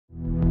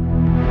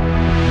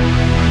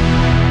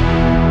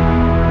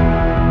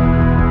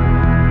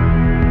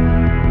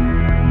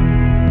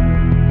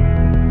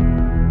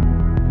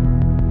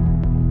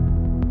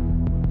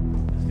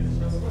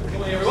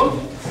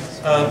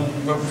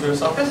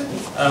for Osaka.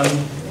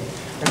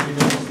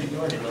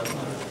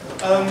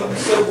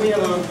 So we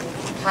have a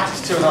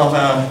packed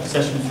 2.5-hour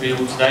session for you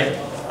all today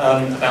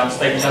about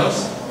state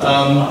channels.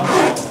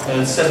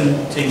 There's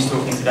 7 teams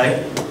talking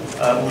today,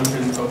 all of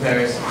whom have got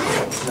various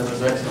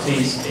levels of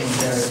expertise in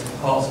various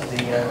parts of the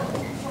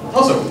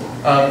puzzle.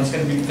 It's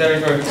going to be very,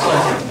 very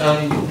exciting.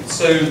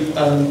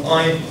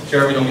 I'm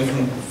Jeremy Longley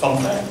from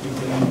Funfair. We've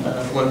been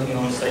working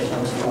on state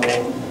channels for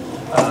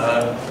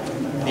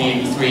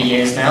nearly 3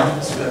 years now.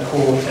 It's the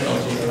core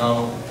technology in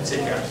our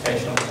particular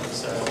application, which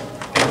is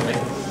memory.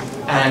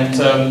 And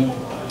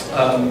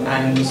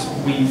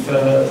we've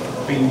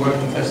been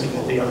working closely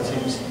with the other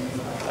teams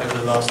over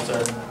the last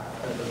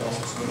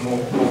more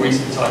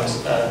recent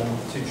times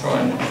to try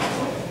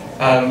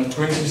and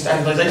bring some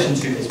standardization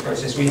to this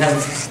process. We have,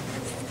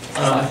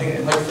 I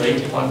think, hopefully,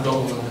 if I've got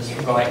all of this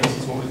right, this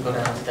is what we've got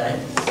out today.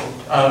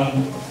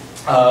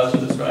 So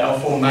it's got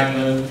L4,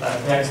 Magna,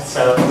 Connect,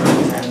 Setup,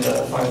 and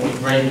finally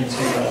Raven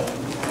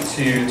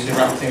to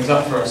wrap things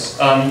up for us.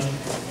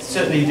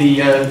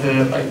 Certainly,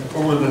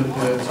 all of the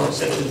top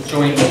sectors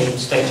joined the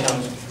state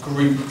challenge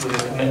group with a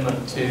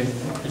commitment to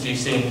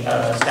producing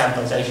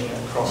standardization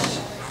across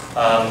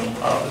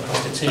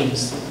the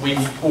teams.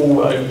 We've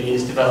all over the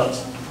years developed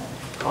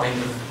kind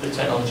of the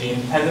technology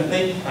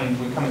independently, and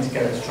we're coming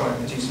together to try and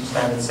produce some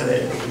standards so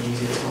that it will be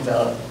easier to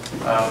develop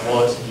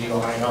wallets and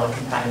UI and other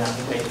companion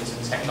applications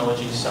and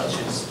technologies such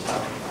as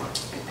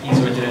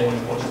Peter are doing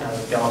and Watchtower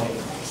and Guardian.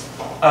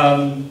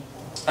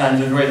 And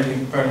we're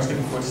very much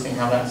looking forward to seeing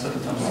how that sort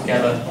of comes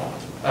together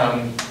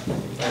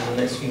over the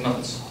next few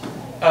months.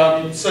 So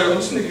I'm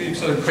just going to give you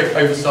sort of a quick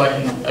oversight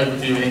and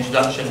overview and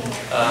introduction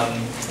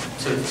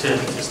to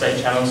state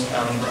channels.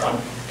 I'm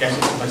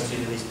guessing most of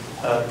you at least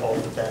heard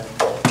of them.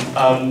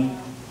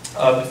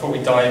 Before we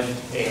dive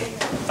in.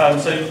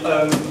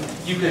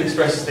 You could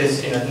express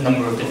this in a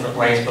number of different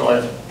ways, but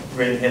I've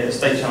written here that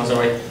state channels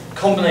are a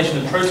combination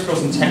of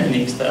protocols and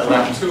techniques that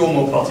allow 2 or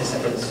more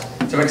participants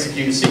to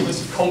execute a sequence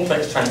of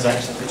complex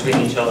transactions between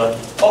each other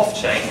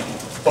off-chain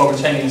while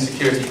retaining the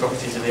security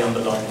properties of the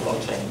underlying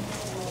blockchain.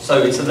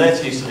 So it's a layer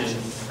 2 solution.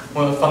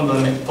 What it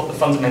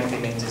fundamentally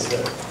means is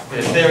that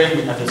with Ethereum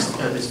we have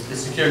the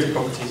security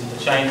properties of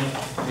the chain.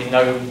 We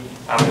know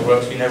how it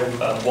works, we know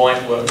why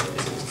it works,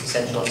 it's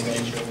decentralized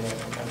nature and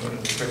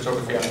the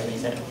cryptography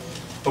underneath it.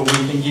 But we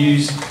can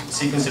use a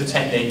sequence of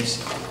techniques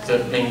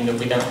that mean that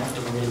we don't have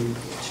to really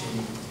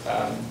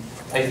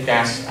pay for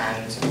gas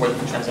and wait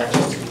for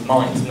transactions to be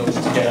mined in order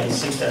to get a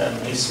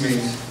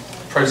smooth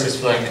process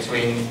flowing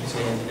between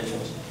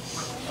individuals.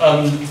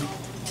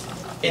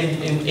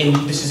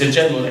 This is a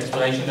general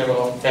explanation. There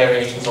are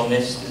variations on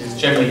this. This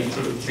is generally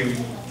two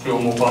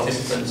or more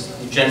participants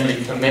who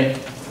generally commit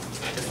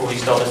before you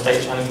start a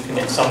state channel. You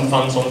commit some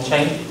funds on the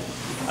chain,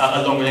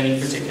 along with any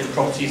particular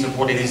properties of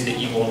what it is that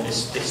you want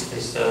this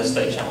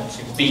state channel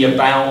to be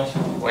about,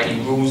 or any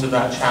rules of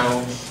that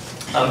channel,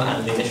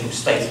 and the initial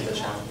state of the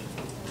channel.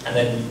 And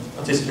then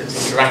participants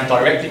interact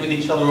directly with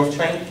each other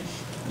off-chain,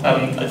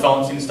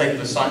 advancing the state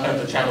of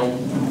the channel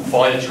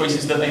via the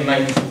choices that they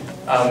make,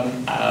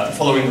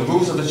 following the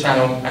rules of the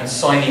channel, and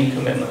signing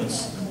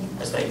commitments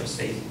as they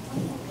proceed.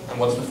 And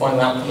once the final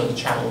outcome of the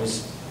channel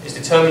is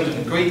determined and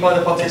agreed by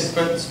the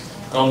participants,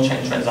 an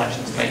on-chain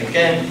transaction is made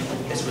again.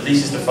 This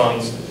releases the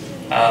funds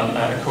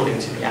according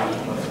to the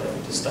outcome of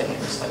the state of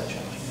the state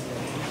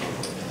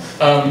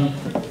channel.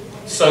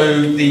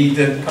 So the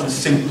kind of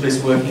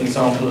simplest working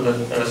example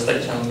of a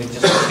state channel with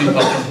just 2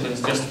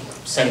 participants just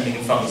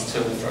sending funds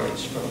to and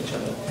from each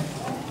other.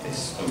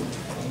 This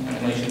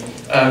animation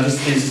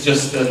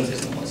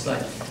isn't my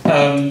slide.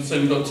 So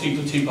we've got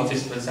two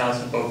participants,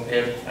 Alice and Bob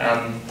here,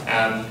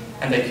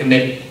 and they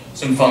commit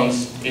some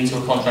funds into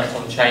a contract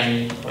on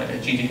chain, or an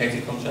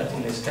adjudicated contract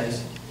in this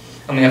case.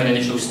 And we have an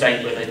initial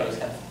state where they both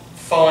have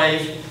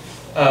 5,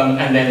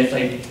 and then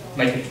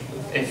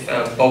if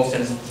Bob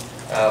sends 1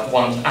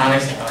 to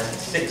Alice, and Alice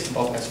has 6, and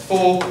Bob has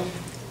 4,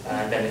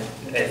 and then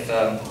if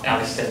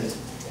Alice sends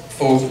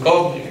 4 to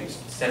Bob, it goes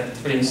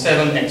 3 and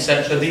 7,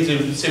 etc. These are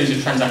a series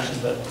of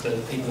transactions that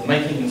people are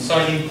making and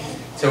signing,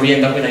 so we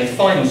end up with a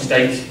final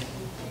state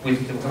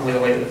with the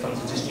way that the funds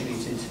are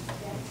distributed.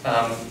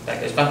 That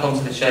goes back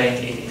onto the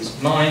chain, it is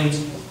mined,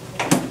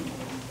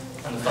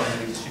 and the funds will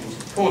be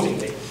distributed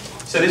accordingly.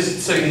 So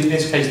in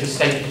this case, the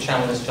state of the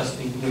channel is just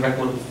the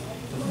record of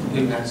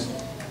who has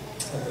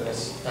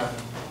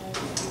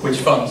which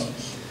funds.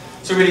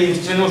 So really,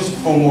 in order to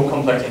perform more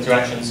complex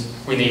interactions,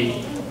 we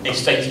need a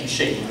state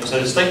machine. So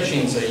the state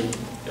machine is a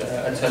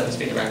term that's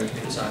been around in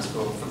computer science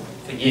for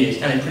years,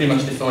 and it pretty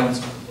much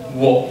defines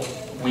what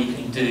we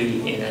can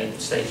do in a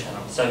state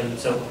channel. So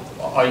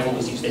I've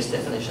always used this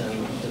definition,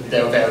 and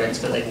there are variants,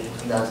 but they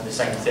come down to the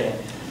same thing.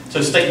 So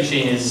a state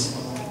machine is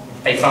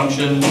a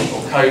function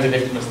or code that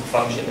implements the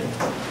function in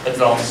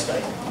advanced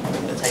state.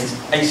 It takes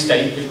a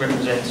state which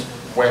represents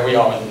where we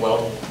are in the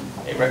world.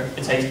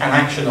 It takes an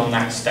action on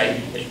that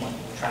state, which might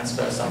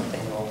transfer something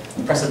or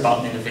press a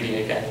button in a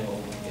video game or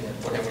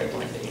whatever it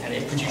might be, and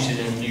it produces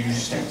a new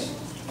state.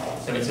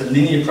 So it's a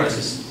linear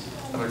process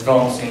of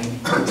advancing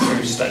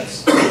through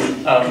states.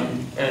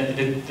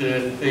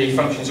 The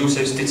function is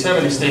also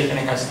deterministic and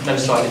it has no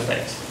side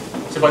effects.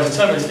 So by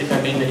deterministic,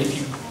 I mean that if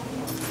you,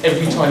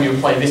 every time you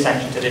apply this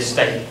action to this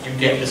state, you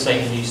get the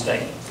same new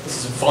state. This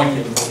is a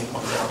vitally important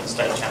concept in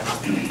state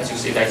channel, as you'll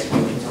see later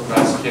when we talk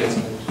about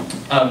security.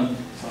 And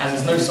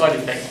there's no side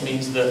effect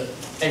means that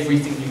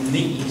everything you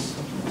need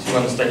to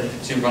run the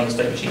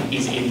state machine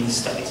is in the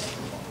state.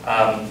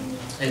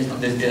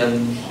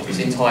 It's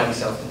entirely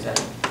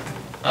self-contained.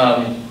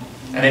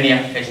 And any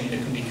application that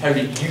can be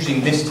coded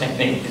using this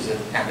technique is a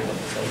candidate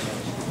for state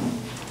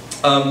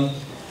change.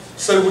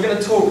 So we're going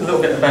to talk a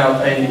little bit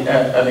about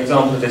an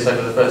example of this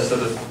over the first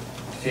sort of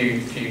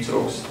few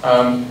talks.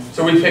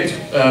 So we picked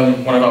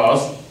one of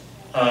ours.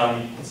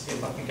 Let's see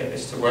if I can get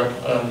this to work.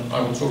 I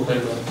will talk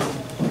over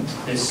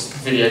this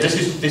video. This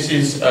is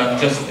just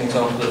an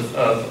example of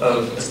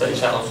a state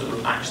channel sort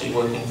of actually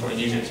working from a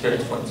user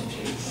experience point of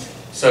view.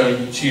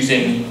 So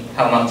choosing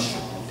how much,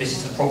 this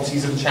is the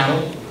properties of the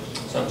channel.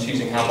 So I'm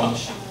choosing how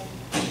much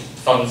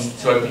funds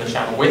to open the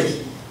channel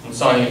with. I'm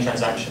signing a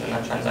transaction and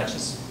that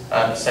transaction's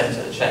sent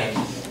to the chain.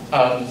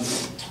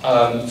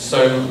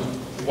 So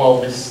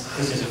while this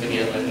is a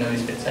video, I know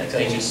this bit takes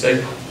ages.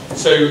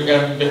 So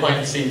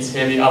behind the scenes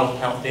here, the other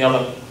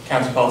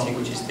counterparty,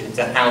 which is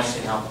the house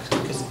in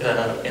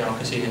our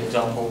casino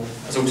example,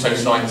 has also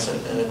signed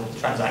the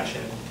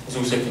transaction. Is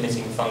also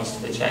committing funds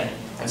to the chain.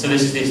 And so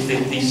this is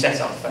the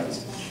setup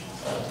phase.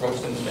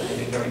 Protestants are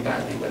behaving very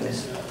badly when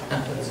this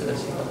happens. So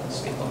let's see if I can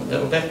skip on a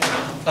little bit.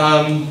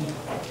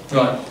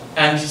 Right.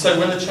 And so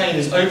when the chain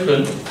is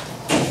open,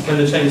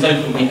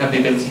 we have the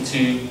ability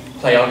to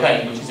play our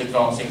game, which is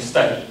advancing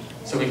state.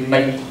 So we can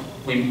make,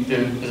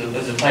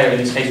 as a player in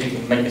this case, we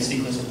can make a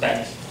sequence of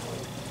bets.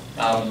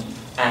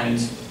 And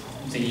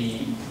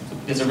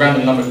there's a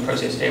random number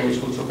process here, which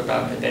we'll talk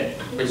about in a bit,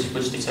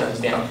 which determines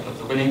the outcome of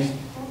the winnings.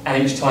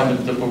 And each time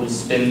the ball is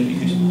spin,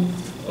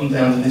 on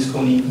down in this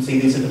corner, you can see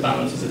these are the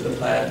balances of the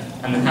player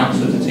and the house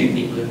of the two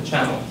people in the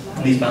channel.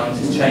 And these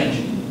balances change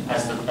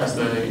as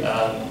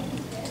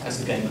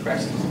the game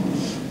progresses.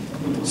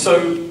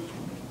 So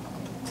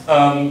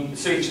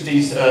each of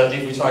these,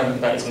 if we try and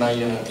look at it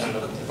made and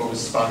the ball is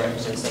spun,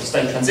 represents a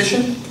state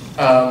transition,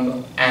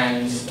 and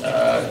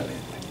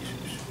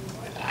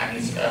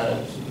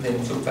then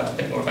we'll talk about a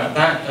bit more about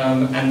that.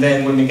 And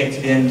then when we get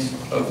to the end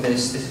of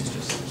this is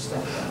just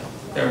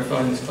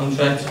verifying this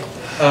contract.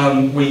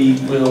 We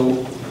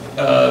will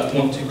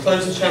want to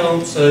close the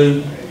channel.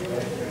 So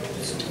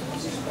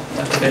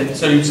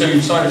you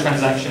sign a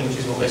transaction, which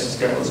is what this is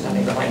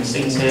happening behind the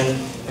scenes here.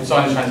 You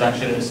sign a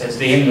transaction that says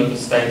the end of the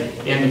state,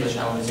 the end of the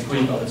channel is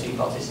agreed by the two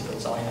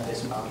participants. I have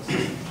this balance,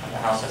 and the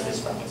house has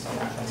this balance on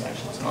that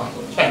transaction tonight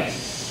on the chain.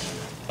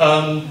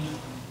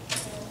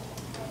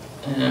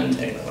 And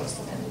anyway, that's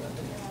the end of that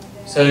video.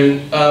 So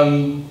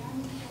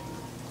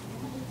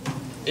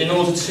in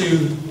order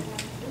to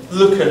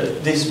look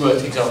at this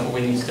worked example,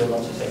 we need to do a lot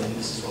of things, and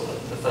this is what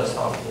the first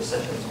half of the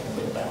session is going to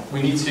be about.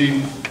 We need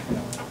to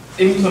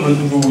implement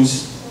the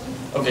rules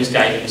of this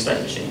game in the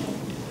state machine.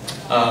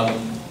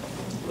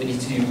 We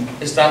need to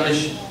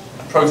establish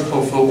a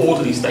protocol for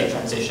orderly state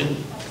transition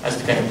as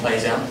the game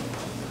plays out.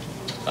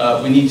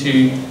 We need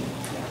to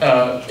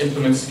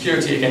implement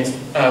security against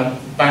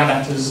bad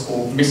actors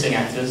or missing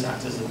actors,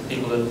 actors are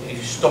people who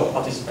stop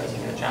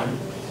participating in the channel.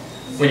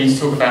 We need to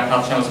talk about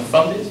how channels are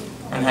funded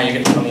and how you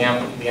get the money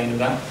out at the end of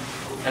that.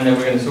 And then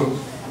we're going to talk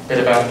a bit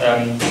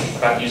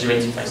about user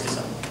interface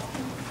design.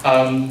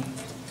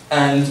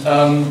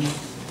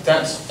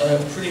 That's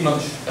pretty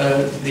much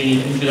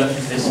the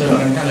introduction to this. So I'm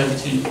going to hand over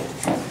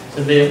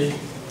to Liang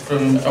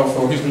from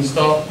L4, who's going to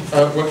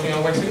start working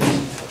our way through this.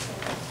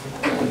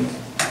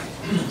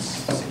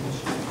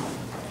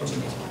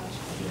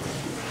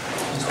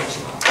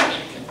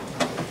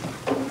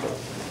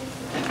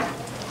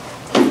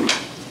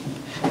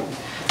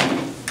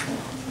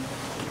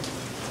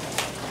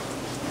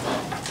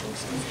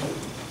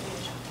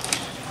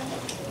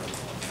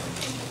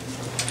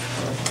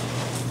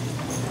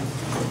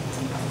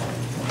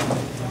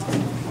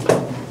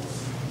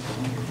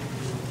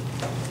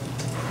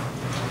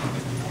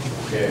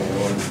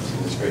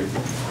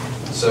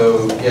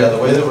 So yeah,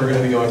 the way that we're going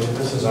to be going through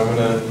this is I'm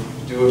going to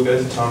do a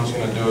bit, Tom's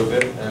going to do a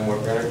bit, and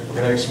we're going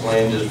to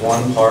explain just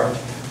one part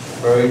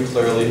very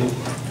clearly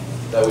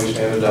that we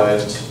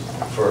standardized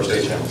for our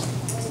state channels.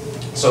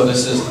 So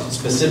this is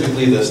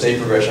specifically the state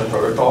progression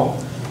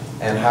protocol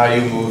and how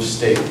you move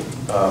state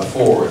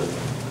forward.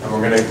 And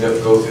we're going to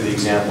go through the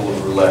example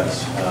of roulette.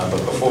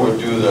 But before we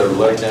do the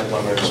roulette example,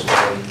 I'm going to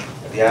explain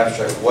the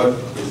abstract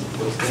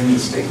what's in the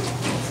state.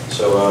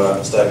 So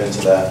let's dive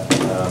into that.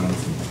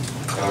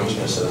 I'm just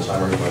going to set a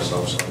timer for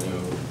myself so I know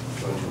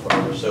going too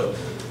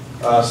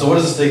far. So what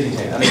does the state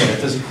contain? And again, if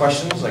there's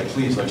questions,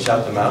 please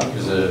shout them out,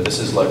 because this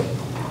is it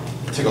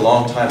took a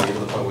long time to get to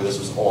the point where this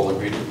was all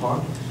agreed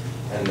upon.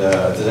 And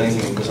if there's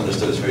anything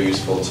misunderstood, it's very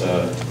useful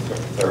to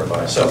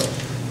clarify. So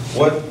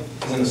what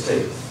is in the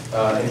state?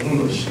 In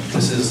English,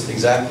 this is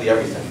exactly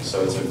everything.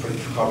 So it's a pretty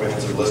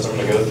comprehensive list I'm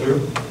going to go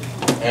through.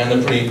 And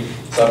they're pretty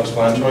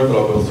self-explanatory, but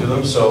I'll go through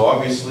them. So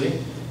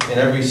obviously, in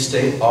every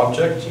state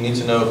object, you need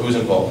to know who's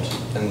involved.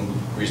 And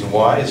the reason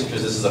why is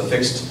because this is a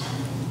fixed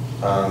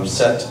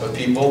set of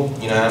people,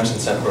 unanimous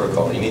consent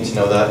protocol. You need to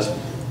know that,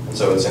 and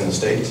so it's in the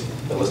state,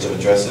 the list of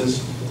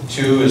addresses.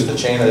 2 is the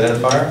chain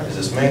identifier. Is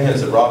this mainnet?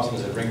 Is it Robson?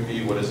 Is it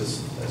Ringby? What is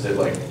this? Is it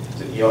like,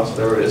 is it EOS?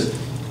 Whatever it is.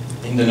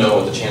 You need to know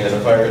what the chain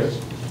identifier is.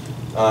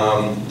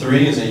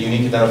 3 is a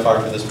unique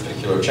identifier for this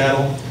particular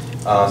channel.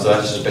 So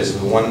that's just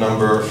basically one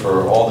number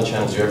for all the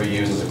channels you ever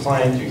use as a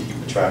client. You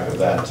keep a track of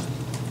that.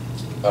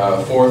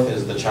 4th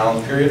is the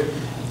challenge period.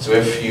 So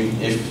if you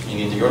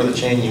need to go to the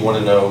chain, you want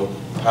to know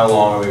how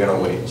long are we going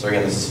to wait. So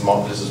again, this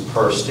is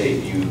per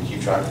state. You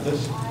keep track of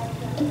this.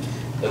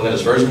 The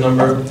latest version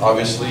number,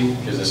 obviously,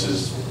 because this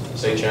is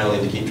state channel,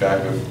 you need to keep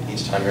track of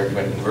each time you're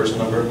committing the version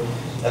number.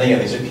 And again,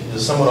 this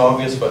is somewhat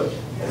obvious, but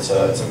it's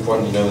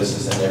important to know this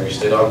is in every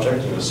state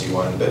object. You'll see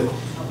why in a bit.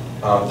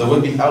 There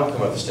would be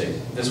outcome of the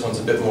state. This one's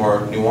a bit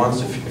more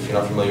nuanced if you're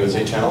not familiar with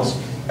state channels.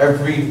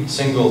 Every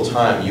single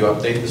time you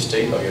update the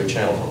state of your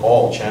channel for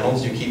all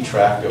channels, you keep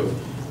track of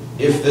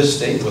if this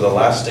state were the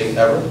last state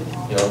ever.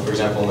 For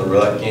example, in the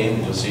roulette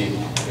game, you'll see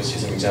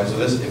some examples of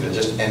this. If it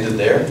just ended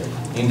there,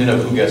 you need to know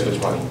who gets which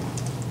money,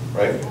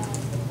 right?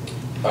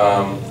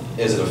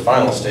 Is it a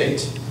final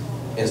state?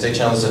 In state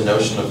channels, is a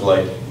notion of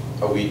like,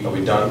 are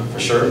we done for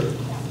sure?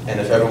 And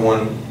if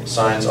everyone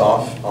signs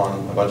off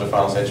on a bunch of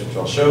final states, which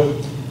I'll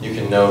show, you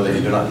can know that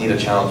you do not need a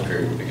challenge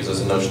period because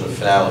there's a notion of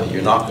finality.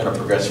 You're not going to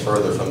progress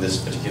further from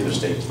this particular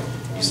state.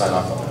 You sign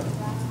off on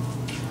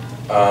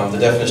that. The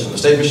definition of the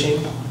state machine,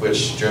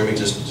 which Jeremy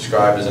just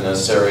described as a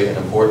necessary and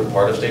important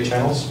part of state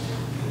channels.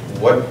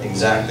 What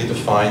exactly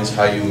defines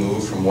how you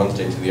move from one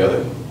state to the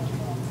other?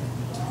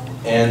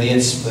 And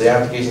the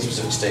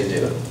application-specific state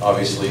data.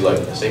 Obviously, like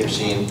a state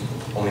machine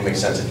only makes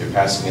sense if you're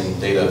passing in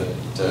data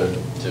to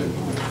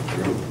move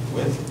through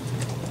with.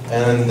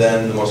 And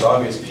then the most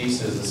obvious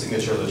piece is the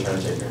signature of the turn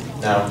taker.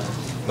 Now,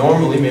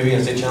 normally, maybe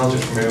in state channels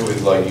you're familiar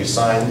with, like, you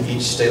sign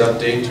each state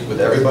update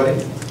with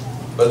everybody,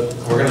 but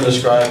we're going to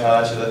describe how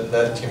actually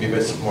that can be a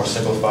bit more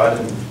simplified.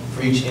 And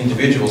for each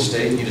individual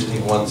state, you just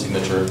need one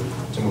signature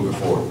to move it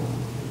forward.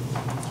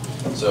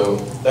 So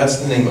that's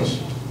the nameless.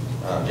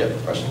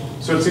 Question.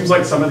 So it seems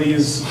like some of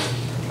these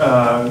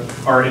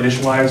are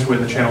initialized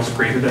when the channel's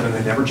created and then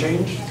they never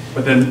change,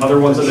 but then other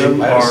ones of them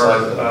are.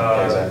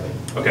 Yeah, exactly.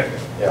 Okay.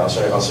 Yeah, I'll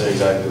show you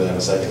exactly that in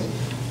a second.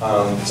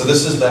 So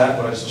this is what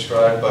I just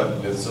described,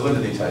 but with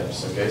solidity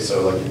types. Okay,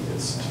 so like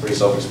it's pretty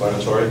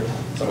self-explanatory.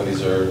 Some of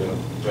these are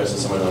addressing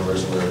some of the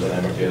numbers and they're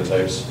dynamic data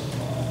types.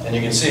 And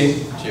you can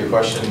see, to your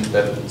question,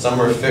 that some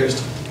are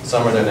fixed,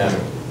 some are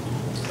dynamic.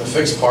 The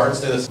fixed parts,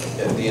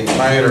 the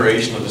entire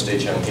iteration of the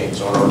state channel game.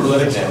 So on our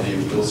roulette example,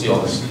 you'll see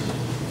all this.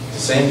 The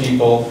same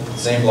people, the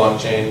same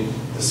blockchain,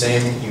 the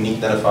same unique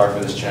identifier for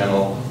this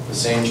channel, the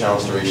same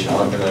challenge duration.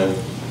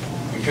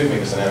 We could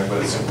make this dynamic,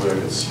 but it's simpler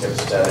if it's kept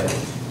static.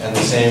 And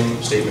the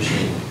same state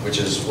machine, which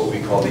is what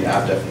we call the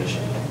app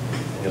definition.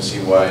 And you'll see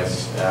why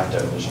it's an app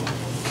definition.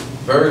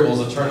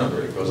 Variable is the turn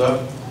number. It goes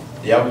up.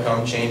 The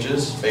outcome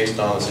changes based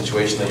on the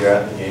situation that you're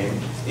at in the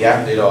game. The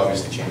app data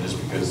obviously changes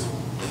because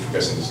you're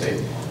progressing the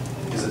state.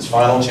 Is its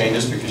final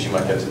changes because you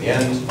might get to the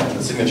end, and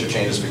the signature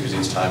changes because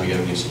each time you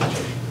get a new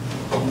signature.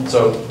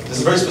 So this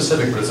is very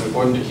specific, but it's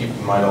important to keep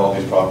in mind all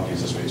these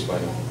properties as we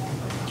explain.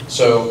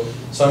 So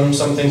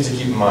some things to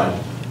keep in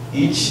mind.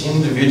 Each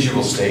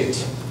individual state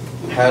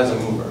has a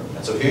mover.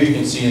 And so here you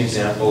can see an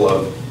example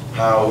of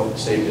how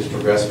state is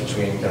progressed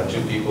between kind of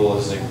two people.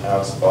 This is how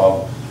it's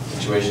Bob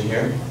situation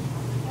here.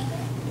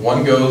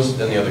 One goes,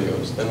 then the other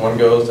goes. Then one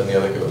goes, then the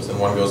other goes. Then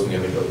one goes, then the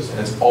other goes. And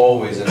it's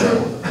always in that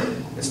order.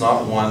 It's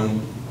not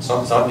one. It's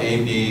not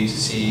A, B,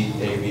 C,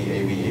 A, B,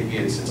 A, B, A, B.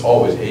 It's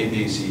always A,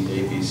 B, C,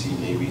 A, B, C,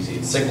 A, B, C.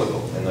 It's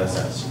cyclical in that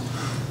sense.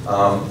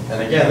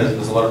 And again,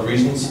 there's a lot of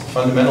reasons.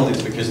 Fundamentally,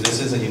 it's because this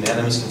is a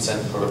unanimous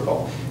consent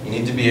protocol. You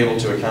need to be able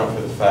to account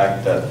for the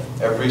fact that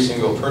every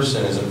single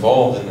person is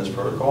involved in this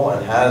protocol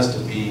and has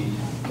to be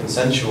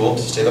consensual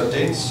to state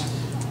updates.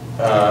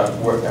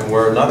 Were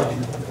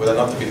that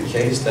not to be the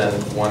case, then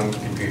one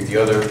could grieve the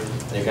other,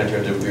 and you can enter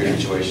into a weird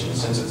situation.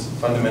 Since it's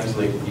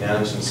fundamentally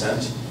unanimous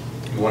consent,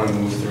 we want to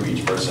move through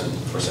each person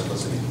for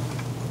simplicity.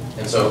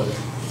 And so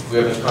we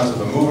have this concept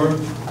of a mover.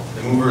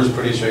 The mover is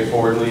pretty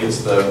straightforwardly,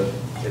 it's the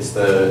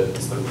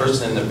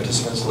person in the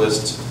participants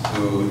list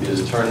who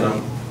is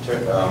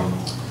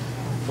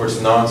for its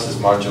nonce is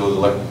modulo the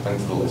length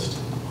of the list.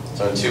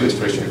 So in 2 it's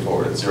pretty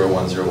straightforward. It's 0,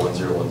 1, 0, 1,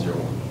 0, 1, 0,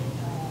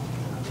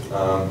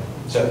 1.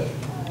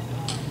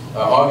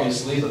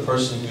 Obviously, the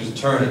person whose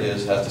turn it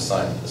is has to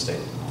sign the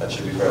state. That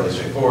should be fairly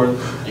straightforward.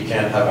 You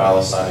can't have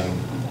Alice signing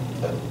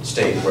a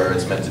state where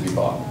it's meant to be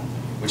Bob.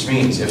 Which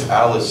means if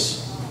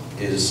Alice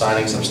is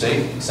signing some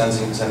state,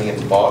 sending it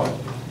to Bob,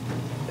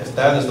 if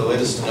that is the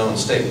latest known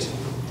state,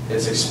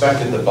 it's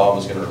expected that Bob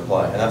is going to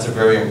reply. And that's a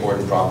very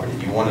important property.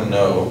 You want to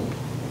know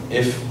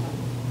if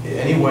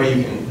any way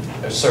you can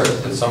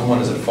assert that someone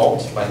is at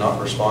fault by not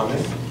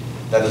responding.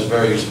 That is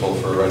very useful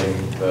for writing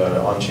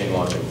the on-chain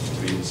logic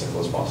to be as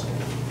simple as possible.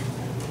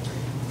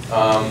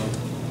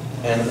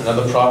 And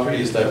another property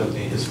is that with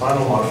his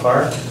final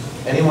modifier,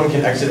 anyone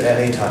can exit at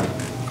any time.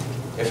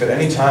 if at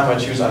any time I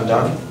choose I'm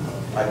done,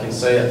 I can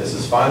say that this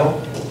is final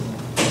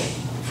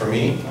for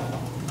me.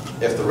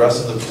 If the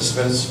rest of the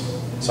participants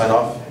sign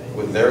off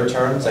with their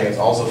turn saying it's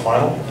also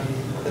final,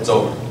 it's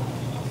over.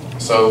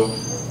 So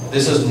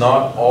this is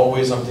not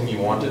always something you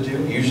want to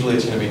do. Usually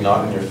it's going to be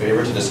not in your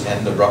favor to just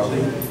end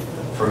abruptly.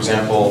 For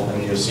example,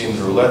 and you'll see in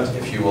the roulette,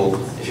 if you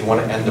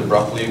want to end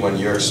abruptly when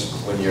you're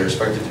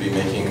expected to be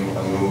making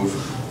a move,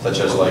 such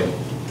as like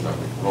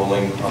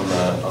rolling on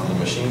the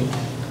machine,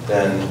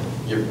 then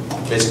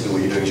basically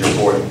what you're doing is you're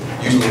boarding.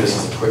 Usually this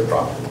is a quick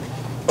property,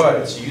 but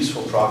it's a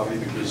useful property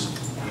because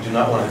you do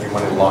not want to have your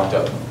money locked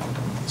up.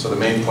 So the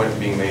main point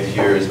being made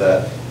here is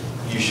that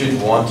you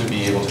should want to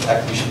be able to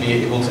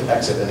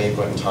exit at any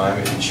point in time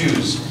if you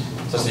choose,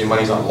 since your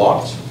money's not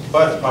locked,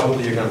 but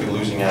probably you're going to be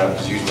losing out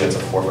because usually it's a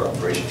forfeit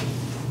operation.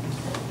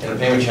 In a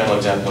payment channel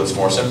example, it's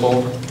more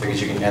simple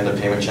because you can end a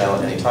payment channel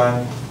at any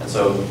time, and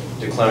so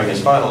declaring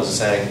as final is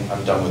saying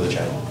I'm done with the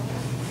channel.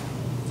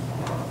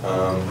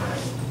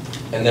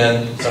 And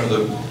then some of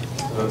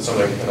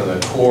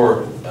the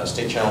core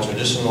state channel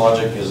transition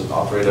logic is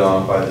operated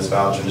on by this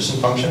valid transition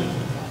function.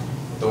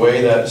 The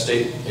way that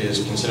state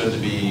is considered to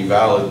be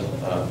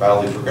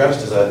validly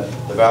progressed is that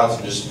the valid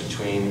transition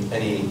between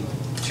any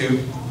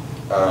two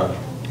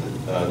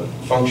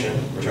function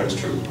returns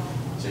true.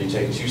 So you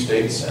take two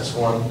states,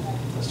 S1,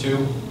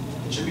 S2,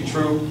 it should be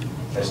true,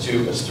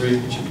 S2,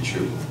 S3, it should be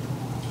true.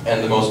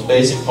 And the most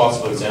basic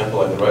possible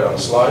example I can write on the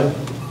slide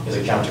is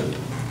a counter.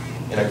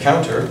 In a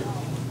counter,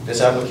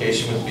 this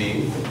application would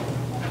be,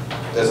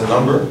 there's a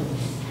number,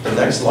 the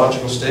next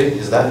logical state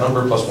is that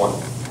number plus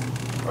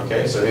 1.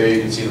 Okay, so here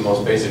you can see the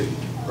most basic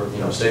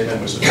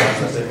statement, which defines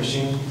that state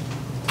machine.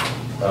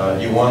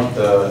 You want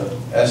the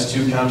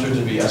S2 counter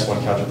to be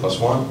S1 counter plus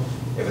 1.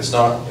 If it's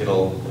not,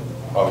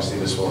 obviously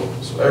this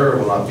error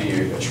will not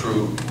be a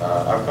true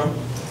outcome.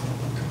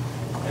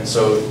 And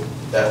so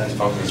that these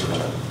functions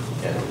return.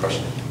 Yeah, no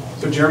question.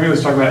 So Jeremy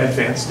was talking about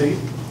advanced state.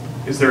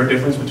 Is there a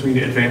difference between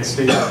advanced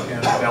state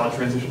and valid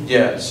transition?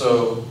 Yeah,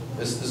 so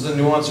this is a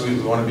nuance we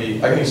want to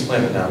be, I can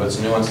explain it now, but it's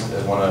a nuance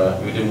that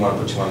we didn't want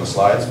to put you on the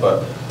slides,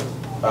 but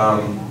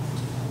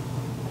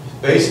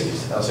basically,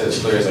 I'll say it as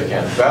clear as I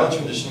can. Valid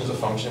transition is a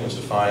function which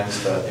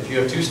defines that if you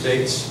have two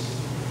states,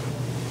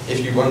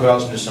 if you run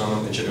valid transition on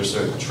them, it should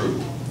assert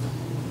true.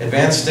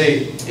 Advanced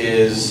state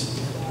is,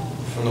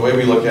 from the way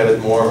we look at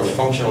it, more of a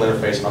functional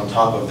interface on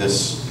top of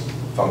this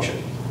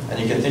function. And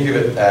you can think of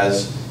it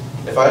as,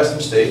 if I have some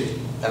state,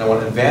 and I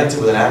want to advance it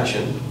with an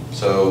action,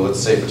 so let's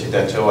say for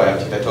tic-tac-toe, I have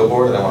a tic-tac-toe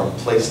board, and I want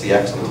to place the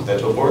X on the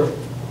tic-tac-toe board,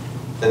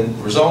 then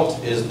the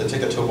result is the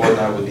tic-tac-toe board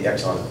now with the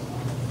X on it.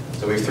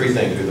 So we have three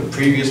things. We have the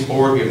previous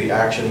board, we have the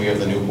action, we have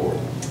the new board.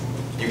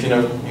 You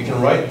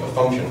can write a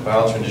function,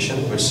 valid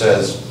transition, which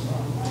says,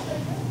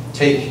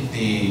 take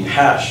the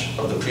hash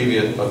of the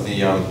previous of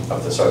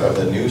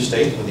the new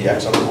state with the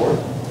X on the board.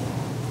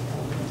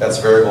 That's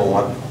variable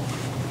 1.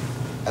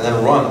 And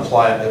then run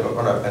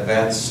an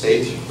advanced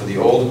state for the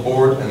old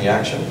board and the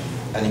action,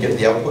 and you get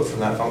the output from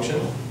that function,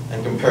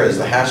 and compare, is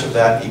the hash of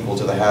that equal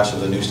to the hash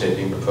of the new state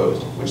being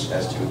proposed, which is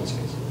S2 in this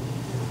case.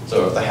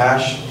 So if the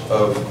hash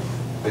of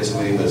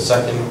basically the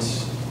second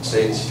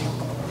state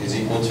is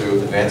equal to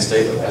the advanced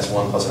state of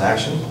S1 plus an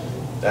action,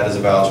 that is a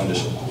valid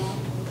transition.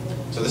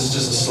 So this is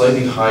just a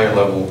slightly higher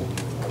level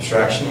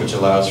abstraction, which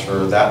allows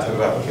for that type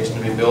of application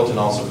to be built, and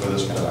also for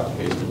this kind of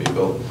application to be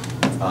built.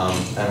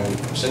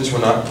 And since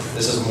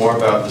this is more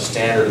about the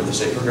standard of the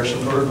state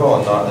progression protocol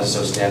and not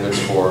necessarily standards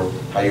for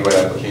how you write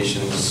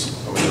applications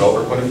from a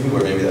developer point of view,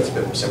 or maybe that's a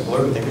bit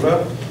simpler to think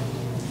about,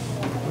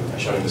 I'm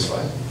showing this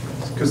slide.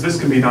 Because this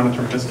can be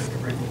non-deterministic,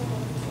 right?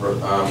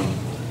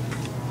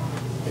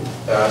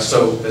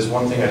 So there's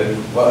one thing I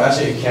didn't, well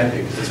actually it can't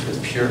be because it's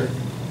pure.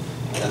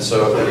 And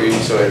so, it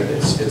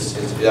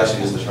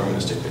actually is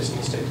deterministic based on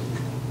the state.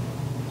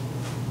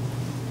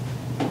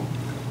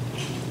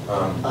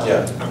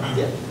 Yeah.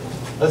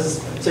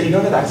 So you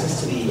don't have access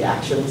to the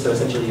action, so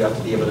essentially you have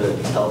to be able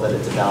to tell that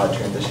it's a valid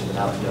transition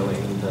without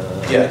knowing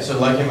the... Yeah, so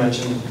like I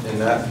mentioned,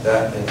 in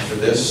and for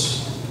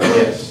this,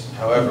 yes.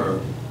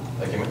 However,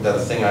 like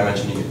that thing I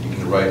mentioned, you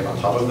can write on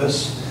top of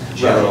this,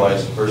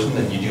 generalized version,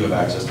 and you do have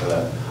access to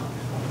that.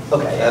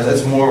 Okay. And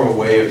that's more of a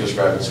way of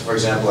describing it. So for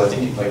example, I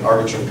think like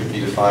Arjun could be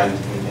defined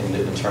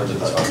in terms of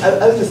this function.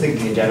 I was just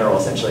thinking in general,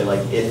 essentially,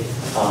 like if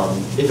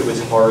it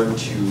was hard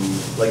to,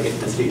 like if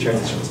the state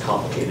transition was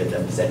complicated,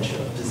 then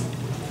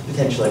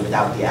potentially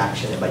without the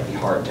action, it might be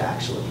hard to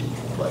actually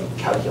like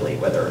calculate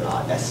whether or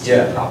not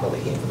S2 properly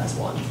came from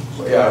S1.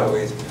 Yeah, I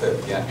always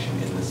put the action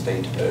in the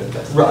state of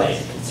S1. Right.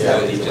 So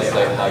it's just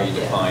like how you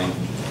define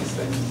these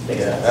things.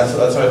 Yeah,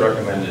 that's why I'd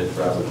recommend it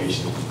for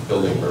application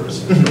building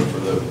purposes. For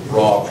the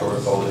raw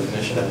protocol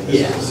definition, I think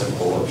this is a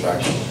simple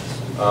abstraction.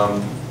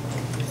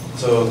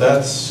 So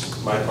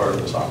that's my part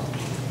of the talk.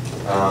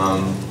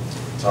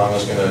 Tom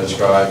is going to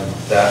describe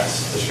that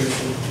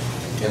description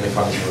in the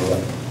context of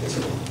that.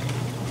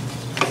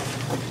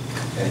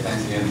 Okay,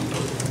 thanks, Liam.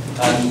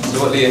 So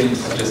what Liam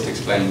just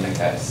explained, I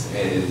guess,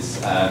 is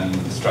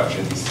the structure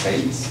of these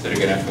states that are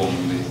going to form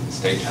the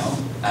state channel.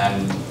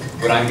 And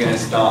what I'm going to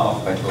start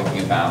off by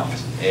talking about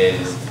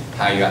is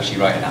how you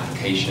actually write an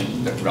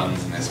application that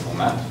runs in this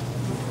format.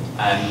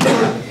 And the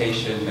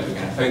application that we're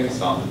going to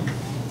focus on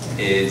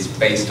is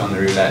based on the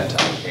roulette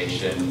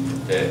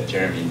application that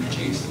Jeremy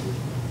introduced.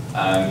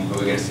 But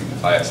we're going to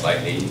simplify it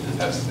slightly for the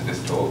purposes of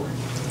this talk.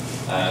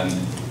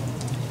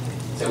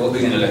 So what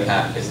we're going to look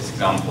at is this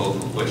example,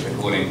 which we're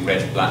calling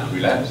red-black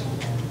roulette.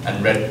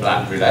 And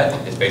red-black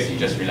roulette is basically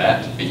just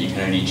roulette, but you can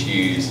only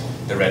choose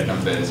the red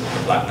numbers or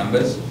the black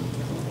numbers.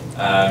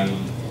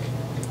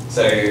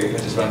 So we'll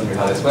just run through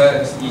how this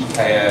works. Each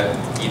player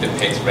either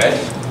picks red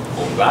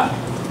or black.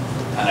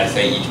 And I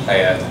say each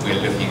player, we're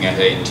looking at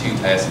a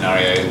two-player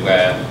scenario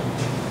where,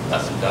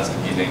 that's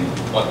confusing,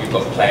 we've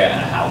got a player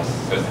and a house.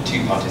 So it's the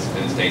two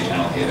participant state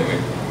channel here that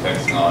we're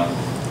focusing on.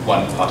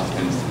 One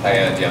participant is the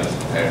player, the other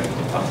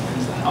participant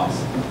is the house.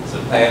 So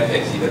the player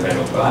picks either red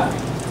or black.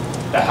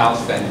 The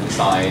house then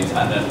decides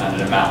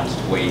an amount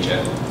to wager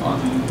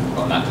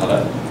on that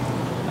colour.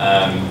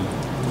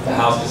 The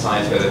house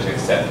decides whether to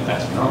accept the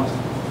bet or not.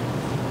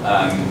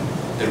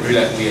 The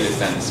roulette wheel is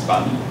then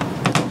spun,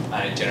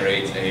 and it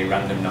generates a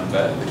random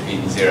number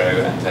between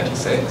 0 and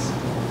 36.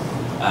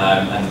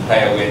 And the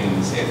player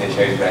wins if they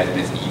chose red and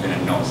it's even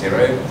and not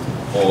 0,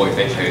 or if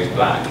they chose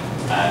black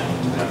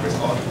and the number is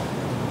odd.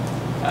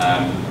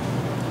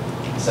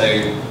 So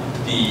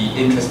the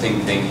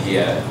interesting thing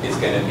here is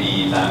going to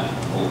be that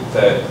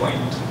third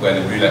point, where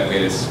the roulette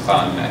wheel is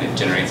spun and it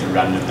generates a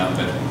random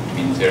number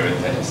between 0 and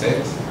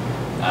 36.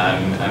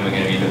 And we're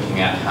going to be looking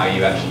at how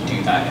you actually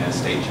do that in a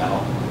state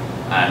channel.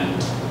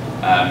 And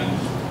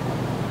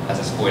as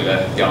a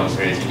spoiler, the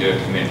answer is you do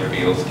a commit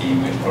reveal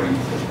scheme, which probably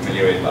you're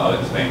familiar with, but I'll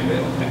explain a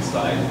bit on the next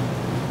slide.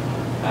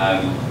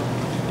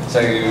 So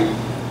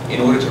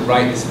in order to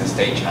write this in a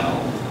state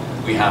channel,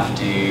 we have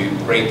to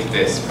break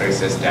this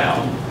process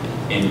down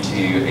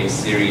into a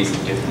series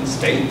of different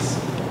states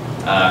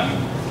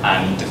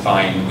and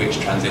define which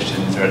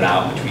transitions are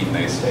allowed between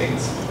those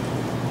states.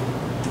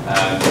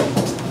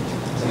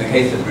 So in the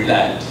case of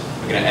roulette,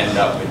 we're going to end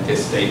up with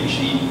this state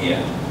machine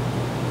here.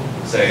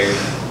 So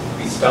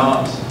we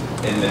start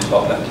in the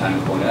top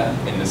left-hand corner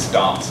in the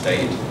start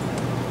state.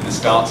 And the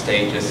start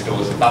state just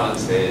stores the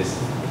balances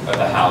of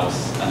the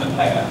house and the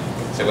player.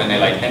 So when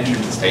they enter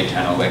into the state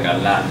channel, they're going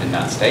to land in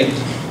that state,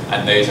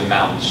 and those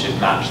amounts should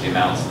match the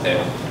amounts that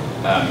they've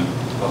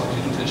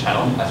deposited into the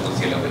channel, as we'll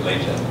see a little bit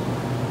later.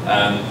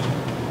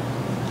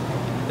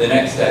 The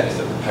next step is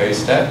the propose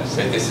step.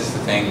 So this is the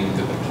thing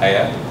that the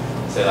player,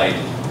 so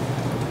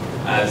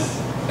as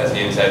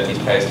Liam said, these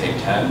players take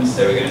turns.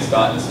 So we're going to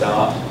start in the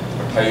start.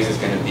 Propose is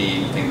going to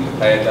be the thing that the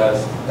player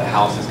does. The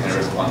house is going to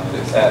respond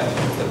with accept.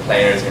 The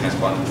player is going to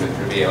respond with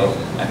reveal,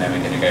 and then we're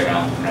going to go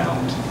round and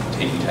round,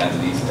 taking turns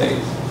in these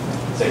states.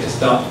 So to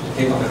start, to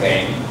kick off the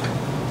game,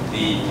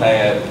 the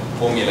player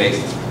formulates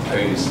this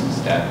propose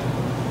step,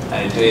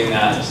 and in doing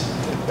that,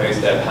 the propose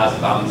step has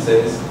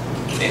balances.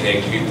 They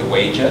include the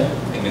wager.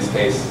 In this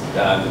case,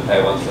 the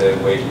player wants to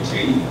wager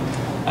 2.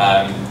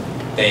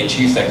 They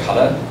choose their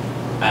colour,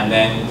 and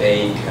then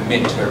they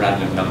commit to a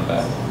random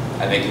number.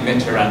 And they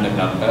commit to a random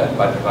number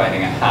by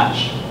providing a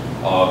hash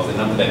of the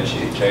number they've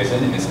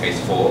chosen, in this case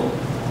 4,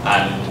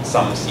 and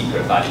some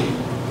secret value.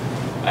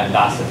 And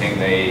that's the thing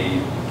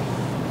they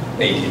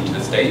bake into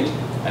the state,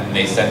 and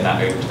they send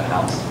that over to the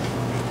house.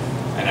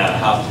 And now the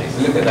house takes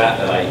a look at that,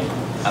 they're like,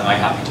 am I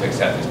happy to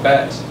accept this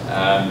bet?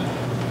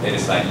 They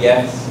decide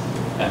yes,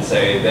 and so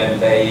then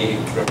they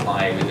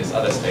reply with this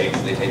other state.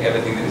 So they take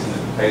everything that is in the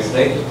proposed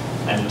state,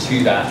 and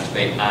to that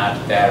they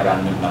add their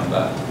random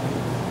number.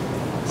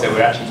 So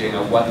we're actually doing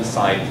a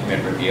one-side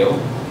commit reveal,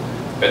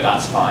 but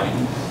that's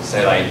fine. So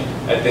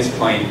at this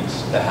point,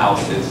 the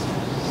house is,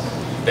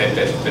 they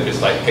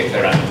just pick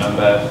their random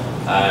number,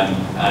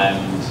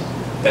 and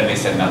then they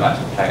send that back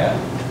to the player.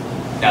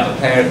 Now the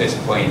player at this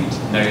point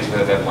knows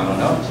whether they've won or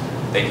not.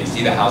 They can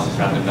see the house's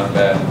random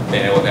number,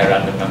 they know what their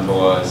random number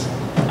was,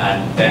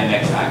 and their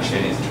next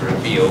action is to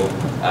reveal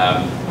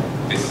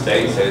this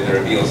state. So the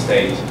reveal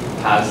state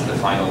has the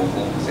final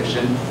full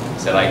position.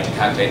 So to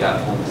calculate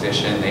that full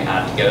position, they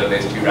add together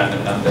those two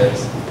random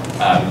numbers,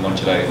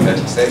 modulo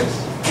 36,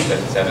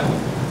 37,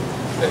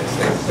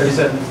 36,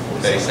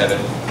 37,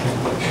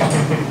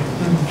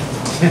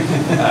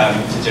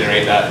 to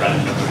generate that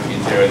random number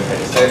between 0 and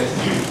 36.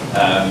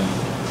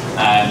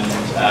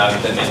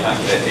 Then they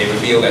calculate, they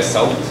reveal their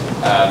salt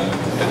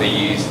that they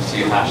use to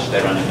hash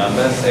their random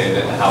number, so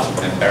that the house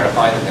can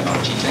verify that they're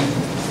not cheating,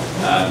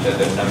 that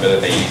the number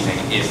that they're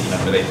using is the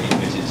number they've been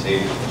committed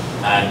to,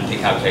 and they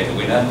calculate the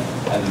winner,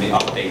 and they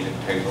update the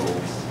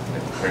totals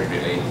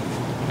appropriately.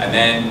 And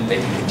then they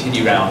can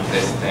continue round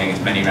this thing as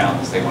many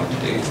rounds as they want to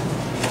do.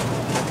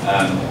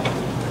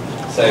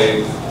 So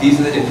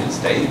these are the different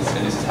states,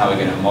 and this is how we're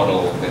going to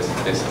model this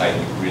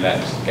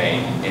roulette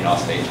game in our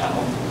state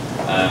channel.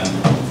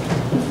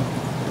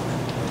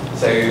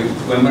 So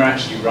when we're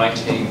actually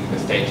writing the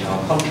state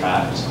channel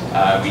contract,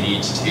 we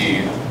need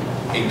to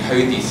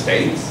encode these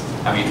states,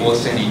 and we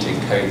also need to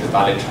encode the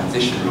valid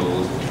transition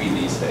rules between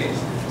these states.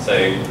 So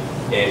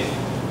if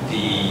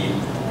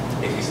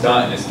you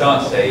start in the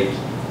start state,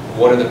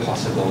 what are the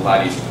possible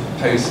values of the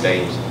proposed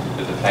state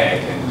that the player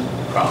can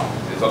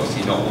craft. There's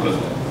obviously not all of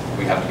them.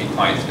 We have to be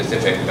quite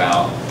specific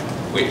about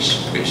which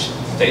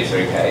states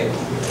are okay.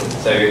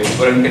 So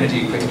what I'm going to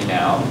do quickly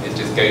now is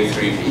just go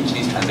through for each of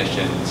these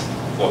transitions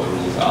what the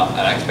rules are,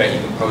 and I expect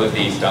you can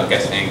probably start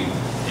guessing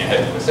in your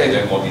head before I say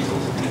them what these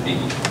rules are going to be.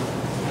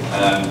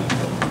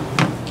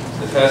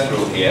 So the first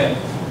rule here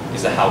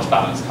is the house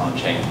balance can't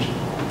change.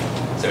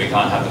 So we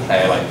can't have the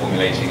player like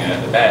formulating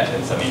a bet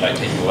and suddenly like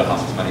taking all the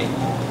house's money.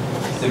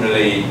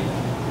 Similarly,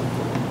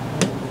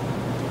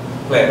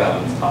 player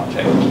balance can't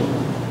change.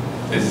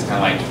 This is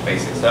kind of like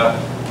basic stuff.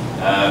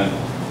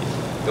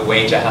 The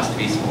wager has to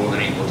be smaller than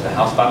or equal to the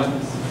house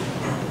balance,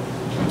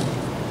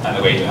 and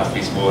the wager has to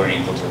be smaller than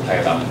or equal to the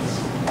player balance.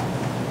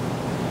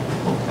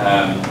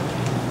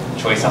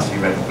 Choice has to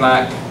be red and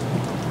black,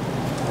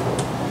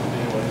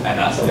 and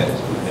that's it.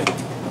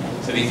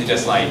 So these are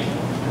just like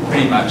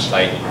pretty much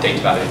like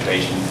data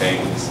validation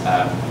things.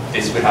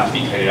 This would have to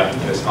be coded up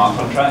into a smart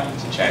contract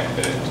to check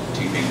that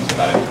two things are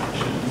valid.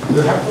 Do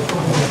you have to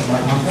put in a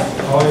smart contract,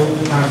 or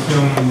you can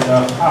assume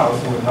the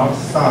house will not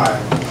sign,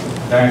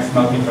 then it's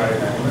not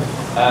invalid anyway?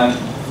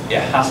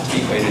 It has to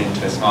be coded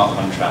into a smart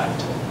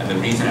contract, and the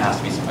reason it has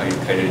to be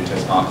coded into a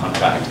smart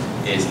contract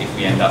is if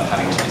we end up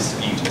having to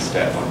dispute a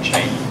step on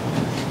chain,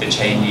 the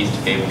chain needs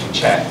to be able to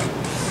check.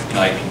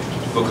 Like,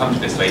 we'll come to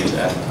this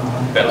later,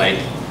 but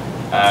like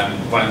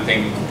one of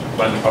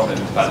the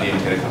problems about Liang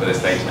going to cover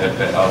this later,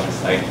 but I'll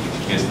just like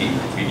just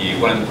review.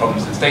 One of the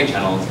problems in state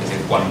channels is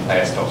if one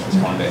player stops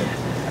responding,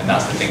 and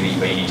that's the thing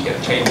where you need to get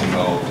the chain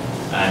involved,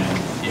 and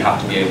you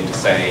have to be able to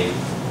say,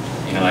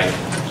 like,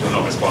 you're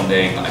not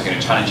responding, I'm going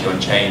to challenge you on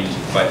chain to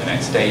provide the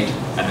next state,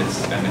 and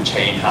the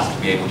chain has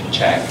to be able to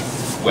check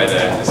whether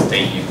the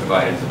state you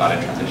provided is a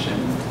valid transition.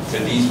 So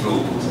these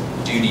rules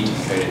do need to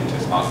be coded into a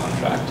smart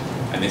contract,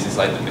 and this is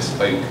like the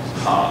bespoke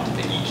part for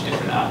each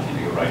different app that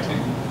you're writing.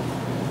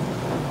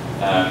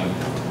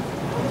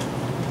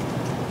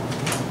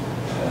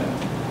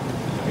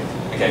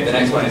 Okay, the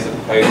next one is the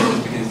proposal.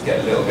 This begins to get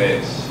a little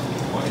bit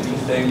more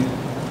interesting.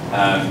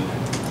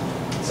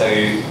 So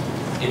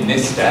in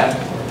this step,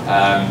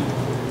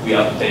 we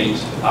update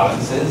the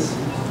balances,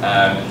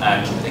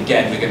 and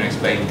again we're going to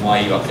explain why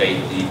you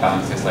update the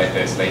balances like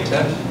this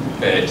later,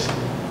 but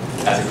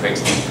as a quick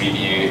sneak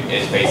preview,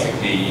 it's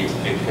basically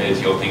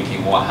because you're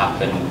thinking what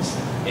happens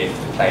if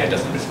the player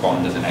doesn't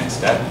respond as the next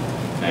step.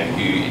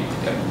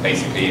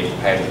 Basically if the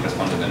player doesn't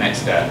respond to the next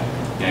step,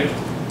 never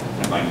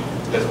mind,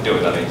 let's deal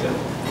with that later.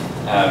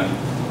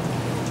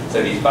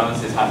 So these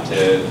balances have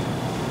to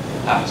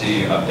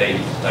update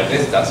like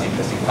this. That's the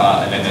interesting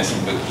part, and then there's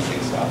some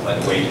bookkeeping stuff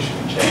like the wager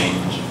shouldn't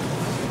change,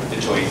 the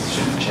choice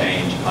shouldn't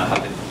change. You can't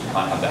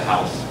have the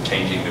house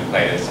changing the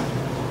player's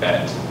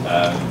bet,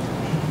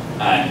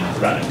 and the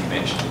random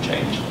commit shouldn't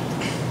change.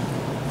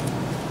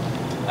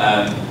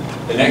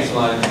 The next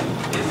one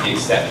is the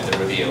accept the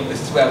reveal.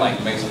 This is where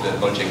like most of the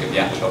logic of the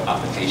actual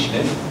application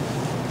is.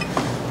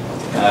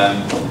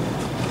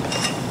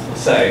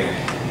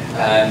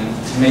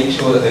 To make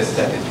sure that this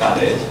step is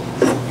valid,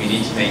 we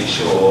need to make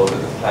sure that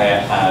the player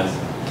has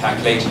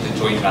calculated the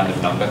joint random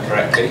number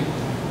correctly,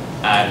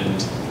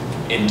 and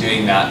in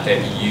doing that,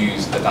 they've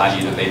used the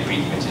value that they've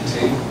pre-committed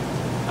to,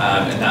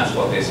 and that's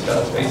what this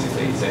does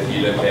basically. So if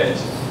you look at,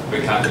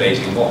 we're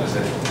calculating what was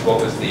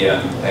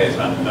the player's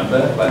random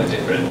number by the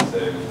difference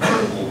of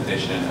ball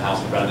position and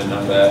house random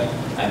number,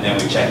 and then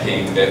we're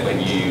checking that when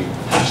you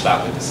hash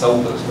that with the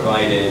solve that was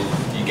provided,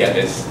 you get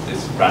this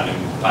random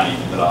value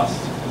from the last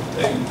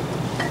thing.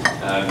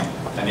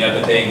 And the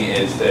other thing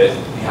is that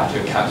we have to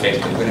have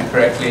calculated the winner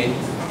correctly.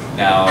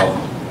 Now,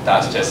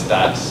 that's just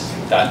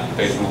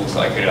those rules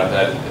that I could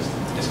have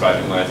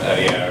described in words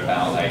earlier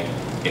about like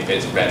if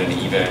it's red and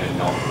even and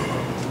not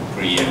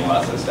green and all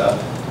that sort of stuff.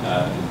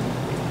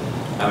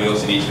 And we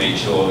also need to make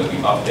sure that we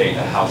update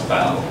the house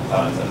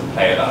balance and the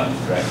player balance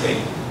correctly.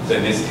 So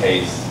in this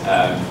case,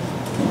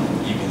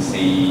 you can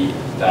see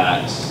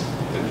that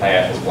the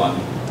player has won.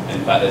 And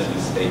in fact, there's a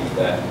mistake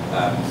there.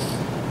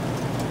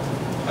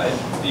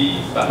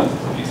 The balance is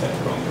probably set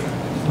wrong.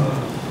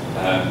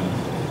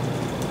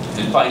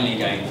 Then finally,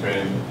 going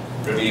from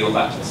reveal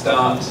back to the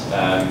start,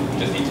 we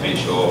just need to make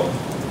sure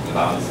the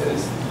balance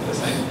is the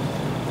same.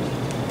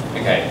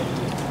 Okay,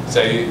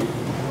 so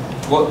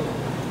what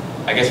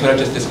I've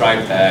just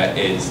described there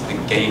is the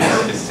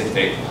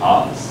game-specific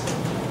parts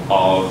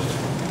of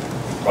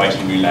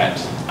writing roulette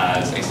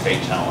as a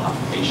state channel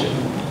application.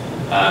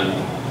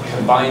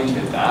 Combined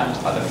with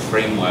that are the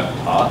framework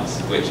parts,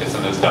 which are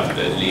some of the stuff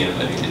that Liang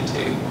alluded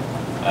to.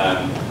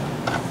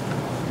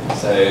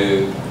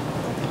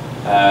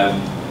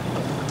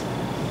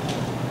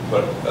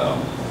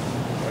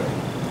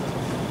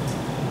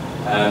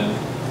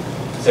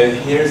 So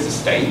here's the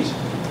state.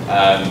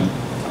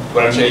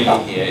 What I'm showing you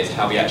here is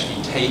how we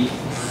actually take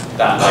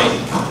that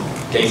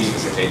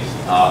game-specific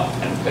part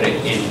and put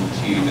it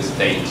into the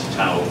state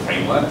channel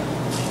framework.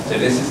 So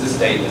this is the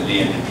state that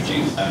Liang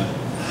introduced,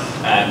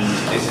 and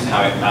this is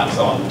how it maps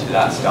on to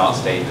that start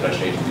state that I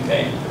showed you in the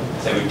game.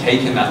 So we've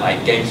taken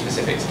that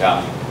game-specific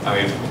stuff and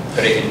we've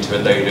put it into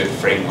a load of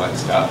framework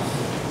stuff.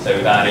 So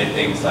we've added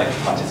things like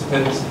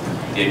participants,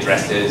 the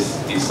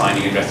addresses, the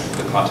assigning addresses of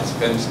the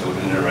participants stored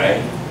in an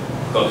array.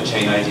 We've got the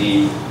chain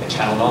ID, the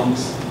channel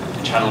nonce.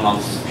 The channel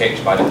nonce is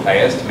picked by the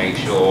players to make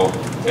sure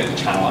that the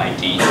channel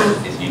ID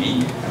is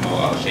unique, and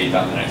I'll show you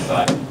that on the next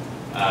slide.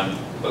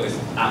 But this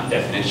app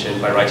definition,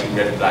 by writing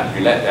red black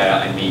roulette there,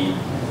 I mean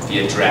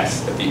the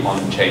address of the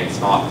on-chain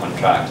smart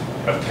contract.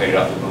 I've coded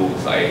up the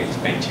rules that I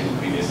explained to you in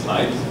the previous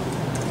slides.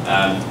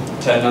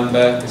 Turn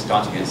number is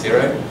starting at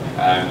 0.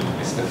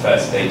 This is the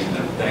first stage in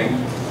the thing.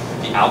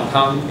 The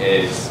outcome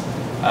is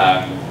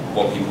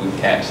what people would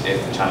get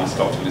if the channel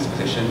stopped in this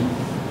position.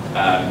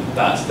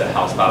 That's the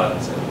house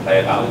balance and the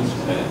player balance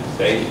in the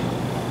state.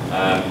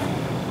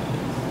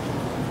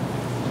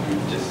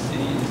 Just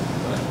see,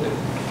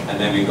 and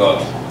then we've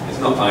got, it's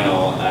not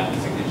final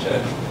and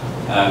signature.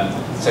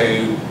 So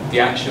the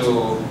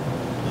actual,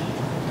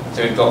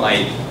 so we've got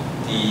like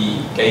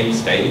the game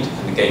state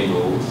and the game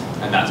rules,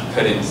 and that's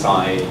put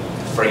inside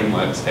the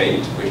framework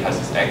state, which has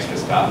this extra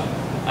stuff.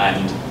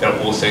 And there are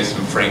also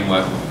some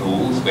framework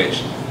rules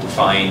which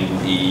define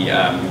the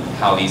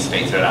how these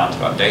states are allowed to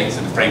update.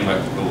 So the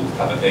framework rules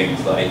cover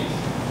things like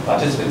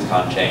participants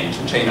can't change,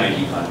 the chain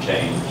ID can't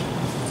change,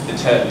 the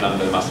turn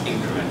number must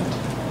increment,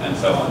 and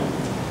so on.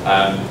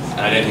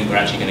 And I don't think we're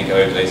actually going to go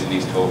over those in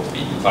these talks, but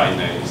you can find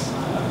those.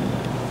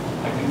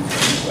 I can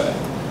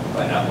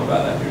find out more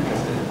about that if you're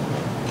interested.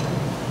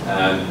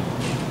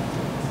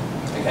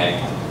 Okay,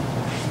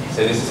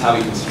 so this is how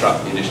we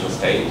construct the initial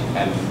state,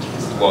 and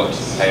this is what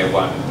player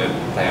 1, the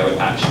player would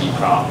actually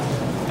craft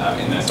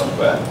in their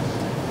software.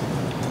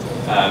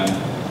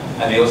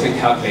 And they also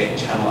calculate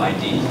a channel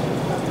ID.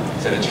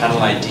 So the channel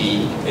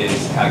ID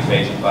is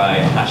calculated by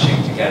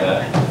hashing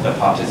together the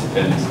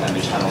participants and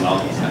the channel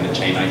nonce and the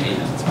chain ID.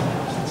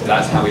 So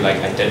that's how we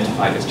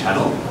identify this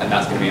channel, and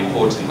that's going to be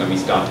important when we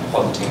start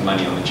depositing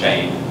money on the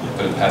chain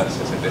for the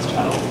purposes of this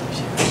channel.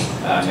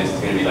 This is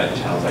going to be the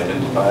channel's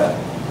identifier.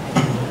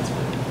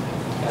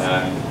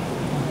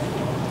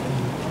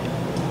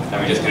 And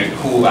we're just going to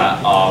call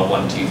that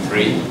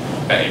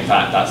R123, but in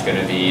fact that's going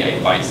to be a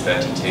bytes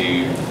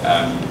 32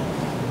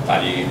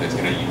 value that's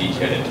going to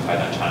uniquely identify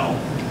that channel.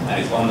 And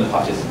it's on the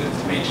participants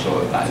to make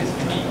sure that that is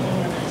unique.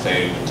 So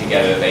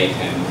together they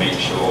can make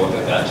sure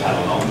that that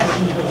channel nonce,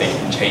 they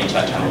can change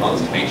that channel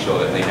nonce to make sure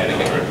that they never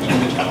get a repeat of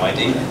the channel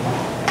ID.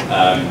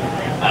 And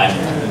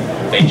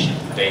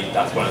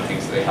that's one of the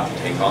things that they have to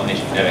take on. They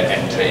should never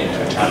enter into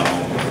a channel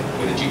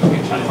with a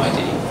duplicate channel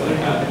ID.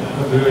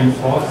 Do you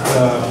enforce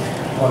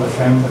for the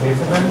same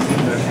participants,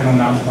 the channel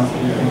nonce must be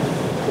unique?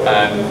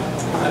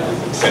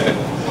 So the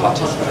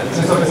participants.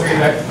 So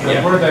basically,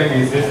 the burden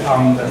is this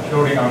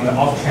purely on the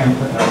off-chain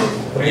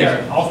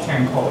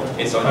off-chain code,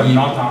 it's on but you,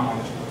 not on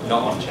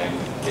not on-chain.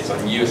 It's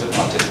on you as a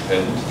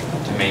participant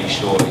to make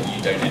sure that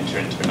you don't enter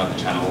into another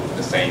channel with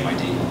the same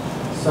ID.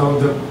 So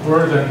the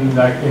burden,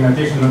 in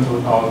addition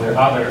to all the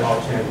other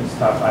off-chain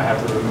stuff, I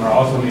have to remember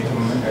also need to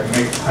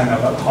make kind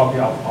of a copy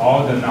of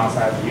all the nonce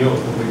I've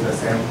used with the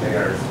same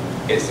players.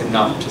 It's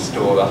enough to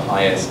store the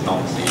highest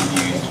nonce that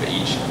you've used for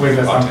each With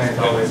the something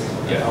participant. always.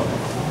 Yeah.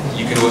 Okay.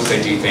 You can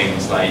also do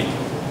things like,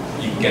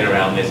 you can get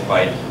around this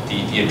by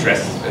the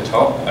addresses at the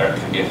top, or it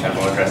can be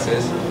ephemeral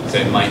addresses. So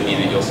it might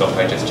mean that your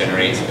software just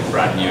generates a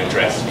brand new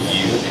address for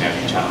you in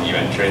every channel you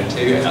enter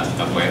into, and that's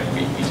another way of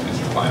meeting this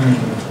requirement.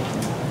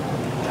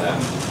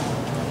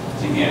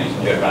 So you can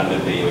do it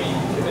randomly, or you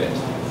can do it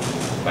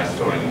by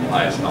storing the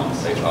highest nonce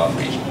so far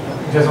for each.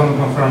 Just want to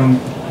confirm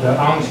the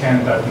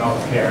on-chain does not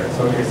care.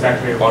 So it's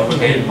actually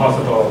On-chain,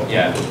 possible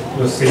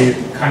to see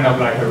kind of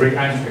like a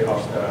re-entry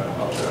of the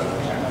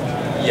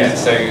channel. Yeah,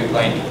 so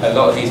a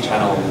lot of these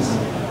channel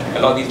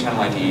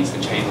IDs,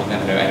 the chain will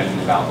never know anything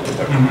about the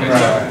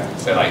Right.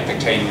 So the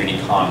chain really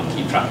can't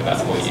keep track of that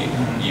for you.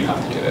 You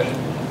have to do it.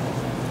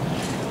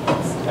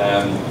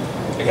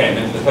 Okay, and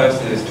then for the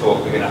purpose of this talk,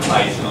 we're going to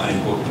hide some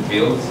unimportant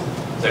fields.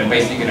 So I'm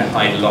basically going to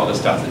hide a lot of the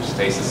stuff that just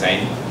stays the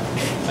same.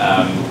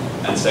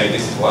 And so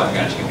this is what I'm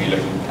actually going to be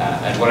looking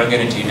at. And what I'm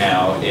going to do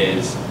now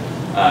is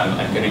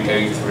I'm going to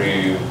go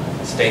through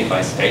state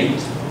by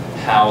state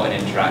how an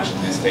interaction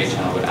in this state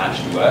channel would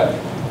actually work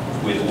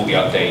with all the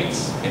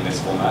updates in this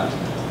format.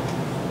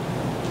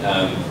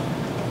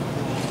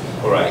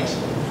 All right.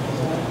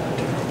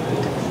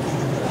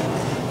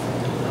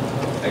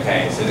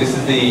 Okay, so this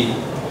is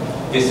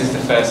the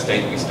first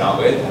state that we start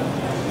with.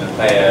 And the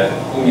player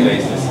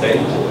formulates this state.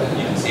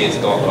 You can see it's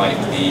got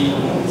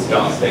the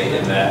start state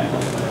in there,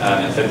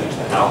 and sends it to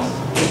the house.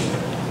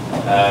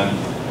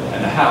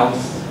 And the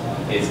house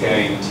is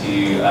going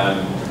to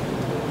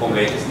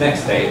formulate this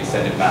next state and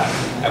send it back.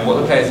 And what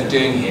the players are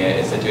doing here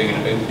is they're doing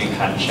an opening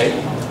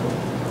handshake.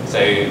 So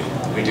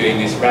we're doing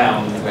this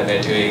round where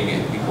they're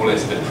doing, we call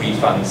this the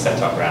pre-fund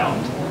setup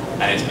round.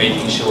 And it's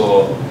making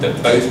sure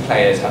that both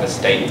players have a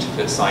state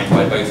that's signed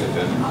by both of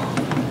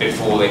them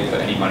before they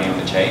put any money on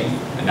the chain.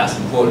 And that's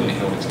important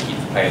in order to keep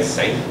the players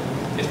safe.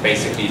 It's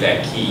basically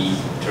their key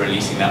to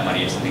releasing that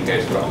money if something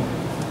goes wrong.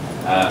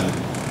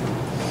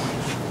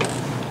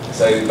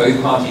 So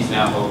both parties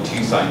now hold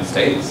two signed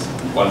states,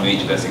 one with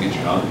each of their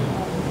signature on.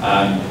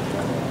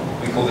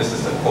 we call this a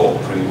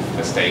support proof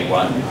for state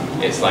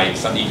 1. It's like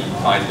something you can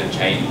find in the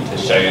chain to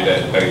show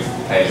that both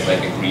players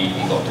like agreed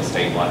we got to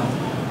state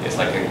 1. It's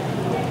like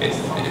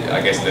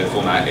I guess the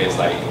format is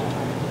like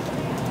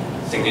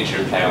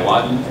signature of player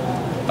 1,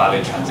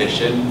 valid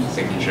transition,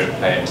 signature of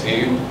player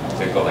 2. So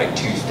we've got like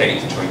 2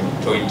 states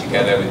joined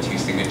together with 2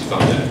 signatures on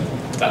them.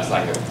 That's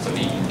like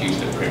something you can do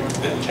to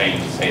the chain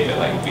to say that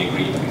like we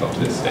agreed we got to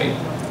this state.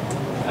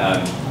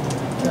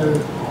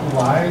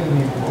 Why you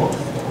need both?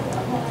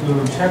 You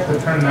check the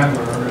turn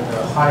number,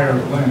 the higher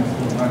wins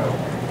the medal.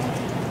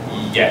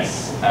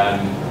 Yes,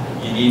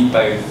 you need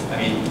both. I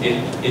mean,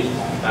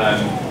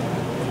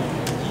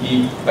 you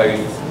need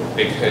both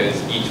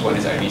because each one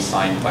is only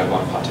signed by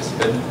one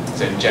participant.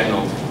 So in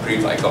general, to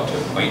prove that I got to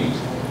a point,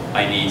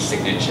 I need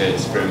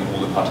signatures from all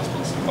the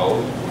participants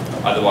involved.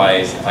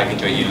 Otherwise, if I could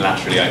do it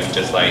unilaterally, I could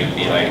just like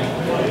be like,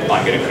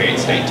 I'm going to create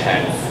state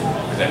 10,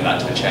 present that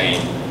to the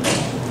chain,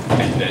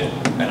 and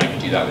then I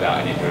could do that without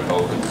any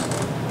involvement.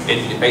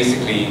 It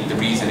basically, the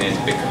reason is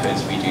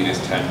because we do this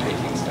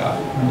turn-taking stuff.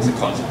 It's a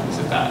consequence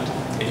of that.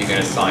 If you're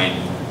going to sign,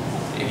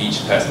 if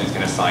each person is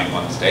going to sign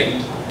one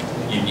state,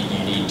 you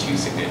need 2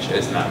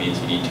 signatures, and that means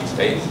you need 2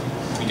 states.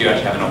 We do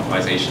actually have an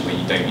optimization where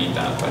you don't need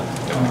that, but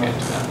don't want to get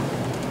into that.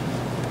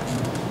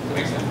 Does that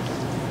make sense?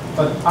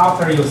 But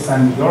after you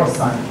send your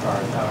sign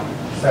card,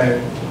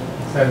 say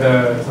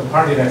the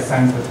party that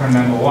sends the turn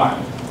number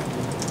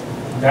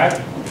 1,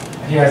 that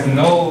he has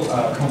no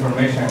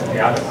confirmation that the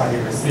other party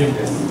received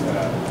this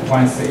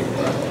 1 seat.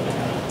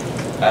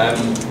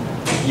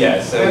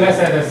 Yeah, so let's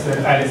say that's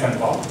Alice and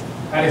Bob.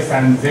 Alice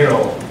sends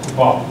 0 to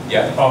Bob.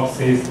 Yeah. Bob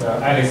sees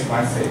Alice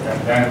 1 seat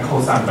and then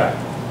co-sign back.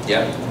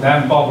 Yeah.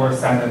 Then Bob will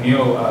send a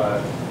new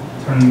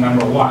turn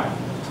number 1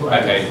 to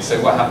Alice. Okay,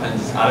 so what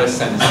happens is Alice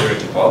sends 0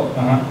 to Bob,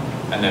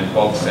 and then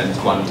Bob sends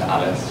 1 to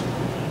Alice.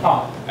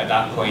 Oh. At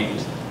that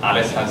point,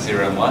 Alice has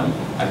 0 and 1,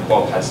 and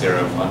Bob has 0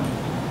 and 1.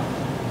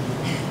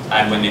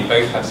 And when they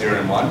both have 0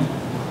 and 1,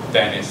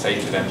 then it's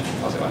safe for them to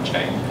deposit on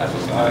chain, as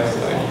was in the next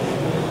slide.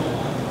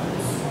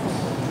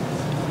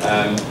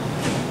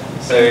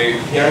 So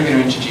here I'm going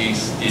to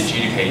introduce the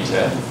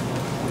adjudicator,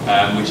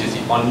 which is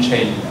the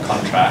on-chain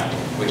contract,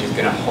 which is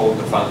going to hold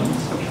the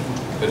funds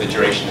for the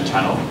duration of the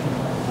channel.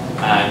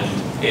 And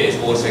it is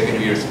also going to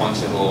be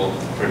responsible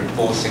for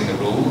enforcing the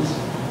rules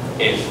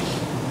if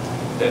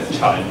there's a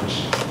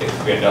challenge,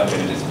 if we end up in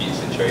a dispute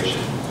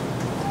situation.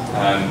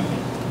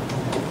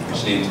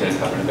 Which Liam's going to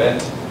cover in a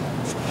bit.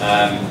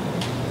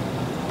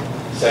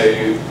 So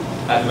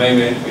at the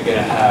moment we're going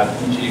to have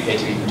the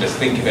adjudicator. You can just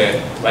think of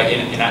it like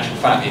in actual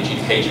fact the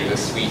adjudicator is a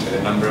suite of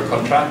a number of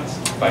contracts,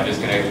 but I'm just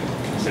going to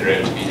consider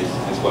it to be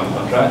this one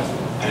contract.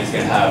 And it's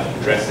going to have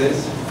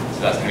addresses,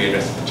 so that's going to be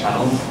addresses for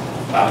channels,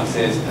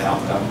 balances, and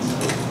outcomes.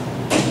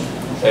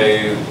 So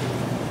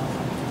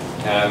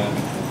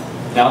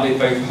now they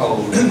both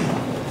hold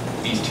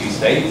these 2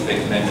 states, they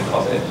can then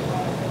deposit.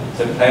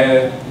 So the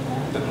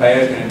player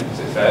is going to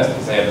deposit first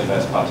because they are the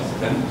first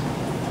participant.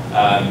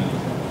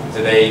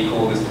 So they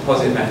call this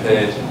deposit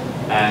method,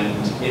 and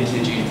into the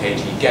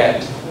adjudicator you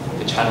get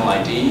the channel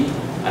ID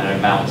and an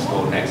amount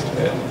stored next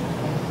to it.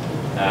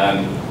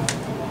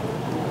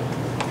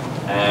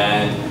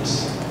 And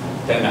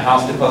then the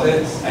house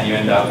deposits, and you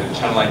end up with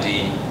channel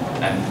ID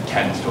and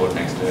 10 stored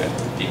next to it.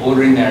 The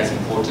ordering there is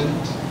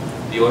important.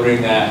 The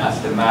ordering there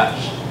has to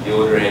match the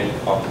ordering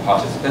of the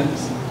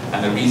participants,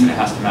 and the reason it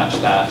has to match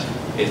that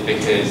is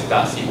because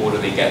that's the order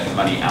they get the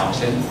money out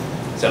in.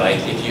 So like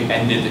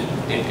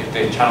if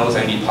the channel is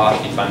only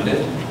partially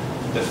funded,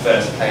 the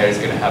first player is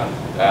going to have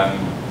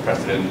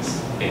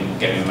precedence in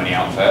getting the money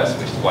out first,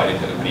 which is why they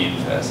put the money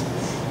in first.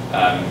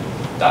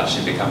 That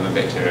should become a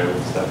bit clearer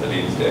with stuff that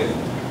Liam's doing.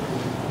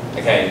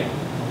 Okay,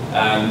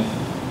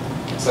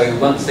 so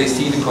once they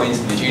see the coins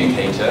in the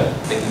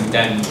adjudicator, they can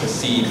then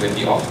proceed with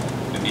the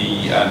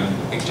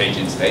exchange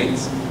in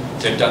states.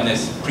 So they've done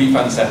this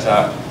pre-fund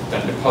setup,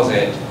 done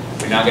deposit.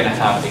 We're now going to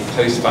have a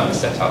post-fund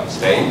setup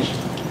stage,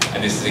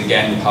 and this is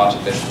again part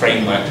of the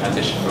framework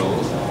transition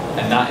rules,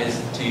 and that is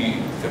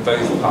for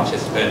both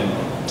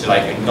participants to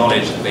like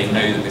acknowledge that they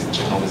know that this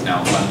channel is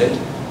now funded.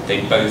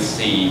 They both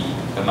see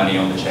the money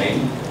on the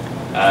chain.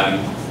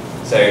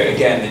 So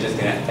again, they're just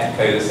going to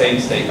echo the same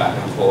state back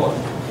and forth.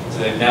 So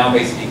they've now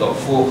basically got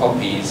 4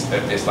 copies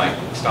of this like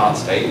start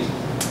state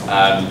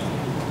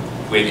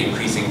with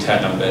increasing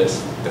turn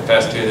numbers. The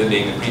first 2 of them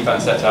being the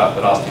pre-fund setup,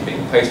 the last 2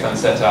 being the post-fund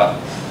setup.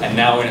 And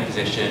now we're in a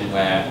position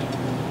where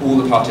all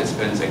the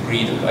participants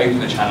agree that we've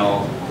opened the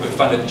channel, we've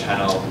funded the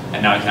channel,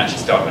 and now we can actually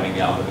start running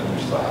the algorithm,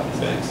 which is what happens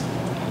next.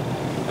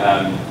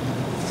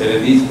 So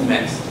these are the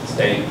next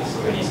states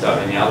when you start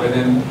running the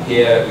algorithm.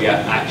 Here we are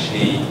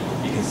actually,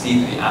 you can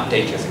see that the app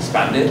data is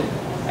expanded,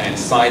 and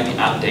inside the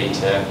app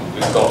data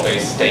we've got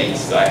those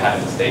states that I had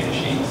in the state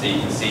machine. So you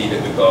can see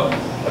that we've got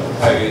a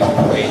proposed,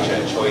 a wager,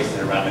 a choice,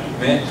 and a random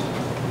commit.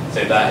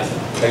 So that is the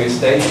proposed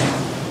state,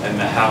 and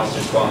the house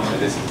responds to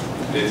this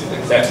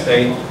accept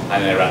state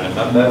and a random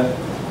number.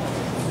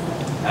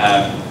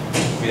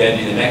 We then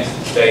do the next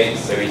state,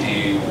 so we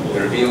do the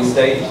reveal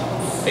state.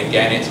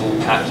 Again, it's all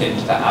packed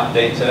into the app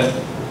data,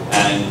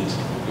 and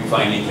we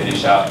finally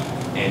finish up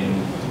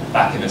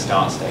back in the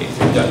start state.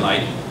 So we've done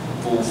like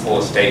all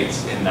 4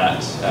 states in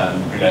that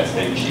roulette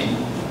state machine,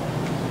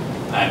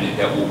 and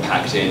they're all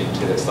packed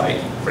into this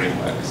like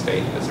framework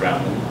state that's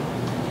around them.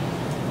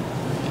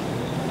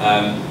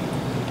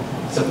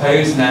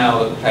 Suppose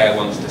now the player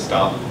wants to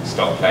stop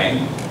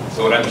playing.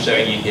 So what I'm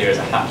showing you here is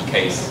a hatch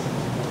case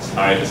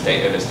scenario of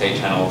the state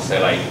channel. So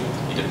like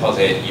you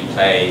deposit, you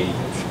play,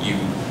 you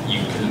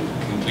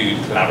conclude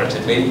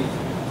collaboratively.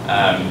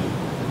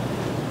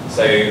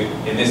 So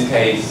in this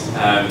case,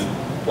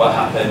 what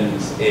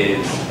happens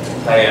is the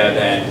player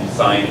then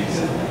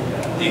signs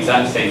the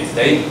exact same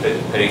state, but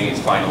putting its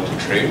final to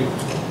true.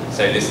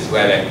 So this is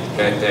where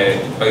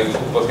they're both.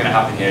 What's going to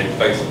happen here is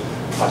both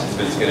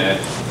participants are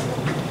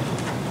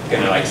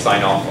going to like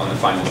sign off on the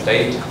final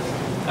state.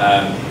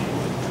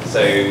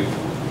 So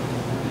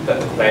that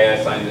the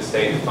player signed the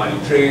state as final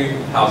true,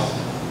 house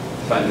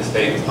signed the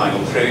state as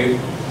final true.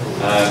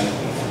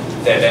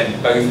 They're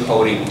then both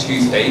holding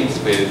 2 states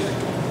with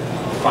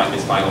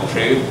this final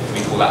true.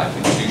 We call that a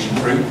conclusion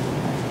true.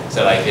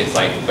 So like it's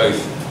like both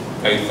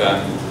players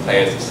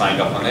have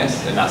signed off on this,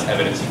 and that's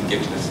evidence you can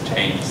give to this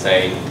chain to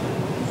say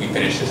we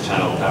finished this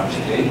channel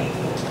collaboratively.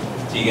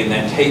 So you can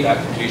then take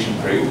that conclusion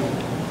proof.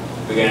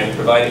 We're going to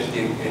provide it to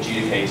the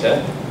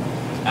adjudicator,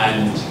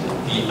 and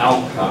the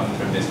outcome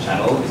from this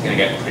channel is going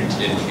to get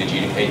printed into the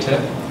adjudicator.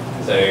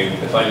 So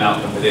the final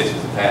outcome for this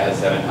was the player has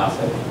 7, house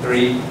has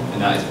 3,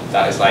 and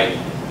that is like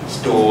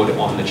stored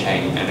on the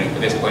chain. And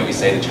at this point we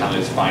say the channel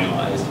is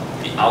finalized.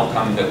 The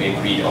outcome that we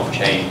agreed off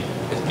chain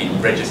has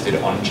been registered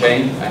on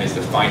chain and is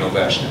the final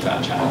version of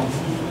that channel.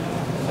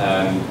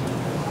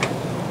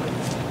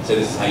 So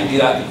this is how you do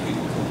that. You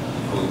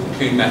call the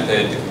conclude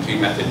method. The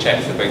conclude method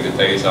checks that both of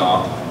those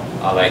are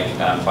like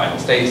final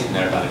states and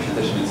they're a valid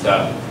transition and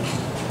stuff.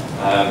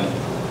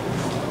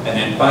 And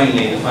then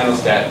finally, the final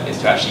step is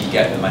to actually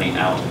get the money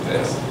out of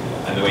this.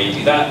 And the way you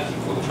do that is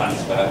called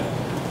transfer.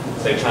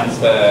 So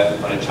transfer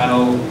on a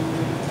channel,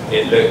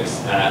 it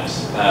looks at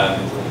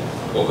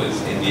what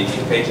was in the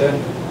adjudicator.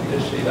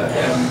 Just show you that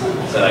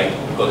again. So like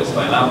we've got this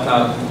final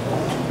outcome.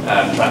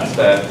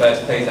 Transfer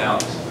first pays out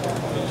to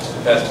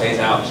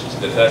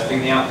the first thing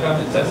in the outcome,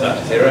 it sets that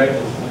to 0,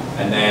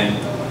 and then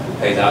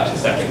pays out to the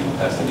second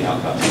person in the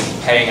outcome. So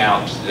it's paying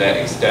out to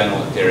the external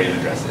Ethereum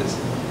addresses.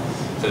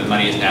 So the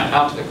money is now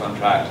out of the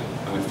contract,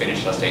 and we've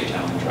finished our state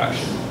channel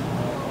interaction.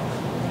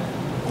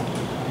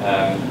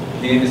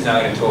 Liang is now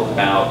going to talk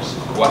about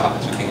what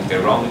happens when things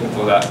go wrong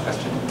before that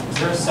question. Is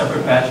there a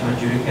separate batch of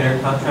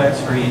adjudicator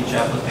contracts for each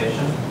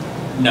application?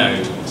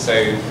 No. So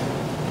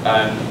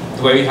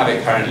the way we have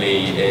it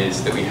currently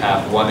is that we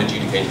have one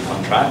adjudicator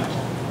contract,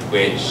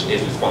 which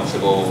is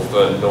responsible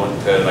for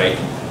like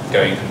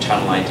going from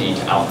channel ID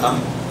to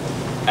outcome,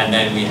 and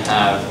then we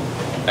have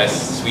a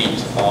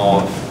suite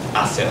of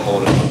asset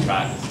holder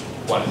contracts,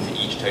 one for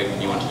each token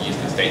you want to use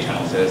in the state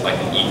channel. So there's like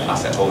an ETH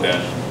asset holder,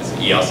 there's an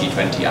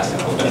ERC20 asset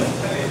holder.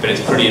 But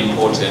it's pretty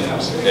important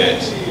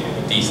that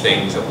these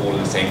things are all in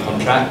the same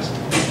contract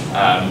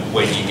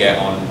when you get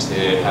on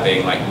to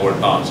having like more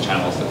advanced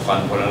channels that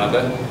fund one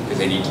another, because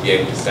they need to be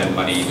able to send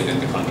money within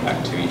the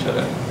contract to each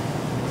other.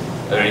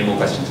 Are there any more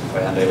questions before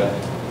I hand over?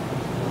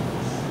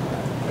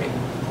 Great.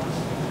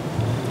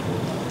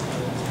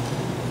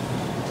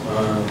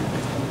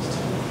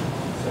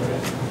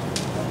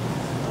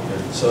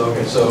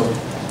 So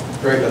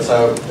great, that's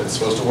how it's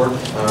supposed to work.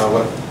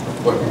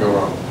 What can go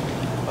wrong?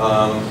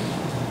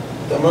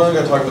 I'm only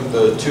going to talk about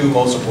the 2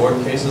 most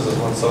important cases. There's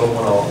one subtle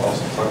one I'll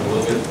also talk a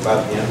little bit about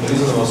at the end, but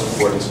these are the most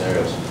important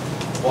scenarios.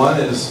 One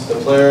is the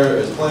player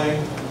is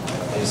playing,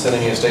 and he's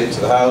sending a state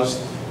to the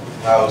house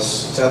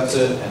accepts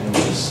it, and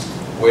he's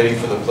waiting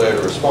for the player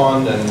to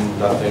respond, and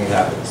nothing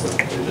happens.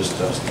 They're just,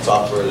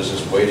 software is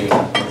just waiting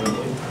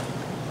permanently.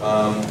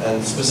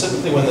 And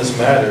specifically when this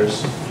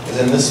matters is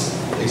in this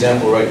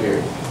example right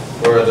here,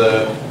 where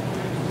the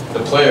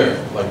player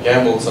like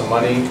gambled some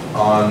money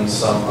on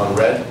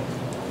red,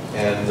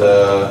 and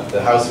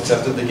the house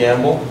accepted the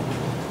gamble,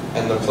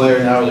 and the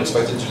player now is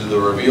expected to do the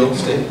reveal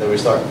state that we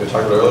talked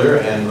about earlier,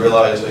 and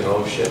realize,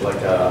 oh shit, like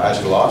I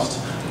actually lost,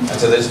 and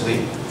so they just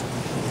leave.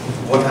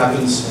 What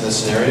happens in this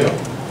scenario?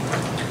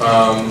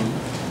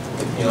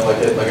 Like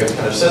I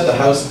kind of said, the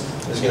house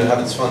is going to have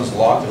its funds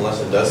locked unless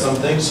it does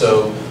something.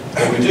 So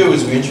what we do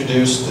is we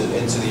introduce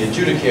into the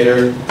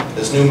adjudicator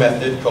this new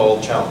method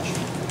called challenge.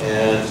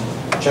 And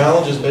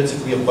challenge is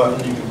basically a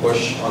button you can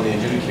push on the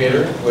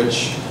adjudicator,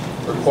 which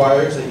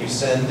requires that you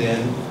send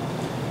in,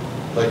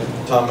 like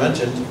Tom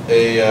mentioned,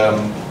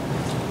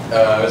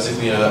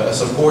 basically a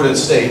supported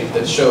state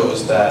that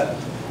shows that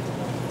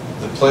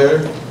the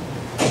player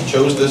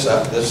chose this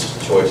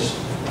choice,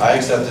 I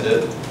accepted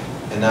it,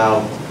 and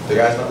now the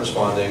guy's not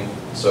responding,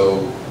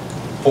 so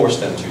force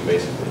them to,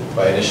 basically,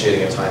 by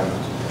initiating a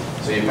timeout.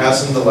 So you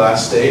pass in the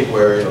last state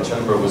where turn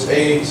number was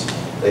 8,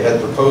 they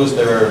had proposed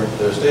their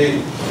state,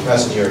 you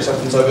pass in your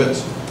acceptance of it,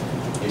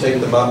 you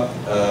take them up,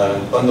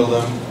 bundle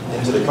them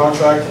into the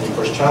contract, and you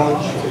push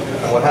challenge.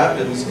 And what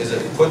happens is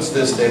it puts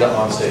this data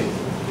on state.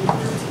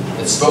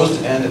 It's supposed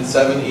to end at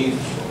 7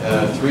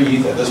 ETH, 3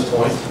 ETH at this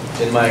point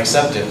in my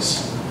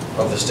acceptance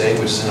of the stake,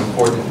 which is an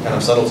important kind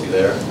of subtlety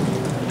there.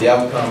 The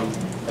outcome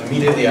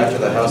immediately after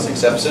the house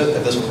accepts it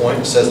at this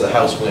point says the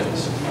house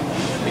wins.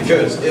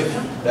 Because if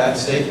that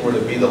stake were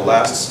to be the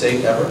last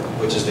stake ever,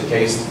 which is the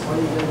case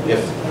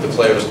if the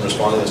player doesn't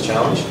respond to this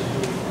challenge,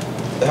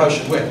 the house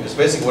should win. Because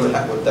basically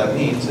what that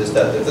means is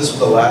that if this was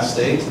the last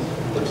stake,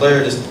 the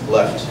player just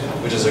left,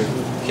 which is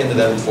akin to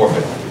them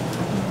forfeiting.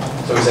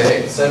 So we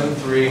say, hey,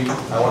 7-3,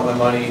 I want my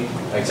money,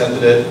 I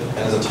accepted it, and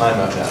there's a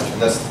timeout now.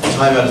 And that's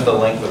timeout is the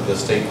length of the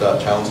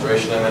stake.challenge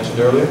duration I mentioned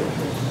earlier.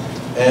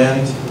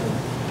 And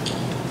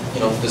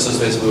this is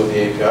basically what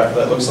the API for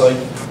that looks like.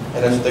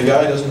 And if the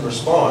guy doesn't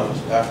respond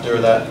after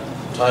that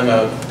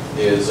timeout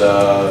is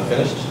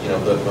finished,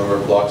 the number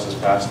of blocks has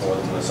passed more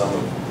than the sum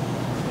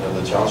of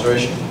the challenge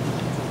duration,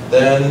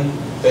 then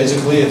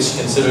basically it's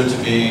considered to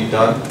be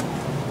done.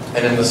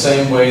 And in the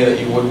same way that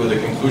you would with a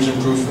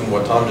conclusion proof and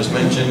what Tom just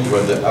mentioned,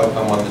 where the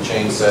outcome on the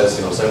chain says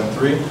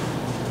 7-3,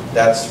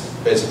 that's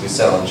basically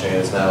set on chain.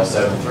 It's now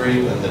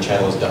 7-3 and the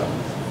channel is done.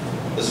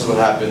 This is what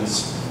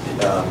happens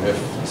if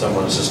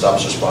someone just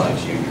stops responding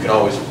to you. You can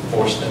always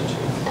force them to.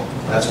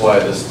 And that's why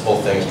this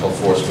whole thing is called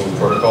force move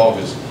protocol,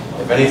 because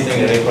if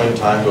anything at any point in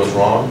time goes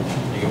wrong,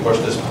 you can push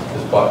this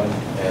button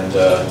and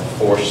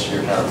force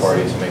your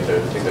counterparty to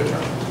take their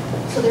turn.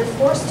 So they're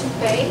forced to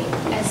pay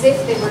as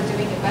if they were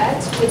doing a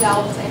bet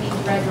without any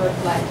red or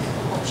black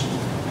option.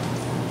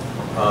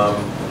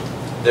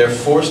 They're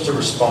forced to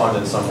respond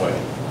in some way.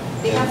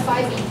 They have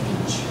 5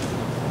 each.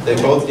 They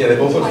both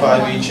put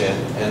 5 each in,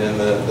 and in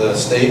the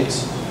state,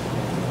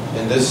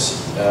 in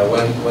this,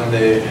 when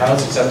the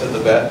house accepted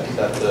the bet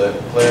that the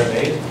player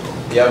made,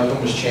 the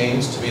outcome was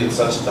changed to be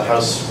such that the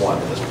house won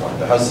at this point.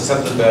 The house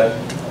accepted the bet,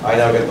 I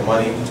now get the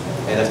money,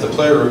 and if the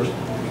player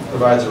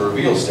provides a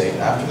reveal state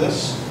after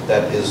this,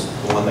 that is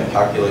the one that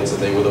calculates that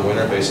they were the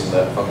winner based on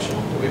that function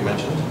that we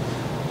mentioned,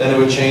 then it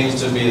would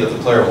change to be that the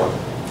player won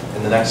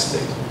in the next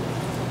state.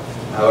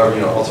 However,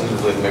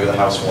 alternatively, maybe the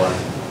house won,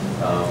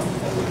 and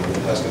it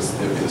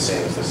would be the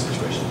same as this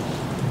situation.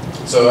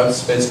 So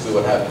that's basically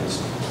what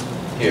happens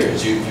here,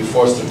 is you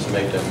force them to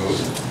make their move.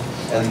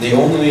 And the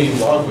only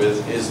log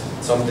with is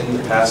something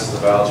that passes the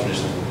valid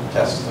tradition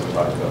test that we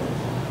talked about.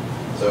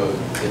 So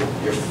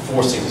you're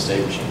forcing the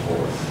state machine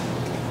forward.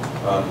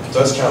 So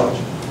that's a challenge.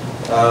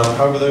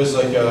 However, there's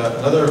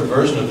another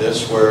version of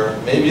this where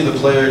maybe the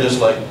player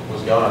just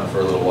was gone for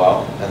a little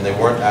while and they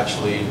weren't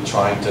actually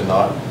trying to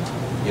not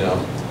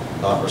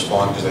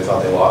respond because they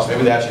thought they lost.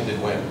 Maybe they actually did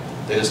win.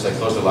 They just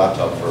closed their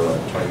laptop for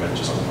 20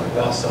 minutes or something like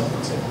that. Lost cell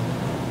phone signal.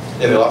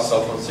 Yeah, they lost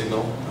cell phone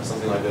signal or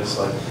something like this.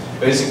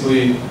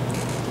 Basically,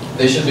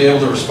 they should be able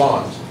to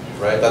respond,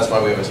 right? That's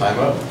why we have a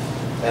timeout.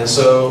 And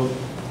so,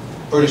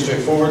 pretty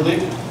straightforwardly,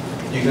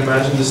 you can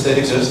imagine this state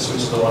exists,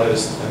 which is the one I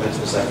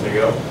mentioned a second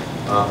ago.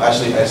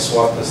 Actually, I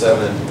swapped the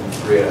 7 and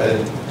 3. I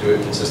didn't do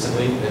it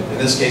consistently. In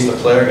this case, the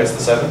player gets the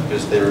 7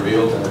 because they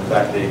revealed, and in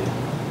fact,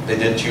 they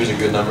did choose a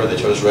good number. They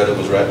chose red, it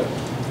was red.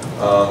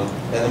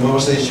 And then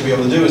what they should be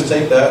able to do is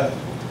take that,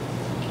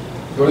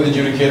 go to the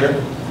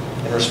adjudicator,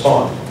 and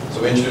respond.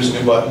 So we introduce a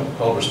new button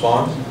called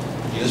respond.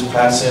 You just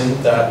pass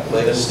in that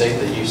latest state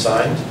that you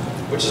signed,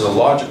 which is a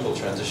logical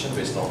transition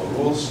based on all the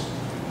rules,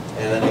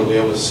 and then you'll be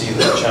able to see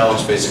that the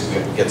challenge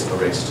basically gets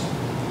erased.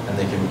 And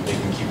they can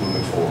keep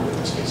moving forward in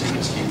this case. You can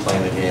just keep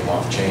playing the game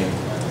off chain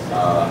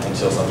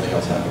until something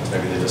else happens.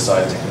 Maybe they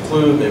decide to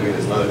conclude, maybe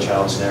there's another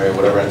challenge scenario,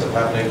 whatever ends up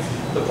happening.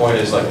 The point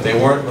is they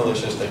weren't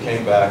malicious, they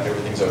came back,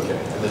 everything's okay.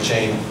 And the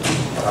chain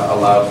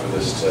allowed for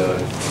this to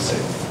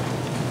save.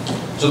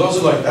 So those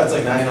are that's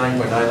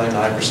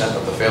 99.999%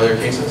 of the failure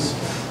cases.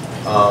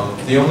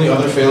 The only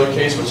other failure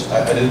case, which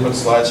I didn't put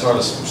slides for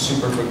to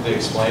super quickly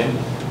explain,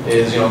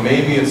 is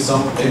maybe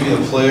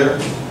the player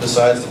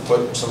decides to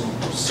put some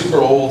super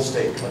old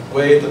stake,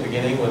 way at the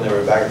beginning when they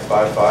were back at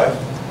 5-5.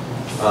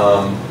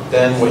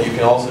 Then what you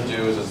can also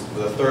do is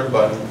with a third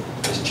button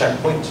is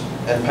checkpoint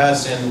and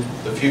pass in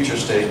the future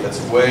state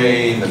that's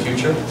way in the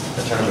future,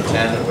 a turn of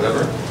 10 or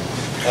whatever,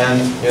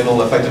 and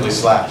it'll effectively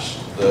slash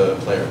the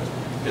player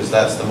because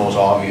that's the most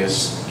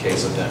obvious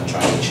case of them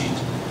trying to cheat.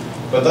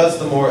 But that's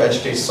the more edge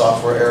case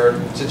software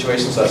error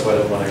situations. That's why I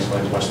didn't want to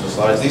explain too much in the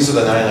slides. These are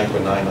the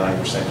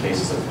 99.99%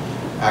 cases of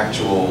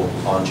actual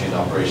on-chain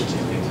operations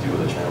you need to do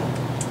with a channel.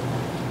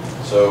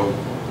 So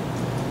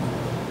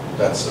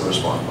that's the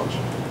respond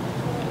function.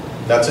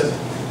 That's it.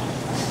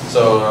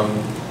 So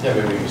yeah,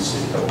 maybe we can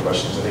see a couple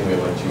questions. I think we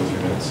have 2 or 3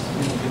 minutes.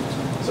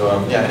 So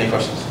yeah, any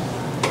questions?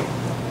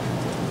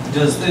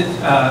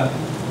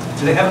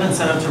 Do they have an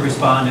incentive to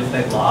respond if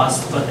they've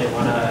lost, but they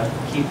want to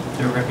keep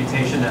their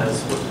reputation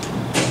as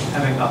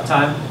having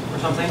uptime or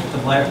something, the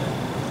player?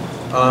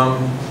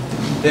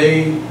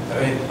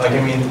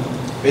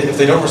 If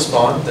they don't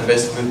respond, then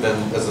basically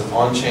there's an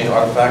on-chain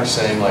artifact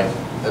saying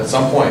at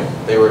some point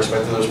they were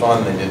expected to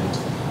respond and they didn't.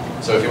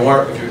 So if you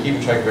were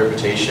keeping track of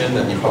reputation,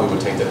 then you probably would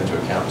take that into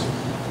account.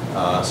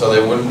 So they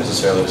wouldn't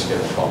necessarily just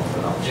get a bump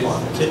for not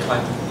responding. It's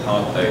kind of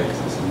hard though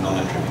because it's a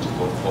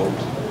non-attributable fault.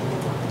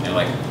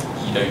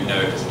 you don't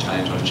know if it's a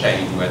challenge on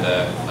chain,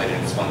 whether I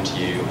didn't respond to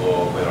you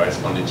or whether I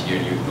responded to you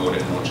and you ignored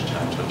it and launched a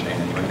challenge on chain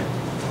anyway.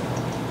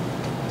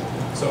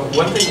 So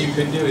one thing you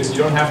could do is you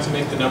don't have to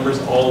make the numbers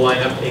all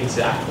line up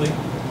exactly.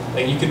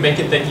 Like you could make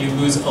it that you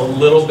lose a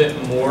little bit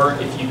more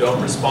if you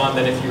don't respond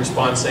than if you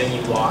respond saying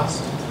you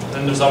lost. And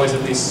then there's always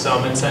at least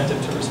some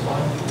incentive to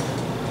respond.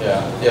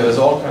 Yeah, there's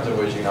all kinds of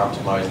ways you can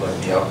optimize like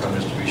the outcome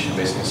distribution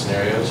based on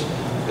scenarios.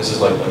 This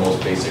is like the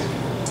most basic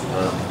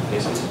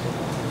cases.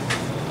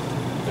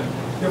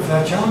 Yeah, for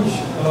that challenge,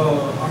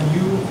 are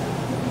you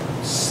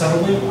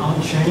settling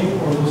on chain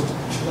or those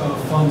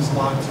funds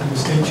locked in the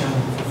state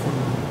channel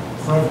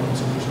for everyone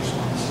to lose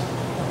response?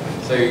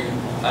 So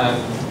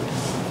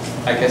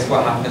I guess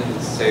what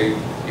happens, so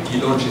if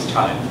you launch this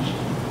challenge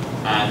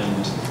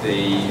and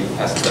the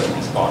person doesn't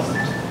respond,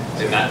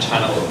 then that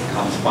channel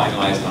becomes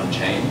finalized on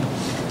chain.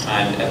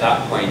 And at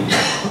that point,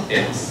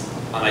 it's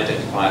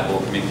unidentifiable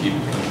from if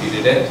you've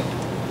concluded it.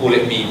 All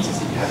it means is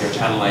that you have your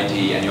channel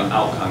ID and your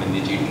outcome in the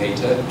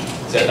adjudicator.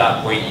 So at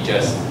that point, you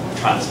just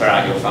transfer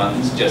out your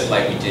funds, just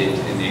like we did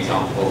in the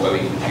example where we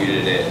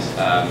concluded it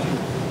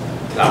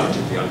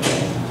collaboratively on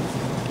chain.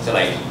 So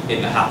like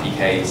in the happy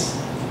case,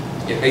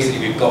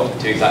 basically we've got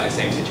to exactly the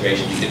same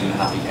situation we did in the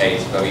happy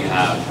case where we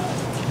have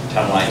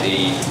channel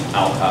ID,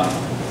 outcome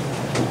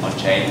on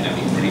chain, and then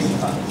we can release the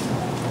funds.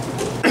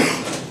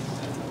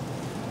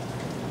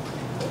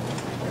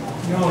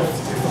 You know,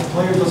 if a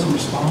player doesn't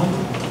respond,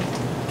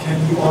 can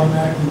you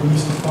automatically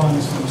release the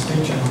funds from the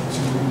state channel to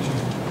the ring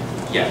chain?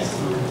 Yes.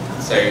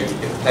 So if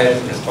the player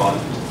doesn't respond,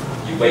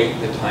 you wait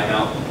the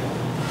timeout.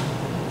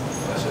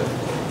 That's it.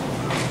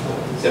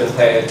 So if the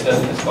player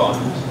doesn't respond,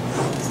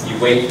 you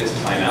wait this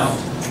timeout.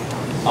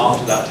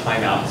 After that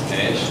timeout is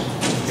finished,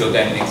 you're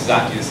then in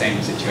exactly the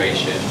same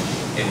situation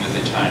in that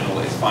the channel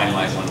is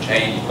finalized on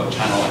chain, you've got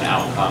channel and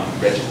outcome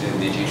registered in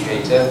the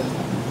adjudicator,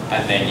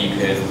 and then you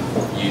can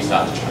use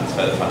that to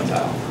transfer the funds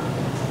out.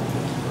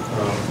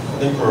 I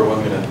think we're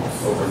 1 minute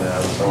over now,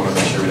 so I want to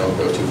make sure we don't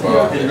go too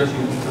far. We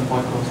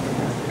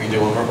can do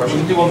one more question?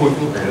 We can do one more.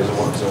 Okay, is there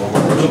one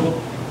more question?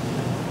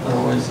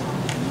 Otherwise.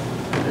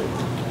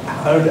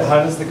 How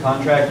does the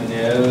contract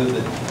know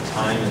the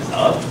time is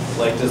up?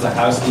 Like, does the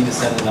house need to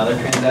send another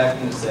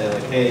transaction to say,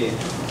 like, hey,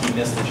 you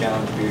missed the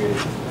challenge period?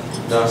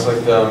 No, it's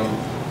like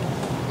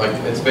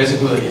it's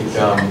basically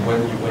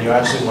when you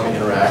actually want to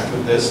interact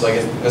with this, like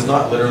it's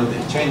not literally,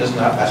 the chain does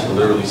not actually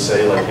literally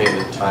say like, hey,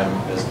 the time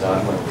is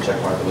done, like the check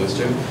mark alludes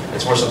to.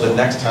 It's more so the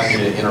next time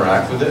you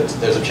interact with it,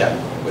 there's a check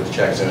with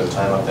checks, there's a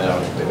time up now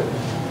and you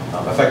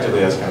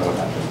effectively, that's kind of what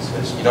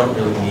happens. You don't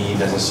really need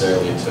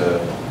necessarily to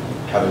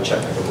have a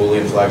check, like a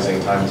Boolean flag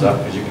saying time's up,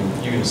 because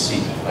you can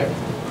see like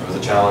there's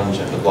a challenge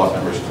and the block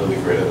number is clearly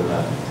greater than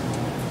that.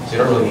 So you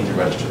don't really need to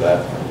register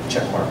that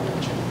check mark.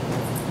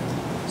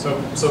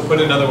 So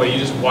put another way, you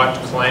just watch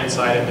client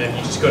side and then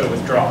you just go to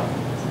withdraw.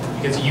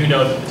 Because you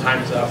know that the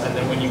time's up, and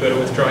then when you go to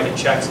withdraw, it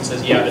checks and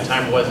says, yeah, the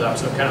time was up,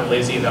 so it kind of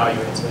lazy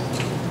evaluates it.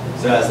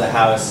 So as the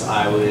house,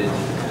 I would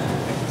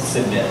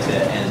submit to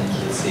end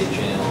the state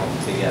channel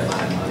to get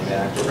my money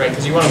back. Right,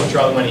 because you want to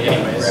withdraw the money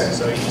anyways, Right.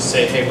 So you just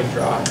say, hey,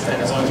 withdraw,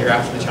 and as long as you're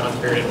after the challenge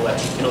period, it'll let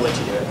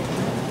you do it.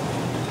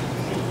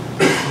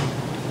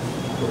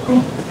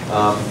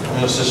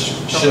 Let's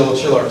just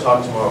chill our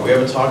talk tomorrow. We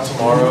have a talk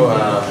tomorrow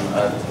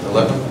at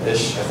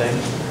 11-ish, I think,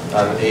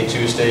 on an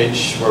A2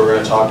 stage, where we're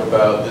going to talk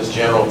about this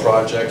general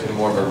project in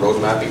more of a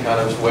roadmappy kind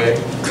of way.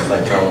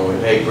 Like,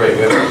 hey, great,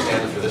 we have a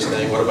standard for this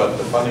thing. What about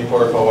the funding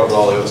protocol? What about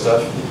all the other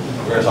stuff?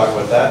 We're going to talk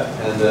about that,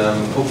 and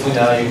hopefully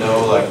now you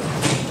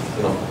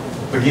know,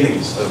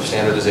 beginnings of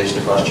standardization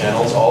across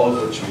channels, all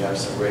of which we have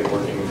some great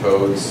working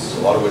codes,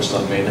 a lot of which is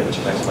on mainnet, which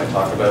next might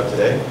talk about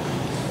today.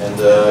 And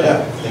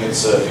yeah, I think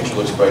its future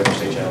looks bright for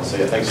state channels. So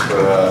yeah, thanks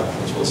for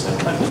listening.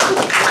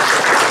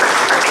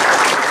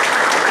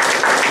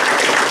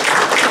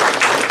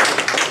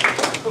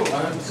 Cool,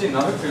 I'm seeing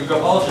another. We've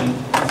got Arjun.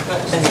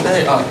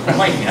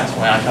 Waiting, that's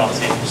why I can't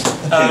see.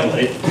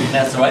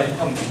 That's all right.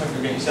 Come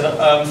get you set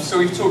up. So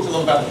we've talked a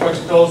lot about the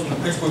protocols and the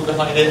principles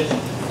behind it,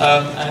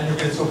 and we're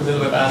going to talk a little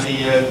bit about the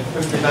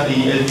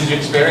user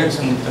experience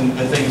and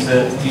the things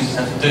that users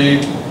have to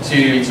do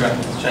to interact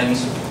with the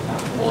chains,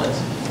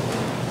 wallets.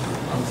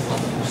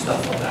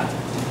 Stuff like that.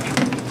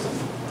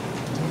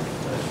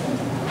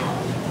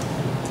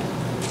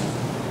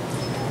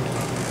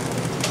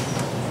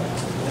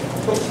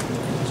 Cool.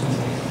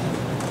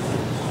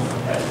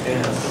 Right,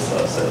 yeah, that's the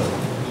setup.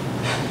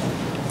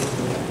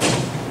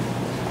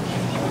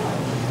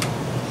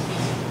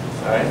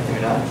 Alright,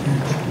 maybe not.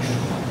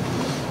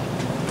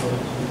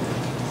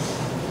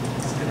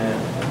 Just gonna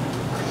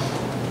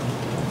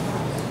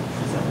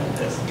present like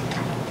this.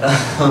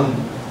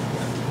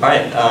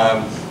 Alright,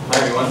 hi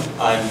everyone,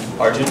 I'm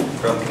Arjun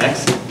from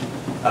Connects.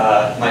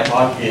 My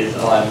talk is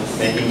on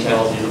making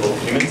channels usable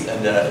for humans,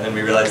 and then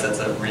we realized that's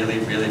a really,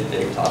 really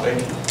big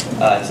topic.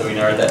 And so we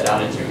narrowed that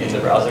down into in the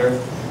browser,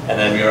 and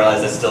then we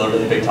realized that's still a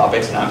really big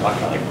topic, so now I'm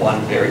talking about like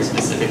one very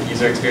specific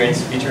user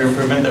experience feature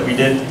improvement that we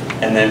did,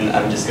 and then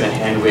I'm just going to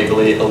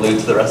hand-wavily allude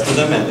to the rest of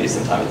them and leave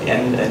some time at the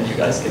end, and you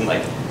guys can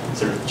like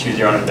sort of choose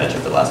your own adventure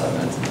for the last 5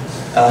 minutes.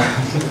 So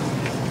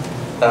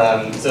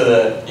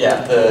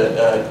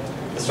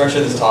the structure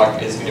of this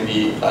talk is going to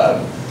be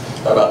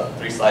about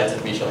 3 slides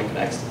of me showing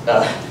Connect.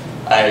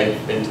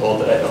 I've been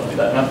told that I don't do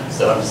that enough,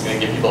 so I'm just going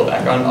to give people a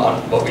background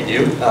on what we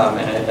do, and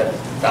I've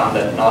found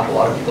that not a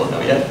lot of people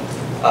know yet.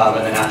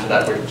 And then after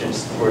that, we're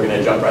going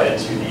to jump right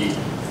into the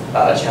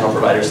channel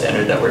provider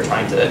standard that we're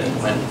trying to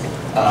implement,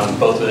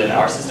 both within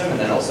our system and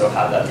then also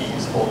have that be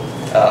usable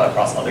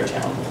across other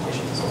channel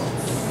implementations as well.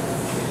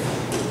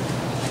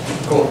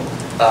 Cool.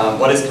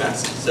 What is Connect?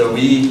 So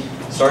we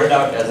started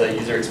out as a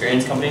user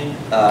experience company.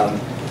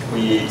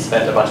 We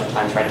spent a bunch of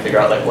time trying to figure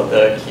out like what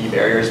the key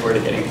barriers were to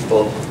getting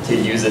people to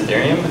use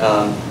Ethereum.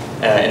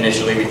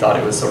 Initially, we thought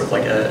it was sort of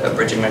like a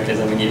bridging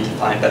mechanism. We needed to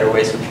find better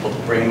ways for people to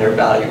bring their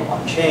value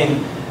on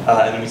chain.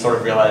 And then we sort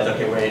of realized,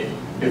 okay, wait,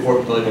 before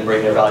people even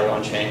bring their value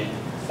on chain,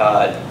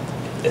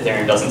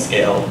 Ethereum doesn't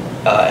scale,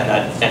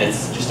 and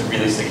it's just a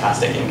really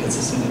stochastic,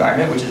 inconsistent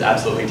environment, which is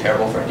absolutely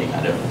terrible for any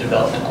kind of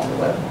development on the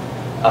web.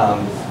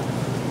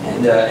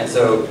 And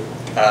so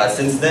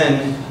since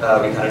then,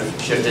 we kind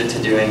of shifted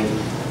to doing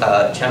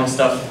channel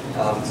stuff.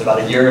 So about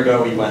a year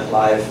ago, we went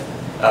live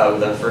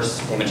with our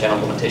first payment channel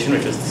implementation,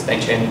 which was the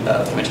Spank Chain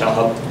Payment Channel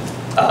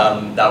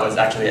Hub. That was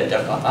actually at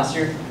Devcon last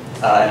year.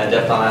 And at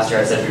Devcon last year,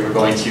 I said we were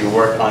going to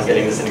work on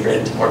getting this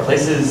integrated to more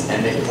places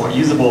and make it more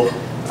usable,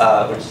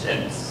 which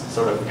is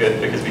sort of good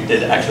because we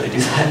did actually do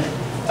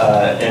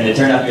that. And it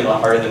turned out to be a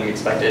lot harder than we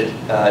expected,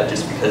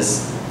 just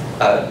because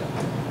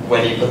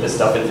when you put this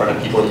stuff in front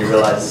of people, you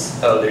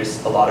realize, oh,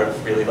 there's a lot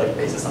of really like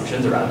base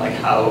assumptions around like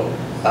how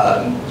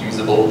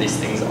usable these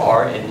things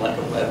are in like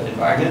a web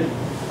environment,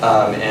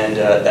 and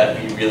that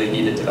we really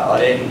needed to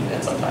validate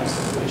and sometimes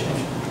to really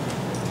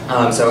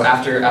change. So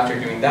after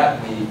doing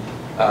that,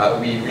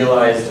 we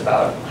realized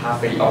about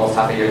almost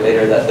half a year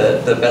later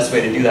that the best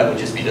way to do that would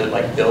just be to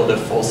like build a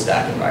full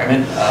stack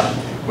environment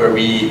where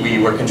we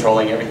were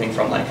controlling everything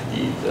from like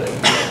the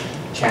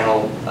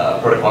channel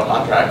protocol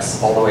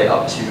contracts all the way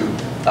up to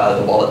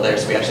the wallet layer.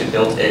 So we actually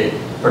built a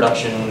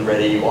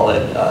production-ready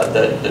wallet,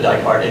 the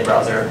Dicard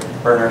in-browser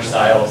burner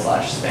style /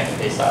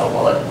 SpankPay style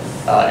wallet,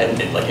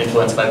 and like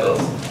influenced by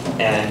both,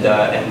 and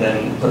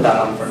then put that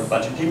on in front of a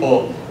bunch of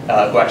people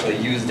who actually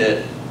used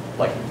it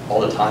like all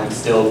the time.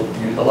 Still,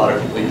 a lot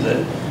of people use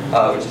it,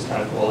 which is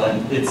kind of cool.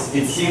 And it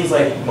seems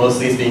like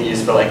mostly it's being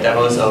used for like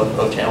demos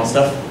of channel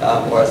stuff,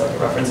 or as like a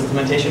reference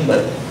implementation.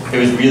 But it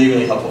was really,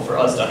 really helpful for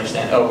us to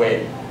understand. Oh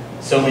wait,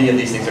 so many of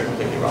these things are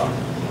completely wrong.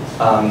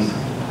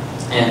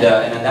 And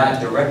then that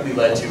directly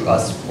led to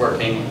us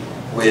working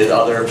with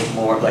other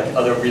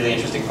really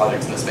interesting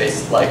projects in the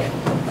space, like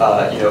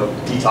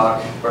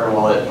DTalk, Burner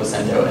Wallet,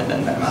 Mosendo, and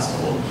then MetaMask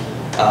Pool.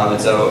 And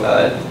so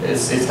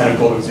it's kind of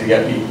cool because we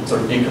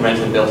sort of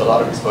incrementally built a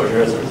lot of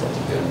exposure as a result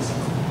of doing this.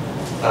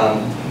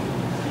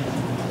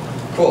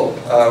 Cool.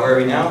 Where are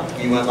we now?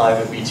 We went live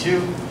with V2.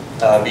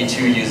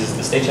 V2 uses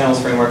the state channels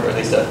framework, or at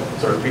least a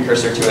sort of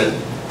precursor to it,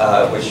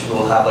 which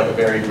will have like a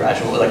very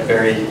gradual, like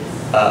very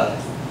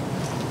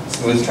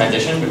smooth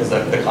transition because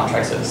the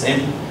contracts are the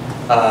same.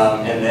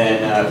 And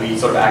then we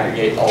sort of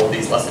aggregate all of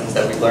these lessons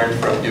that we learned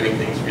from doing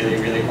things really,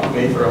 really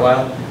wrongly for a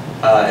while.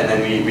 And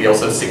then we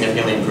also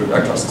significantly improved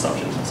our trust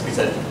assumptions. So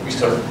we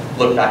sort of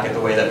looked back at the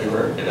way that we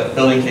were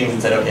building things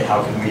and said, okay,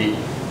 how can we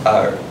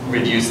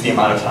reduce the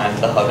amount of time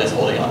the hub is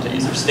holding onto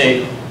user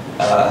state?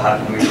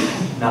 How can we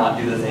not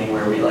do the thing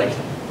where we like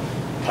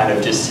kind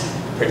of just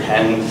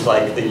pretend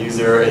like the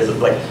user is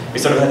like, we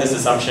sort of had this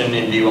assumption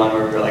in V1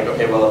 where we were like,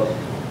 okay, well,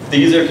 the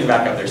user can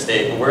back up their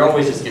state, but we're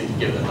always just going to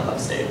give them the hub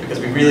state because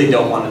we really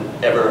don't want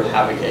to ever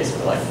have a case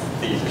where like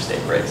the user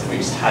state breaks, and we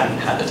just hadn't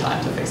had the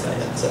time to fix that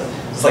yet. So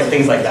it's like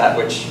things like that,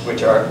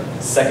 which are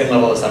second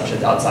level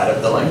assumptions outside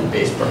of the like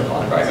base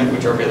protocol environment,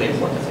 which are really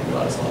important to think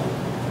about as well.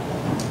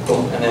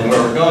 Cool. And then where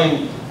we're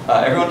going,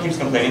 everyone keeps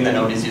complaining that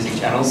nobody's using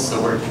channels,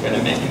 so we're going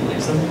to make you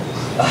use them.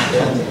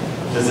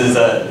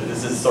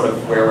 This is sort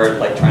of where we're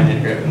like trying to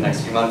integrate in the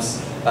next few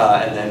months,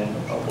 and then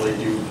hopefully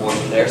do more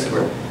from there. So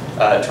we're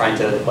trying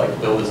to like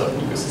build this open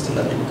ecosystem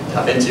that people can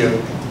tap into,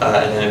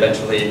 and then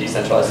eventually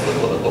decentralize it a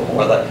little bit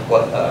more like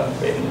what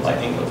Wave and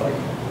Lightning look like.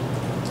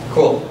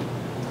 Cool.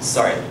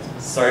 Sorry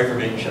for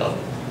being chill.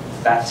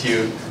 Back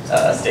to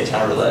state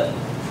channel roulette.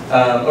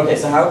 Okay,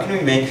 so how can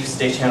we make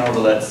state channel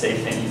roulette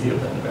safe and easy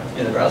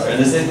in the browser? And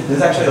this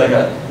is actually like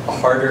a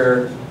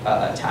harder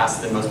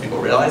task than most people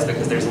realize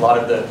because there's a lot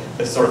of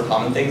the sort of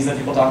common things that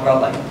people talk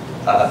about, like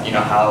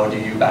how do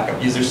you back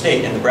up user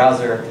state in the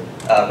browser?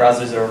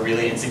 Browsers are a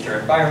really insecure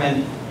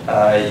environment.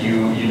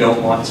 You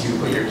don't want to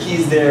put your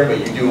keys there, but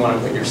you do want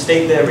to put your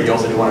state there, but you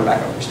also do want to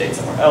back up your state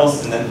somewhere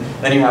else. And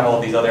then you have all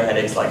these other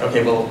headaches like,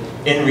 okay, well,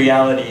 in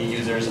reality,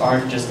 users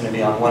aren't just going to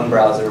be on one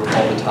browser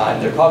all the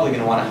time. They're probably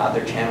going to want to have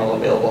their channel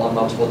available on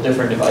multiple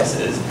different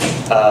devices.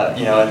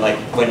 And like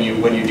when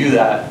you do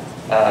that,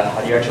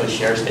 how do you actually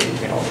share state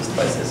between all these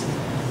devices?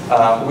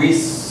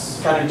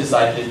 We kind of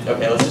decided,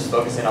 okay, let's just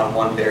focus in on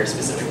one very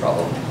specific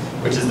problem,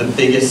 which is the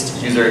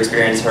biggest user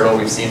experience hurdle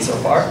we've seen so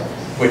far,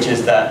 which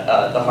is that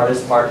the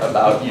hardest part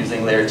about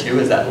using layer 2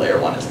 is that layer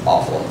 1 is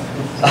awful.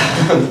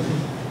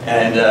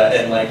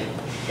 and like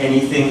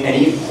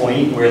any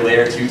point where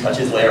layer 2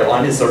 touches layer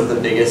 1 is sort of the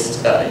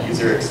biggest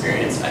user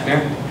experience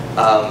nightmare.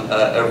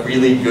 A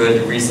really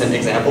good recent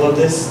example of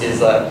this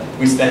is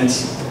we spent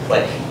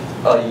like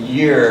a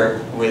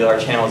year with our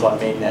channels on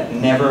mainnet,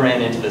 never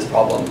ran into this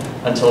problem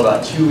until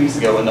about 2 weeks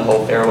ago when the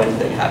whole Fairwind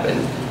thing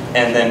happened.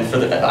 And then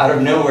out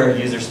of nowhere,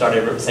 users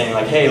started saying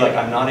like, hey, like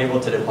I'm not able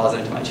to deposit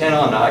into my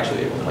channel, I'm not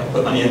actually able to like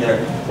put money in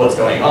there. What's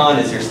going on?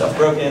 Is your stuff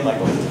broken? Like,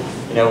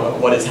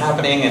 what is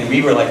happening? And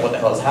we were like, what the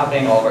hell is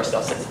happening? All of our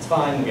stuff says it's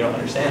fine, we don't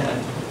understand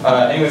that.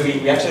 Anyway,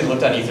 we actually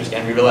looked on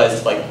Etherscan, we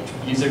realized like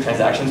user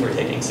transactions were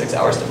taking 6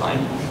 hours to find.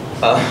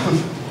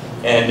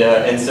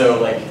 And so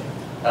like,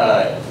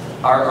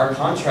 our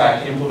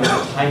contract implements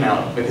a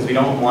timeout because we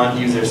don't want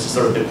users to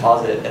sort of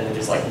deposit and then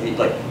just like leave,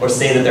 or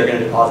say that they're going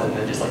to deposit and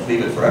then just like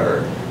leave it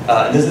forever.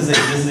 This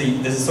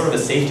is sort of a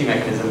safety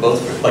mechanism,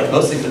 both for, like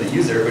mostly for the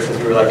user, because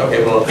we were like,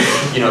 okay, well,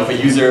 if a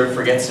user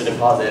forgets to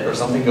deposit or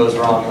something goes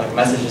wrong, like a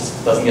message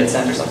just doesn't get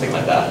sent or something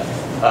like that,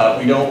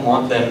 we don't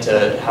want them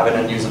to have an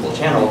unusable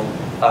channel.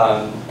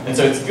 And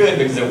so it's good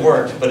because it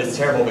worked, but it's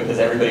terrible because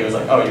everybody was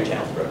like, oh, your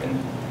channel's broken.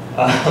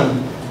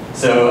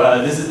 So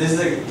this is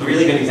a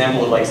really good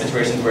example of like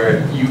situations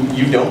where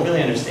you don't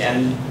really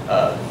understand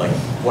like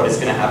what is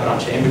going to happen on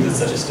chain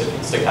because it's such a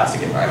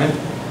stochastic environment.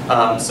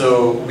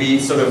 So we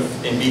sort of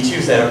in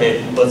V2 said,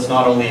 okay, let's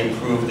not only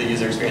improve the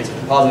user experience of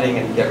depositing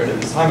and get rid of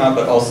this timeout,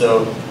 but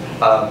also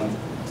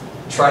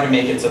try to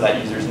make it so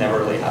that users never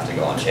really have to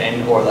go on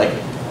chain or like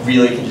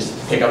really can just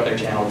pick up their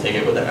channel and take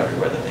it with them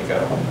everywhere that they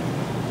go.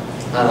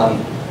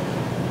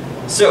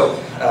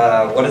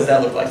 What does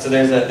that look like? So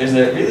there's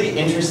a really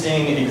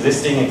interesting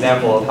existing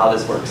example of how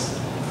this works.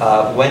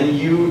 When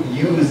you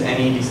use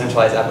any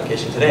decentralized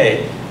application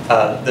today,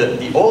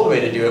 the old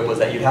way to do it was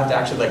that you'd have to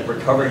actually like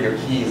recover your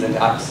keys into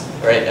apps,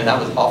 right? And that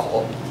was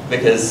awful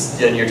because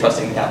then you're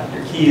trusting the app with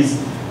your keys.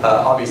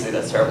 Obviously,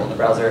 that's terrible in the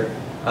browser.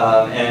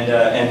 As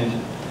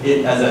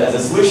a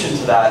solution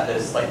to that,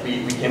 is like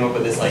we came up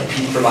with this like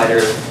key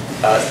provider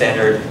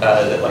standard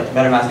that like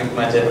MetaMask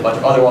implemented, a bunch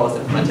of other wallets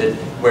implemented,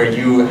 where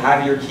you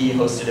have your key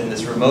hosted in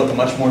this remote,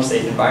 much more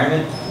safe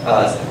environment,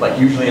 like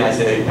usually an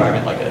isolated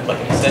environment like an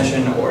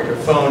extension or your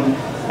phone.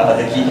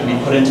 The key can be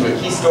put into a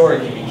key store.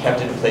 It can be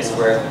kept in a place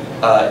where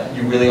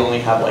you really only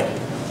have like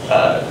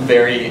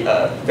very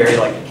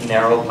like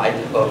narrow pipe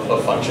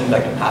of functions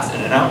that can pass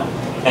in and out.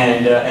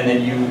 And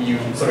then you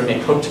sort of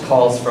make hooked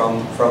calls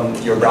from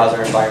your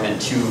browser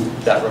environment to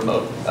that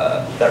remote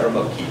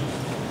key.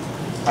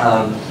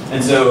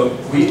 And so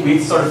we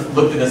sort of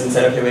looked at this and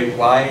said, okay, wait,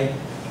 why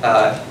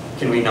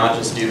can we not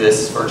just do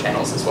this for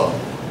channels as well?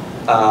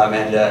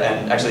 And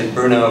actually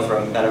Bruno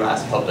from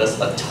MetaMask helped us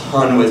a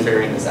ton with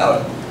figuring this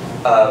out.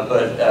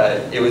 But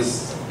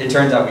it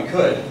turns out we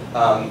could.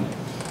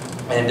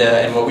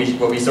 And what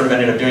we sort of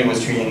ended up doing was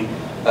treating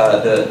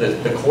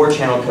the core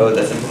channel code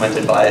that's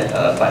implemented by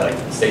like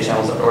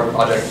statechannels.org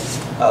project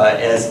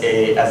as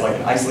like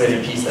an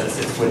isolated piece that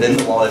sits within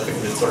the wallet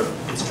because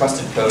it's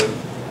trusted code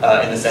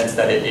in the sense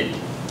that it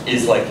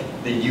is like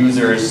the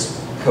user's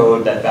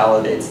code that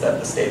validates that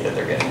the state that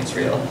they're getting is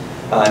real.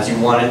 So you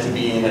want it to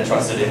be in a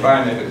trusted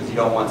environment because you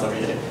don't want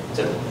somebody to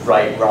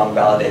write wrong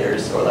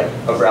validators or like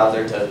a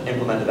browser to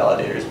implement the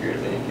validators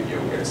weirdly and give you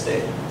a weird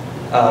state.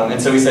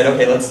 And so we said,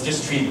 okay, let's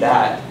just treat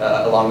that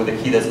along with the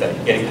key that's been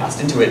getting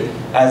passed into it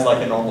as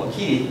like a normal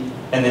key,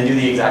 and then do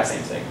the exact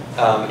same thing.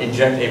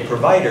 Inject a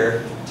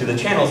provider to the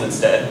channels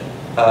instead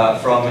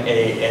from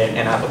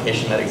an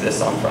application that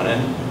exists on front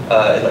end,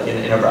 like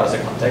in a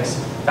browser context,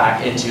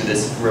 back into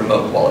this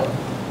remote wallet.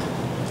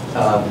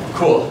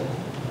 Cool.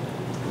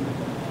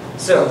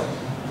 So,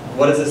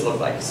 what does this look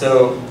like?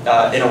 So,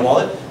 in a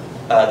wallet,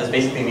 this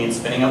basically means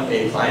spinning up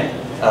a client,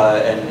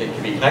 and it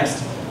can be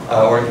Next.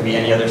 Or it can be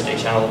any other state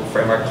channel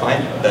framework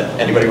client that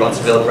anybody wants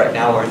to build right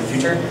now or in the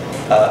future.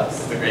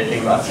 This is the great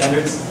thing about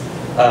standards.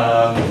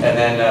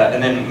 And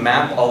then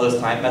map all those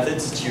client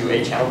methods to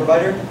a channel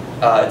provider.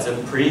 It's a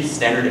pretty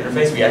standard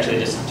interface. We actually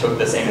just took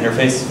the same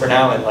interface for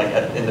now, and like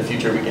in the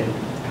future we can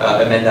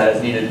amend that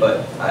as needed.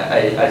 But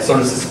I sort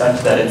of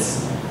suspect that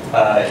it's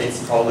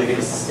probably going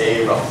to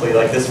stay roughly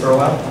like this for a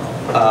while.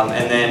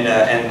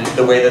 And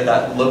the way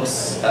that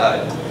looks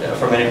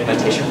from an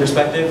implementation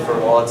perspective for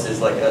wallets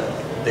is like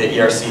the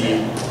ERC,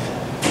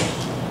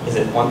 is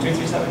it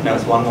 1337? No,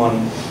 it's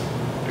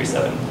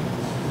 1137.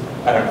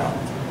 I don't know.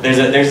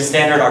 There's a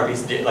standard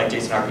RPC, like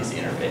JSON RPC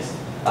interface.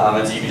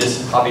 And so you can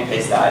just copy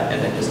paste that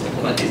and then just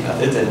implement these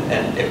methods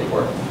and it would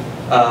work.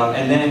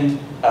 And then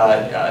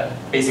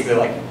basically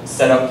like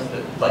set up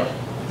like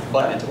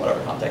button into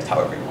whatever context,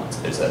 however you want.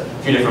 So there's a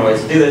few different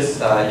ways to do this.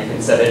 You can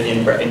set it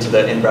into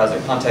the in-browser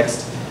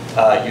context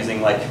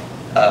using like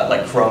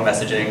Chrome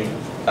messaging,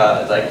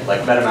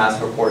 like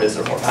MetaMask or Portis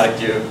or Formatic.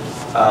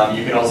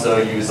 You can also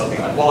use something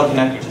like Wallet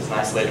Connect, which is an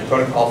isolated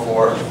protocol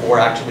for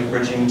actually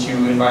bridging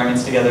two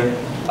environments together.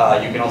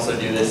 You can also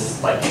do this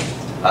like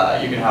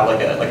you can have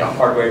like a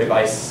hardware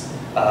device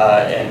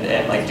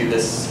and like do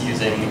this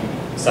using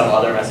some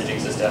other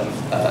messaging system.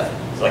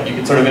 So like you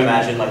can sort of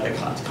imagine like the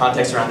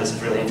context around this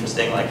is really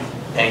interesting. Like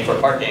paying for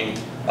parking,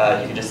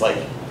 you can just like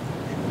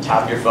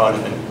tap your phone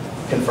and then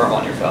confirm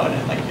on your phone,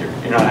 and like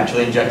you're not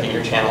actually injecting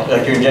your channel.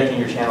 Like you're injecting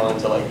your channel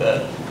into like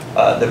the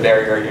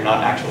barrier. You're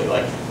not actually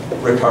like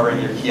recovering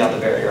your key on the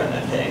barrier and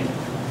then paying,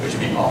 which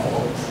would be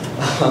awful.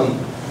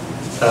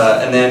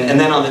 And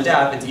then on the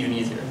DApp, it's even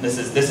easier. This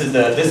is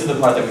the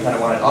part that we kind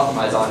of wanted to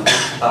optimize on.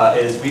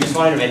 Is we just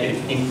wanted to make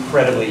it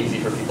incredibly easy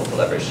for people to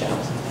leverage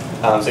channels.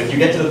 So if you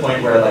get to the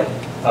point where like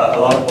a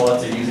lot of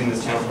wallets are using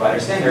this channel provider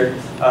standard,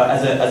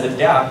 as a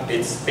DApp,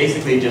 it's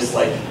basically just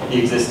like the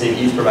existing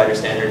ETH provider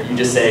standard. You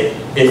just say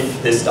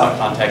if this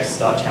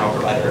 .context.channel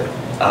provider,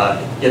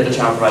 get the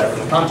channel provider from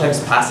the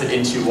context, pass it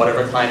into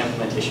whatever client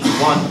implementation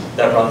you want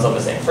that runs on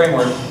the same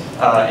framework,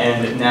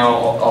 and now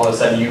all of a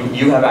sudden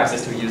you have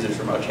access to a user's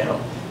remote channel.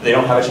 If they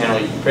don't have a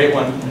channel, you can create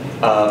one,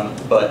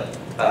 but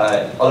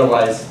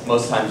otherwise,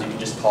 most times you can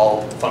just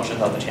call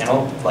functions on the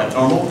channel like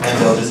normal, and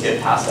they'll just get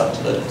passed up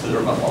to the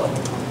remote wallet.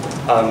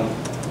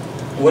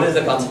 What is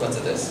the consequence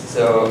of this?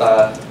 So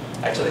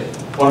actually,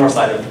 one more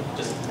slide of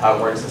just how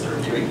it works as a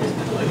reviewing case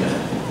is really good.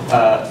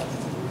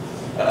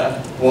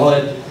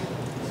 Wallet,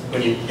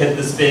 when you hit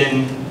the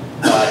spin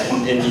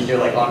and you're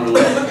like on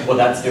roulette, what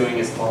that's doing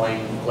is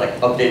calling, like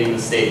updating the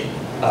state,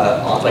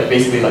 like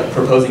basically like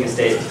proposing a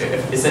state.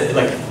 It's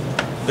like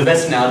the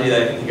best analogy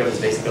that I can think of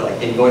is basically like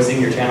invoicing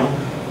your channel,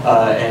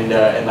 and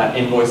that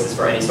invoice is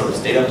for any sort of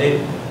state update,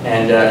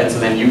 and so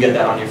then you get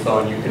that on your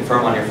phone, you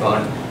confirm on your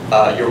phone.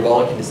 Your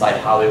wallet can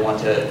decide how they want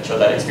to show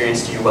that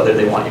experience to you, whether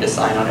they want you to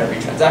sign on every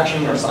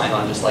transaction or sign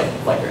on just like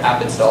your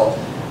app install.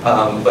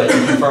 But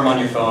you confirm on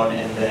your phone,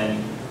 and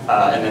then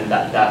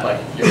that like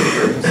your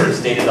sort of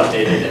state is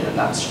updated, and then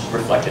that's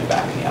reflected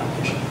back in the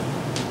application.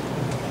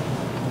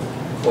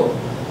 Cool.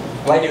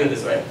 Why do it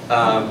this way?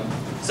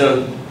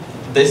 So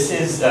this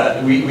is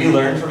we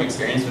learned from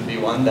experience with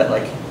V1 that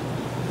like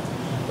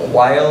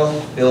while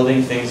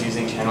building things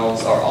using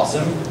channels are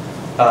awesome,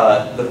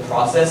 the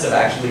process of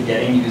actually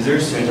getting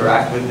users to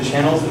interact with the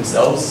channels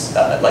themselves,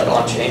 like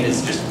on chain,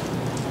 is just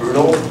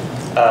brutal,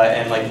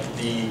 and like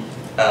the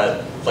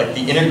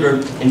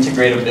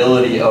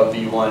integratability of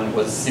V1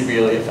 was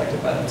severely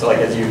affected by that. So like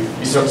as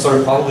you sort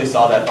of probably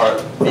saw that our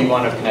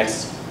V1 of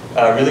Connects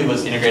really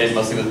was integrated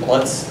mostly with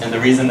wallets, and the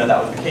reason that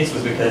was the case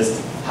was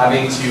because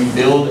having to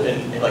build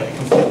a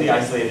completely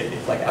isolated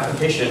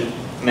application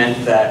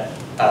meant that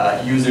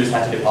users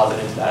had to deposit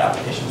into that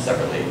application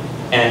separately.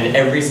 And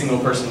every single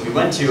person we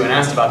went to and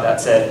asked about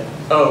that said,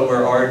 oh,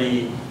 we're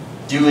already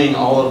doing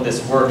all of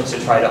this work to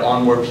try to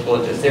onboard people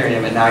into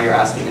Ethereum, and now you're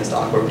asking us to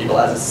onboard people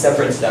as a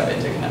separate step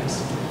into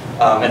Connects.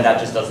 And that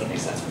just doesn't make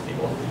sense for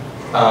people.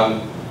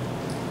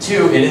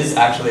 Two, it is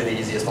actually the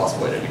easiest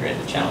possible way to integrate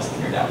the channels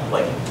in your DApp.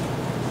 Like,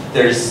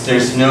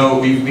 there's no,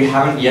 we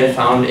haven't yet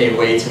found a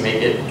way to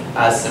make it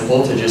as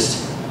simple to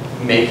just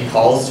make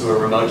calls to a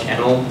remote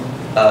channel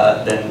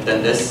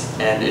than this,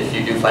 and if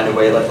you do find a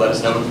way, like let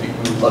us know. We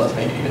would love to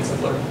make it even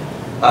simpler.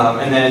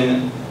 And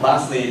then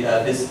lastly,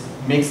 this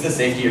makes the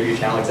safety of your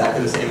channel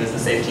exactly the same as the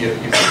safety of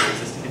using your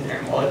existing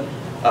Ethereum wallet.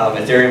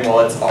 Ethereum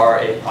wallets are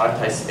a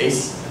productized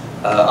space.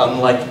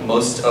 Unlike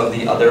most of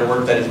the other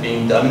work that is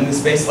being done in this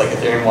space, like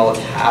Ethereum wallets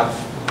have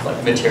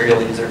like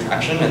material user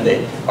traction, and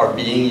they are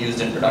being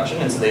used in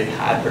production, and so they've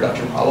had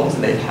production problems,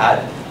 and they've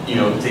had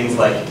things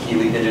like key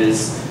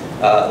leakages,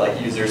 like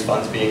users'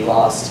 funds being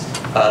lost,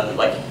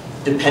 like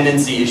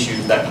dependency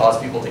issues that cause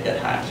people to get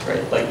hacked,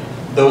 right? Like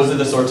those are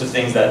the sorts of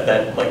things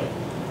that like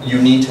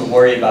you need to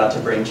worry about to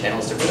bring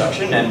channels to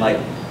production, and like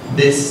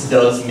this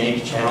does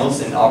make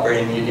channels and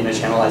operating in a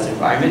channelized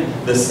environment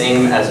the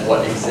same as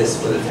what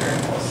exists with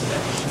Ethereum wallets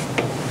today.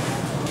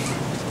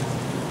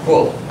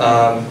 Cool.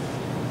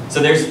 So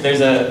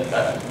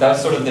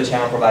that's sort of the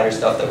channel provider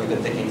stuff that we've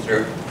been thinking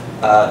through.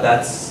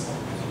 That's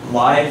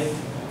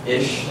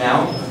live-ish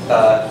now.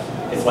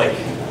 It's like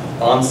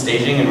on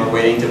staging, and we're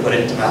waiting to put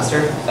it into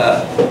master.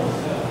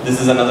 This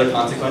is another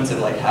consequence of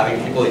like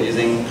having people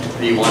using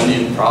V1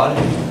 in prod,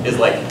 is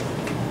like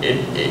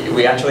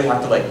we actually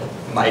have to like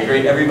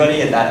migrate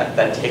everybody, and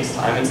that takes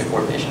time. It's a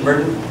coordination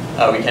burden.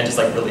 We can't just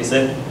like release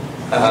it,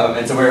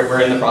 and so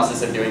we're in the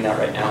process of doing that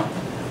right now.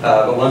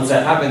 But once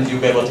that happens,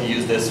 you'll be able to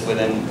use this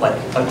within like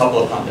a couple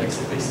of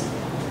contexts at least.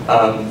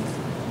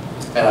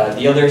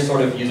 The other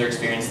sort of user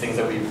experience things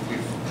that we've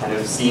kind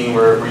of seen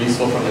were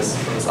useful from this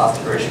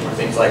last iteration were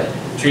things like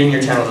treating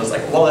your channels as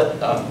like a wallet.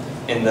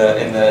 In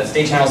the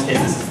state channels case,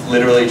 this is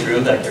literally true,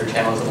 that your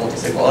channel is a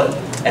multi-sig wallet,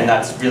 and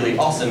that's really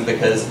awesome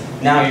because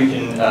now you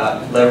can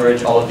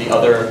leverage all of the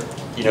other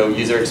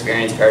user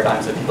experience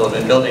paradigms that people have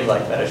been building,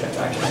 like meta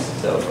transactions.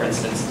 So for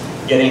instance,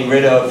 getting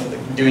rid of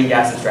doing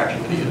gas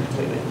abstraction for the user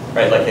completely,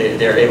 right? Like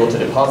they're able to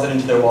deposit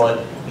into their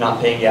wallet, not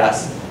paying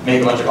gas,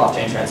 make a bunch of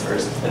off-chain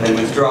transfers, and then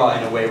withdraw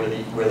in a way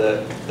where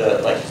the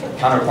like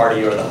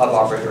counterparty or the hub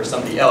operator or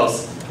somebody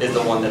else is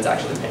the one that's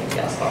actually paying the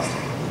gas cost.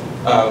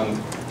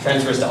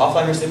 Transfers to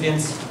offline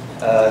recipients.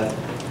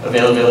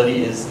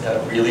 Availability is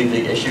a really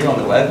big issue on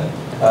the web,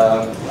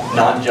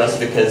 not just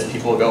because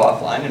people go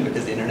offline and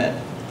because the internet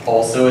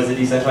also is a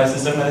decentralized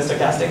system that is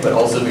stochastic, but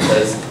also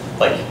because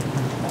like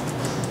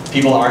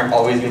people aren't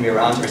always going to be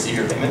around to receive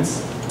your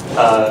payments.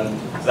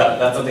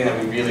 That's something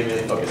that we really,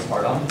 really focus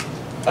hard on.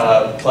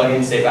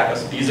 Plug-in state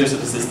backups with users, so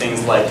this is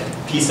things like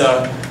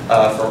PISA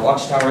for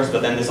watchtowers,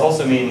 but then this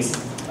also means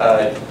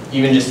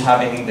even just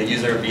having the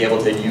user be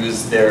able to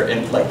use their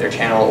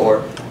channel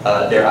or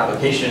their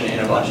application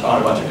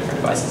on a bunch of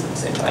different devices at the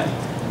same time,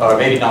 or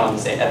maybe not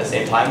at the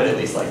same time, but at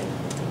least like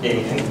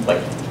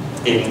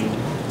in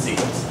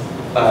sequence.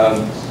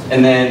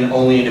 And then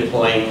only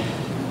deploying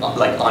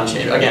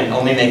on-chain, again,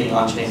 only making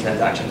on-chain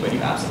transactions when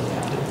you absolutely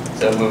have to.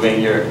 So moving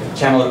your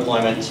channel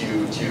deployment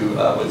to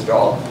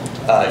withdrawal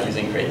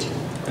using create2,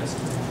 for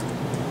instance.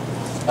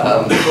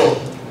 Cool.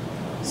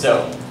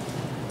 So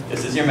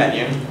this is your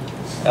menu.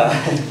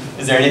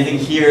 Is there anything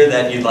here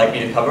that you'd like me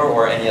to cover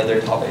or any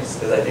other topics?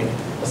 Because I think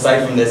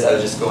aside from this, I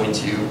was just going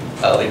to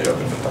leave it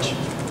open for questions.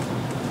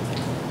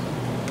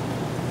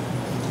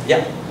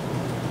 Yeah?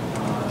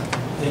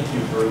 Thank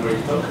you for a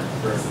great talk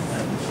first.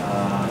 And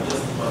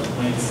just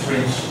one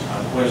strange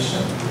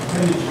question.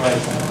 Can you try to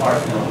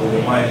partner with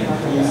the mining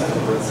tools to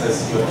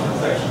process your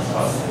transactions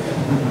faster?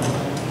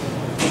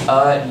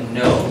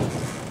 No.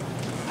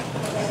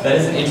 That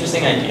is an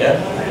interesting idea.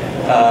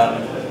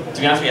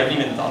 To be honest, we haven't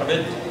even thought of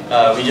it.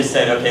 We just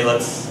said, okay,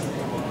 let's.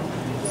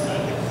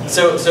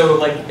 So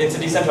like it's a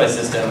decentralized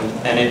system,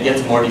 and it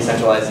gets more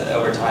decentralized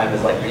over time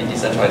as like we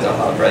decentralize our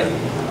hub, right?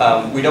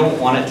 We don't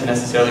want it to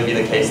necessarily be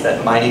the case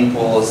that mining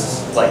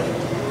pools, like,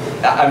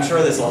 I'm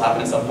sure this will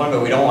happen at some point,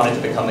 but we don't want it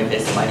to become the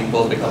case that mining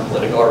pools become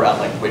political around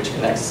like which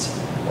Connects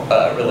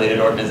related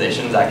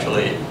organizations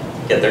actually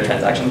get their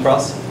transactions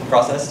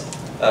processed.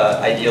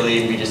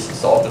 Ideally, we just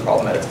solve the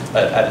problem at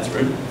its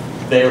root.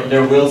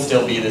 There will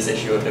still be this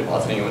issue of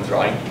depositing and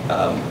withdrawing,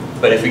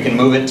 but if we can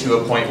move it to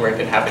a point where it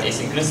can happen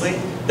asynchronously,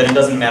 then it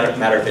doesn't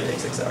matter if it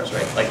takes 6 hours,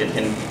 right? Like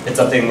it's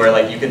something where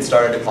like you can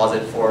start a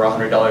deposit for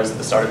 $100 at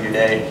the start of your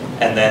day,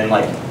 and then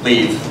like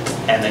leave,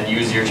 and then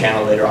use your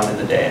channel later on in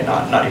the day, and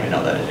not even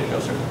know that it didn't go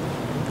through.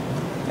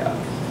 Yeah.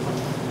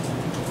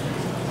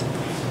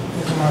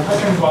 My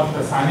question about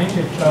the signage.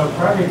 If the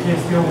private key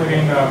is still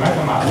within the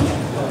MetaMask,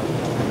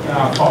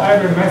 for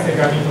every message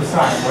I need to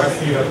sign, will I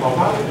see the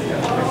pop-up?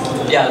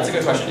 Yeah, that's a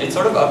good question. It's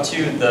sort of up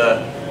to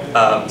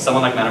the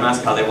someone like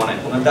MetaMask how they want to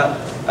implement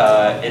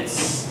that.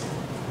 It's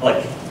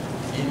like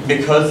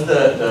because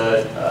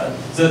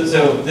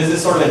so this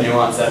is sort of a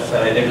nuance that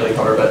I didn't really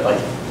cover, but like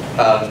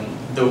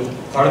the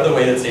part of the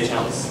way that state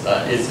channels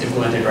is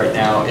implemented right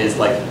now is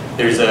like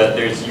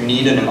you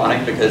need a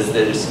mnemonic because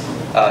there's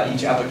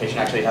each application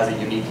actually has a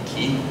unique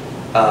key,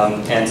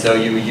 and so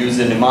you use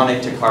a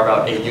mnemonic to carve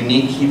out a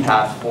unique key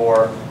path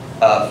for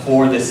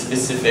this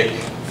specific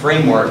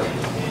framework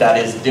that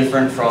is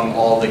different from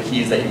all the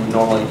keys that you would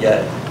normally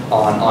get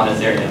on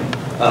Ethereum.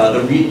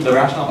 The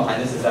rationale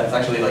behind this is that it's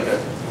actually like a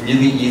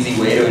really easy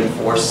way to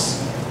enforce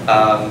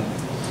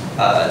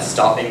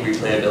stopping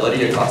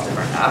replayability across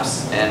different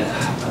apps, and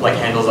like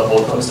handles a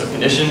whole host of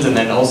conditions, and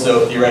then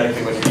also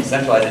theoretically when you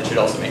decentralize it should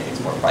also make things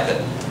more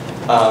private.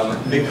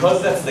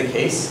 Because that's the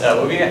case,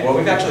 what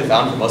we've actually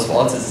found for most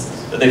wallets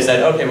is that they've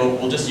said, okay, well,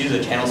 we'll just use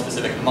a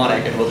channel-specific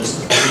mnemonic and we'll just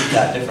treat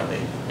that differently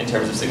in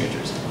terms of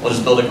signatures. We'll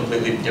just build a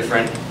completely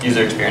different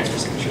user experience for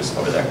signatures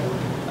over there.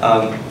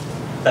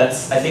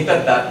 I think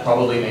that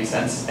probably makes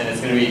sense, and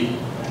it's going to be,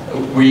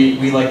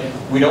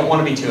 we don't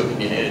want to be too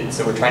opinionated,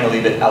 so we're trying to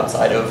leave it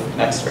outside of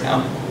Next for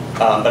now.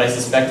 But I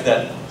suspect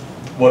that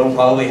what will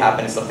probably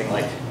happen is something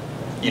like,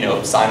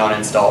 sign on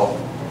install,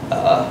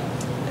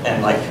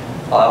 and like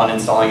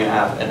uninstalling an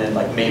app, and then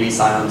like maybe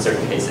sign on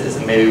certain cases,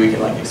 and maybe we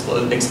can like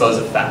expose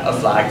a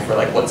flag for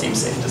like what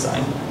seems safe to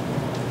sign.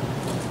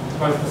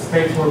 But the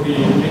state will be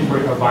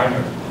literally a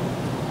binary.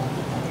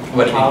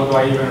 What do you mean? How do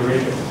I even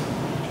read it?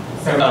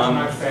 So I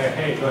might say,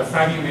 hey, you're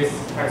signing this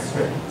text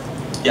string.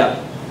 Yeah.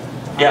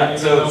 Yeah,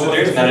 so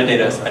there's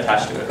metadata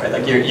attached to it, right?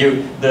 Like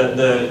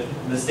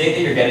the state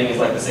that you're getting is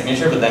like the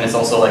signature, but then it's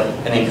also like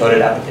an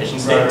encoded application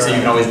state, right. So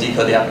you can always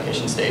decode the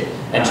application state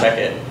and check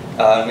it.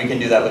 We can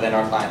do that within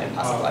our client and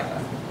pass the flag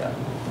back.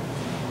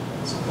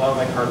 Yeah. It's a lot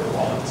like hardware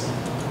wallets.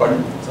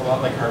 Pardon? It's a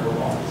lot like hardware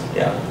wallets.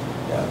 Yeah,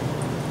 yeah.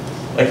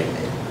 Like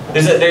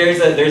there's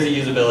a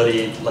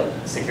usability like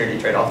security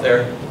trade-off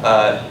there.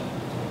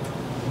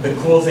 The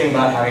cool thing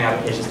about having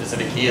application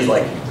specific key is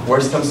like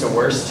worst comes to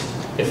worst,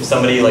 if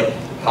somebody like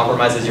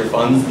compromises your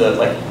funds,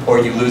 or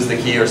you lose the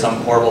key or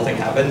some horrible thing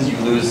happens, you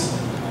lose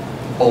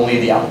only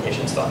the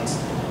application's funds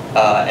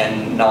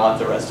and not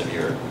the rest of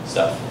your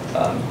stuff,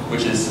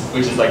 which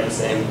is like the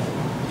same.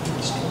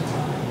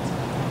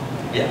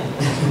 Yeah,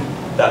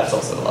 that's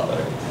also a lot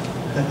better.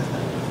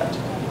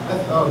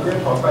 Oh,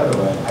 great talk, by the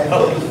way. I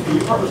think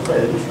your part was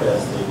quite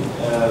interesting.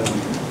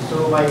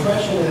 So my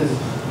question is,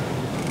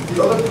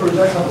 the other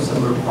projects have a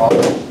similar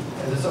problem.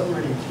 Is there something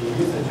really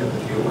tedious that you have to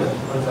deal with,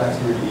 or is it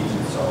actually really easy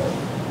to solve?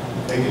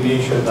 Like the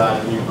nature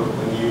that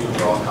when you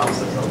draw a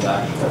constant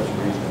transaction, that's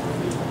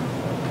reasonably.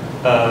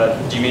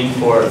 Do you mean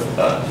for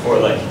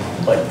like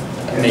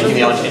making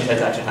the on-chain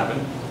transaction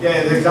happen?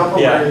 Yeah, the example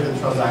where the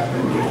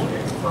transaction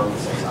is for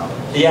 6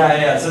 hours.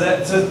 Yeah. So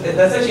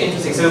that's actually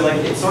interesting. So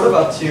like it's sort of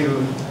up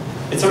to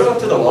it's sort of up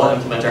to the wallet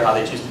implementer how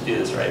they choose to do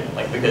this, right?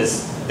 Like,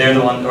 because they're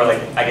the one, or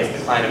like, I guess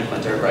the client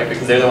implementer, right?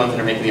 Because they're the ones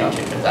that are making the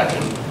on-chain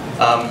transaction.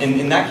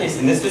 In that case,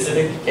 in this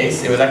specific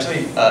case, it was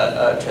actually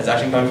a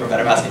transaction coming from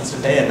MetaMask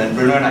Instant Pay, and then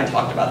Bruno and I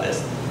talked about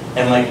this.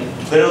 And like,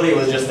 literally it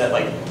was just that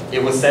like,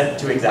 it was set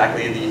to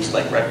exactly the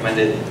like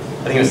recommended,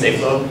 I think it was safe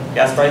flow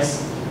gas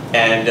price.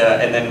 And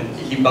then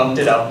he bumped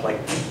it up like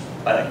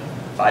by like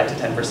 5 to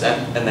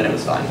 10%, and then it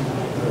was fine.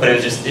 But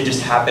it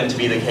just happened to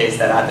be the case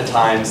that at the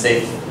time,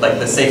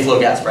 the safe flow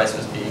gas price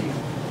was being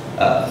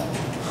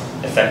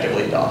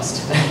effectively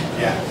DOSed.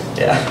 Yeah.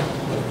 Yeah.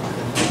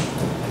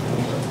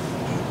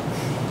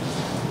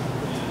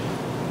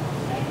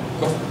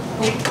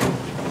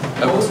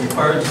 What's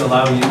required to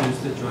allow users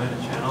to join a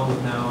channel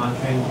with no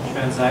on-chain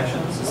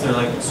transactions? Is there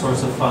like a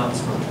source of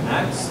funds from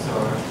Next,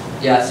 or?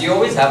 Yeah, so you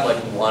always have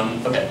like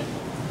one, okay,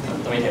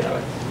 let me take it that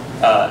way.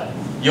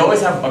 You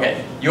always have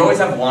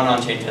one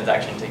on-chain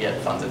transaction to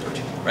get funds into a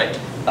channel, right?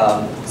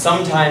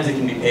 Sometimes it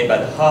can be paid by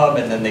the hub,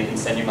 and then they can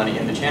send you money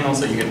in the channel.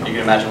 So you can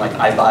imagine like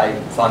I buy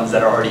funds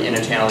that are already in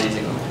a channel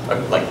using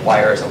like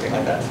Wire or something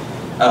like that.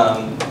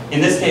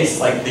 In this case,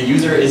 like the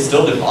user is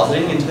still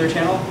depositing into their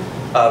channel,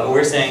 but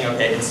we're saying,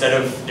 okay, instead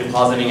of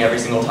depositing every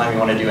single time you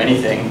want to do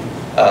anything,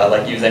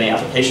 like use any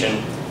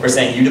application, we're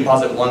saying you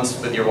deposit once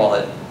with your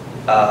wallet.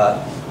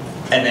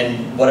 And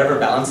then whatever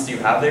balance you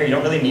have there, you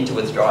don't really need to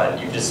withdraw it.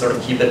 You just sort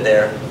of keep it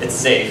there. It's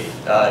safe.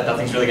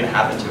 Nothing's really going to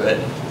happen to it.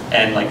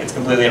 And like it's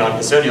completely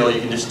non-custodial.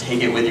 You can just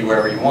take it with you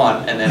wherever you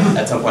want. And then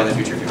at some point in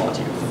the future, if you want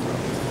to, you can withdraw.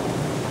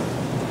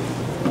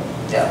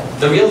 Yeah.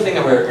 The real thing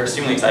that we're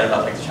extremely excited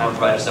about, like the channel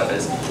provider stuff,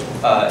 is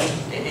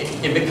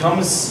it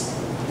becomes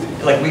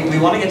like we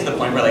want to get to the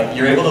point where like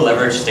you're able to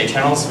leverage state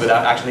channels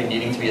without actually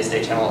needing to be a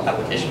state channel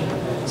application.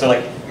 So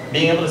like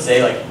being able to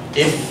say like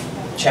if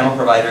channel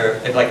provider,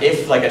 if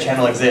like a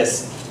channel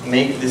exists,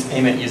 make this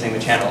payment using the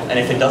channel, and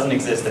if it doesn't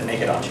exist, then make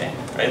it on chain,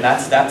 right? And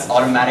that's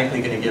automatically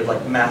going to give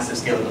like massive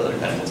scalability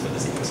benefits for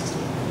this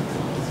ecosystem.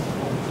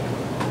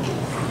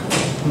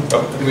 Oh,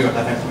 I think we got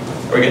that.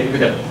 Are we good? We're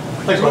good.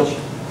 Thanks much.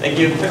 Thank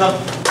you. Thanks, on.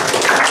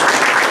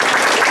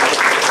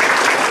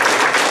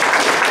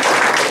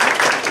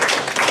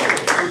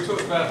 We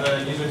talked about the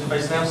user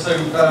interface now, so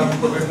we've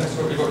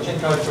got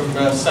Qingkai from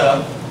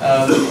Seller to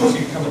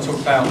come and talk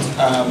about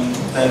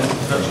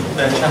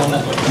their channel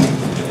network.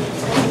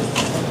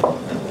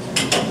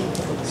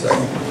 Sorry.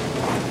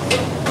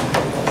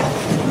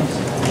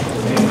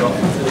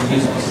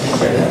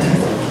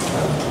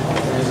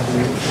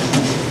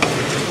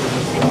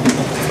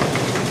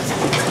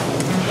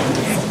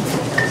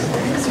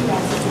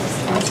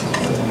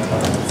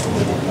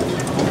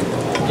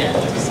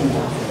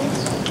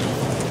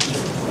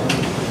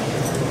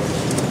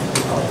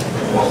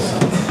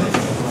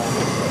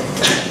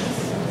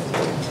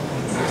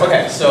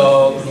 Okay, so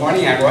good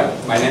morning everyone.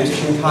 My name is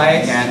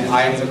Qingkai and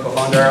I am the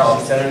co-founder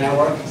of Seller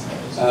Network.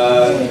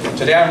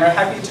 Today I'm very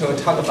happy to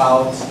talk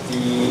about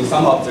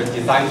some of the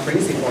design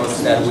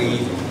principles that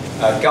we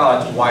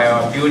got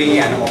while building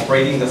and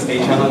operating the state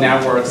channel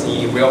networks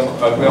in real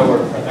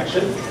world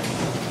production.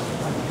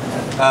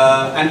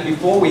 And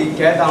before we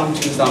get down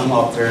to some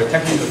of the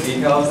technical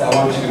details, I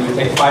want to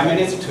take 5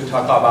 minutes to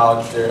talk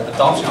about the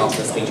adoption of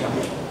the state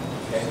channel.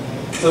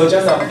 So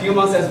just a few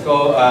months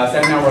ago,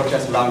 Seller Network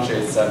just launched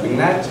its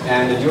mainnet,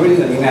 and during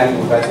the mainnet,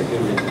 we basically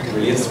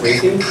released 3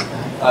 things.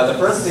 The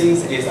first thing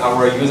is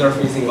our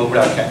user-facing mobile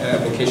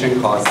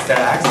application called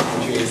SellerX,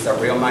 which is a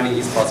real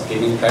money esports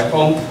gaming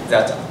platform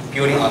that's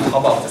building on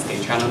top of the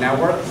state channel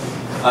network.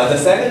 The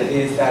second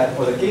is that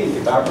for the game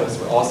developers,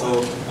 we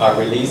also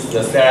released the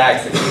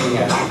SellerX gaming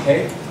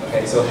SDK.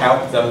 Okay, so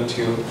help them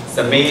to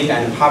submit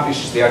and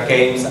publish their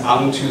games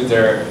onto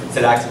their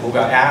SellerX mobile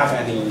app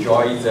and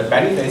enjoy the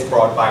benefits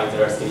brought by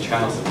their state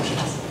channel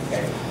solutions.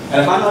 Okay.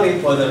 And finally,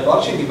 for the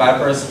blockchain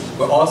developers,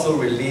 we also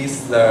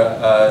released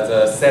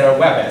the Seller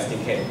Web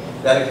SDK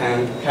that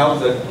can help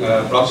the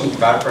blockchain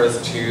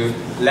developers to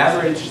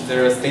leverage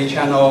their state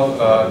channel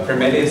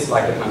primitives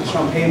like the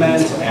conditional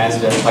payment and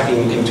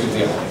plugging into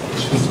their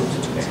applications.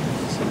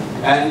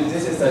 And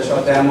this is a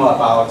short demo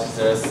about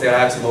the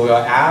SellerX mobile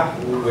app,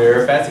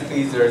 where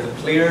basically the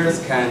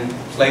players can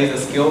play the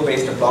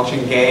skill-based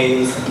blockchain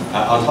games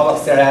on top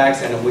of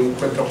SellerX and win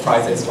crypto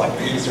prizes like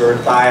Ether,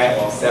 DAI,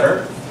 or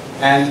Stellar.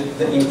 And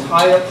the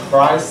entire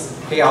prize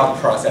payout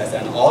process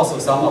and also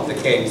some of the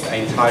games are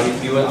entirely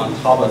built on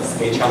top of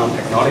state channel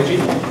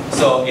technology.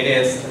 So it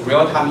is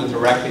real-time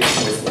interactive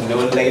with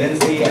no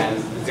latency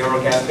and zero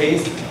gas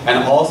fees,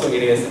 and also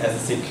it is as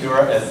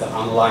secure as the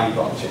online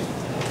blockchain.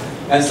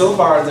 And so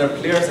far, the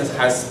players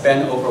have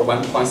spent over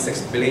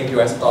 $1.6 billion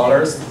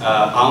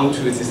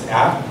onto this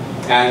app,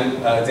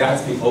 and there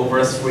has been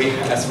over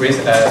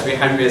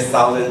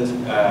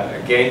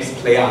 300,000 games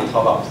played on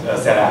top of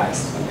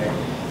SellerX. Okay?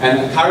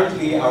 And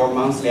currently, our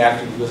monthly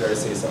active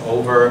users is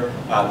over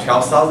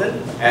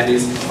 12,000, and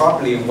is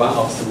probably one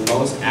of the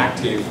most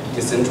active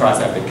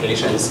decentralized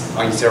applications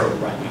on Ethereum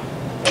right now.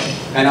 Okay?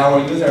 And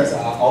our users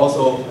are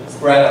also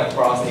spread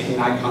across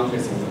 89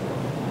 countries in the world.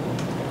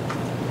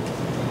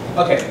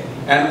 Okay.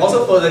 And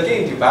also for the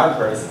game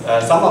developers,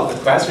 some of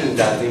the questions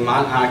that they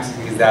might ask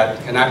is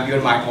that, can I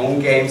build my own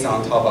games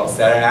on top of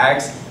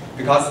SetX?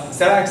 Because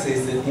SetX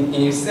is in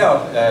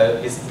itself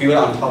is built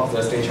on top of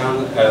the state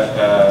channel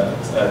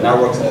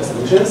network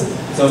solutions.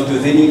 So do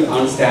they need to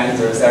understand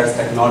the SetX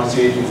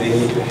technology? Do they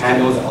need to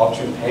handle the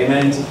option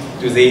payment?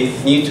 Do they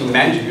need to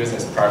manage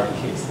users' private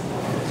keys?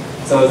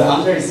 So the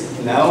answer is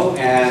no,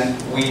 and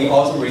we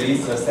also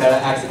released the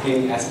SetX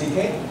Gaming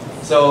SDK.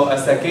 So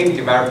as a game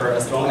developer,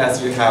 as long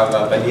as you have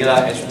a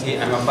vanilla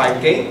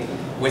HTML5 game,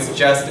 with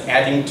just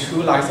adding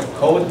 2 lines of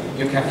code,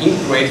 you can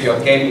integrate your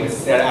game with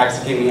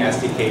SetX Gaming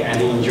SDK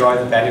and enjoy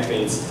the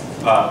benefits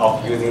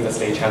of using the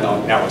state channel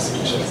network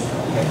solutions.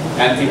 Okay.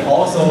 And it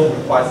also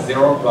requires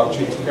 0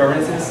 blockchain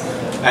experiences,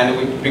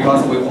 and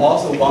because we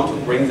also want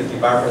to bring the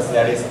developers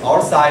that is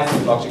outside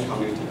the blockchain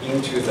community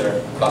into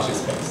the blockchain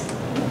space.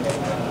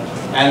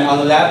 And on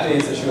the left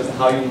is shows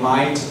how you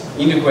might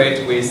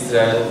integrate with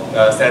the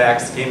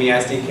SetX Gaming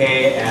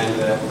SDK,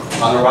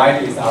 and on the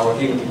right is our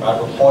game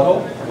developer portal,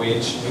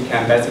 which you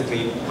can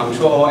basically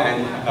control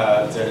and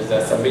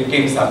the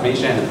game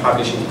submission and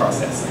publishing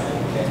process.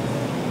 Okay.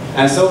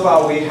 And so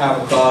far we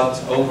have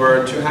got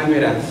over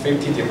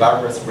 250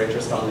 developers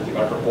registered on the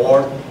developer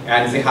board,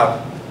 and they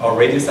have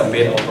already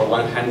submitted over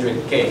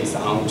 100 games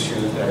onto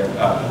the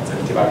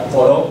developer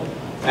portal.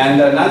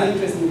 And another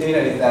interesting data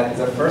is that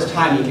the first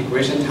time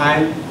integration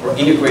time for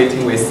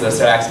integrating with the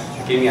SetX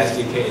Gaming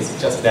SDK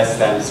is just less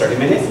than 30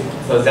 minutes.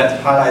 So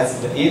that highlights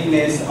the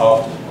easiness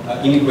of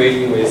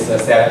integrating with the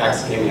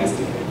SetX Gaming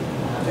SDK.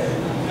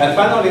 And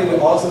finally, we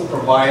also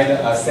provide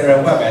a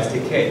serial web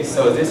SDK.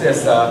 So this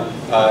is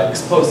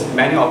expose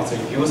many of the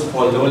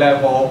useful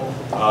low-level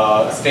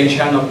state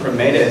channel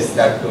primitives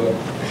that could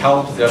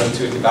help them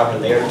to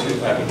develop layer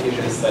 2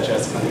 applications such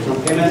as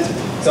conditional payment.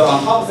 So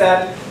on top of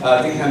that,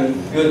 they can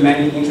build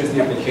many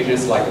interesting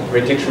applications like a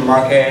prediction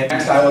market.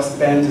 Next, I will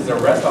spend the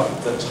rest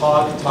of the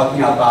talk talking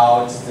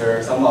about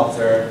some of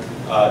the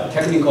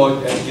technical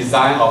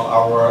design of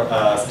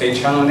our state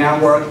channel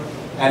network.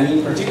 And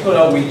in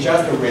particular, we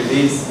just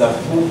released the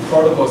full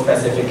protocol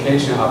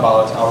specification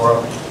about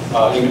our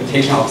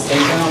implementation of state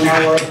channel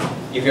network.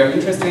 If you're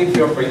interested,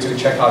 feel free to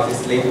check out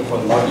this link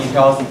for more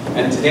details.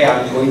 And today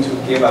I'm going to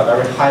give a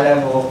very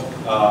high-level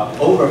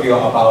overview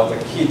about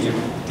the key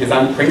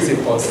design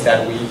principles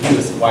that we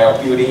use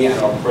while building and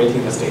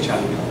operating the state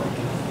channel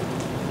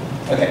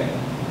network. Okay,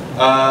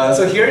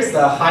 so here's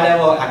the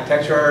high-level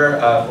architecture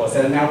for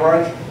SETA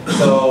network.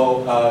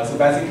 So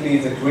basically,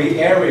 the gray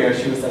area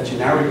shows a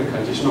generic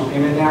conditional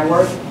payment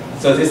network.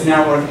 So this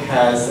network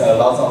has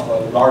lots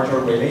of larger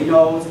relay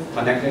nodes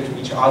connected to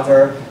each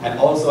other, and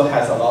also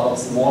has a lot of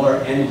smaller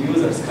end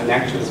users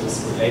connected to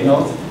this relay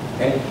nodes.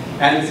 Okay?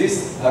 And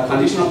this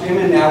conditional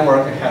payment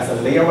network has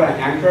a layer 1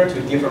 anchor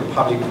to different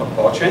public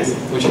blockchains,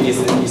 which is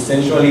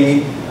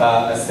essentially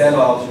a set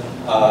of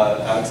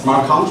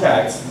smart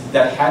contracts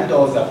that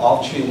handle the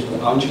off-chain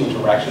to on-chain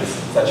interactions,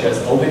 such as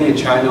opening a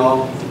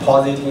channel,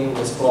 depositing,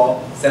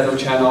 withdrawal, settle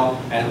channel,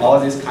 and all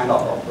these kind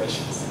of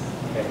operations.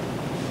 Okay.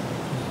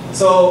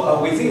 So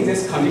within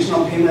this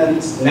conditional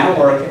payment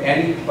network,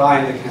 any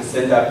client can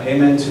send a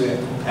payment to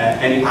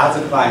any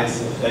other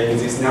clients in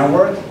this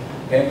network.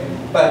 Okay.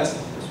 But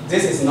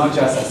this is not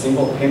just a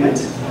simple payment.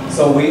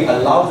 So we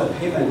allow the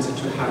payment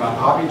to have an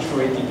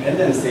arbitrary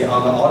dependency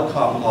on the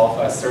outcome of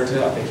a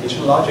certain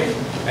application logic,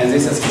 and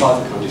this is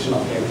called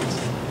conditional payment.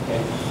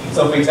 Okay.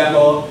 So for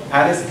example,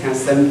 Alice can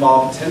send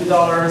Bob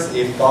 $10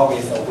 if Bob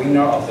is the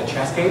winner of the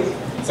chess game.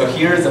 So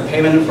here is the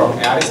payment from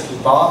Alice to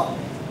Bob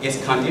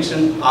is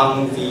conditioned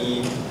on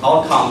the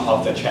outcome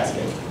of the chess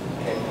game.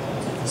 Okay.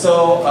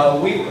 So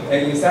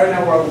in SETA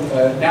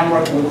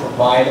network, we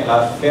provide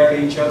a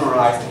fairly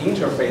generalized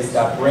interface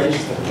that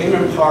bridges the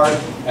payment part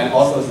and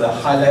also the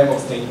high-level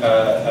state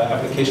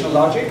application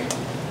logic.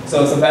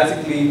 So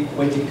basically,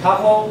 we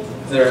decouple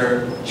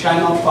the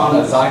channel fund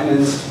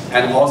assignment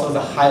and also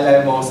the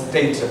high-level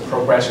state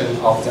progression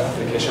of the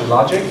application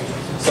logic.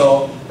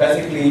 So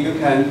basically, you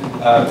can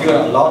build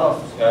a lot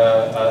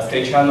of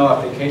state channel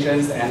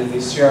applications, and they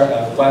share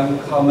one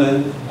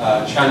common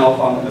channel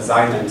fund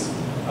assignment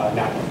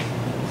network.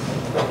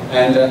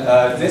 And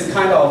this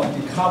kind of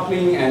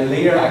decoupling and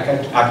layer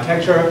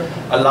architecture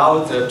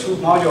allows the two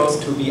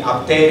modules to be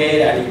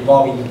updated and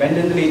evolve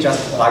independently,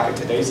 just like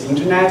today's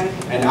internet.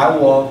 And I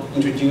will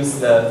introduce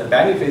the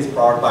benefits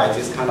brought by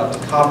this kind of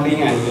decoupling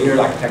and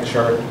layer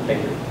architecture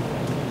later.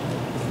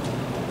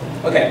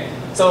 Okay,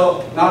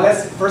 so now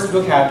let's first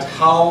look at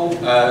how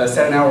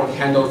SETA network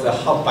handles the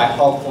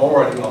hop-by-hop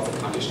forwarding of the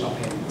conditional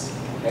payments.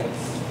 Okay.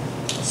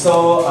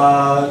 So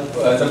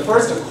the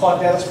first core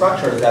data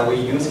structure that we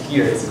use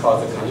here is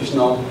called the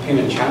conditional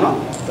payment channel.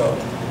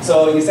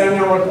 So in SETA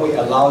network, we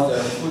allow the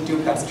full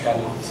duplex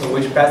channel, so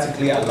which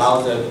basically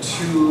allows the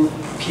two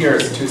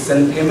peers to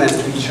send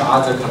payments to each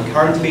other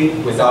concurrently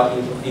without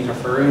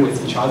interfering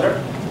with each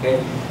other.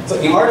 Okay. So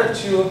in order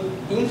to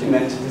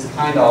implement this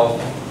kind of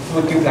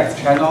full duplex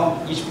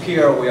channel, each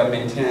peer will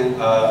maintain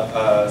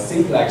a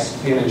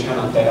simplex payment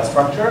channel data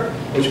structure,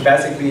 which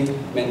basically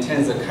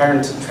maintains the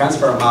current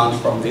transfer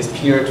amount from this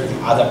peer to the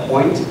other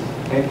point.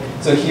 Okay?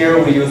 So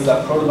here we use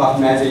the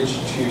protobuf message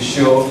to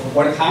show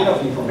what kind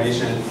of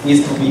information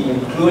needs to be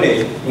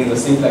included in the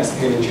simplex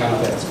payment channel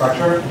data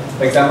structure.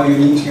 For example, you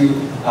need to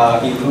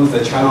include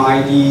the channel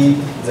ID,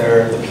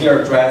 the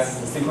peer address,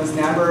 the sequence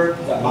number,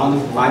 the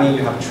amount of money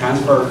you have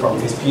transferred from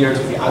this peer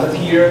to the other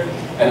peer,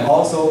 and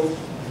also,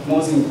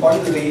 most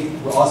importantly,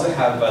 we also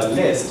have a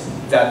list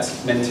that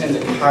maintains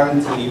the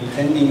currently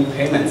pending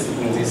payments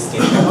in this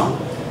state channel.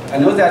 I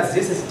know that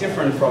this is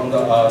different from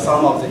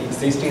some of the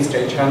existing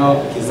state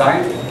channel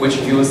design, which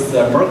use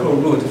the Merkle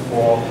root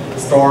for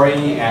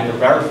storing and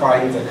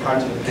verifying the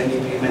currently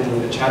pending payment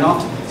in the channel.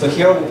 So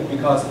here,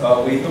 because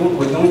we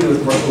don't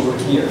use Merkle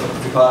root here,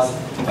 because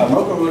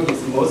Merkle root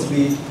is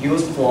mostly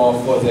used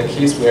for the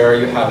case where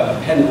you have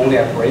append-only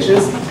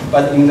operations.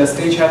 But in the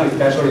state channel,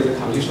 especially the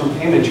conditional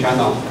payment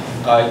channel,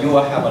 you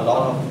will have a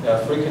lot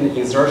of frequent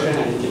insertion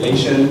and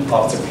deletion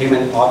of the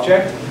payment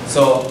object.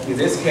 So in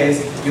this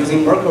case,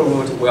 using Merkle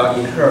root will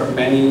incur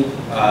many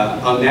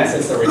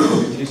unnecessary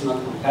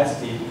computational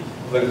complexity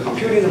when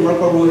computing the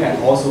Merkle root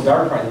and also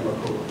verifying the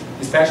Merkle root.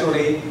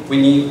 Especially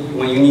when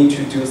you need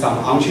to do some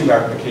on-chain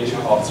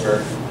verification of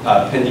the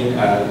pending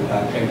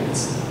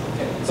payments.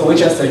 Okay. So we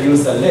just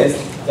use a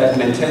list that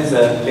maintains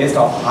a list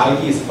of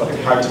IDs for the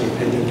currently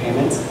pending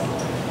payments.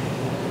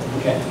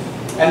 Okay.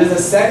 And the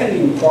second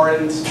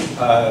important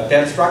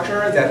data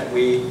structure that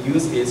we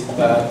use is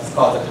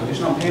called the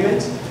conditional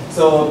payment.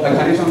 So a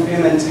conditional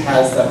payment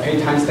has the pay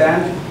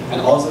timestamp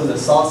and also the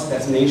source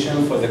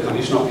destination for the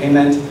conditional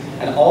payment.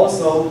 And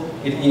also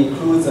it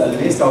includes a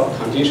list of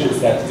conditions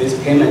that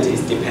this payment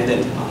is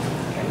dependent on.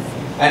 Okay.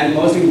 And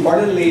most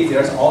importantly,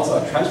 there's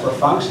also a transfer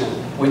function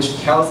which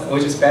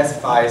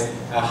specifies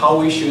how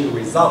we should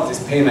resolve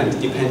this payment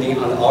depending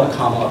on the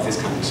outcome of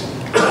this condition.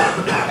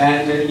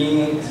 And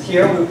in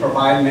here we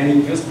provide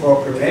many useful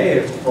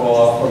primitives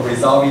for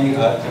resolving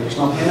a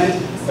conditional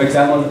payment. For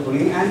example, the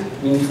Boolean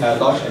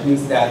AND logic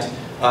means that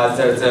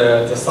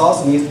the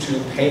source needs to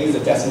pay the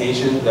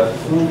destination the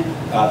full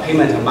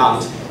payment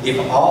amount if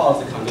all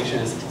of the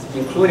conditions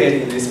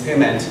included in this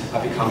payment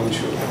are becoming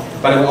true.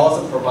 But we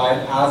also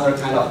provide other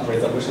kind of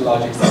resolution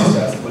logic such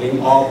as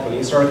Boolean OR,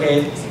 Boolean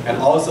circuit, and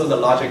also the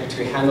logic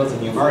to handle the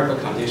numerical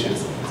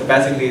conditions. So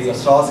basically, the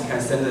source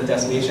can send the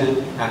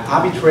destination an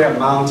arbitrary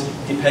amount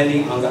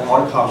depending on the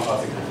outcome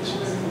of the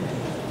conditions.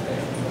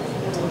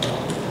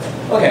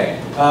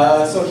 Okay,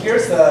 so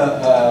here's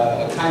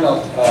a kind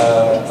of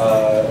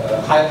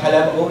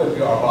high-level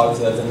overview about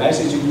the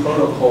messaging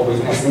protocol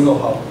with a single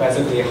hop.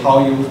 Basically,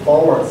 how you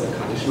forward the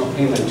conditional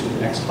payment to the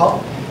next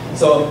hop.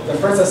 So the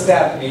first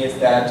step is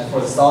that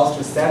for the source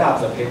to set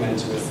up the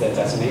payment with the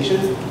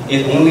destination,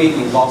 it only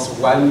involves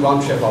one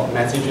round trip of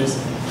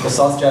messages. The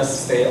source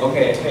just say,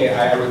 okay, hey,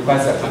 I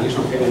request a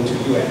conditional payment to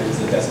you, and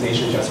the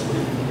destination just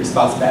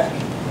responds back.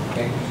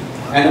 Okay?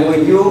 And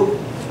when you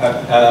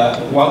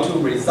want to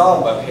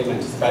resolve a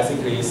payment,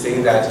 basically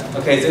saying that,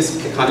 okay, this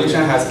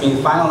condition has been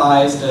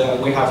finalized,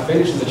 we have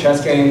finished the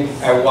chess game,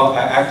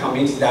 I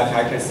commit that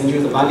I can send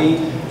you the money,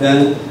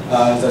 then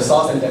the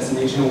source and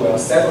destination will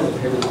settle the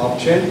payment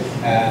option.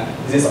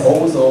 This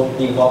also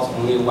involves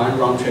only one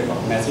round trip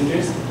of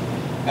messages.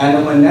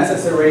 And when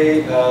necessary,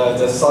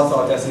 the source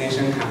or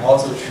destination can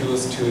also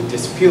choose to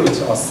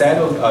dispute or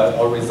settle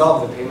or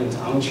resolve the payment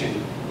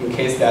on-chain in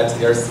case that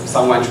there's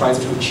someone tries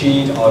to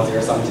cheat or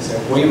there's some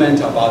disagreement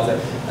about the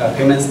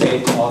payment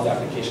state or the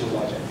application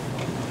logic.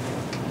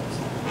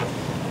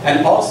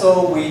 And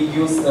also we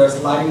use the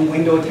sliding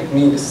window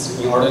techniques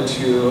in order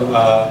to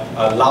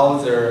allow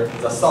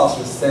the source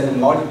to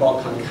send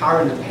multiple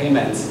concurrent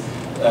payments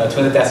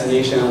to the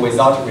destination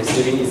without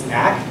receiving its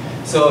ACK.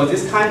 So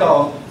this kind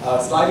of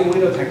sliding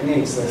window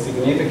techniques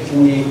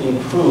significantly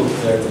improve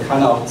the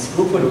kind of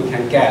throughput we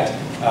can get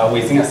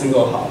within a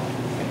single hop.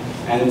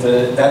 And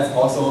that's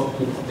also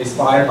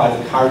inspired by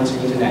the current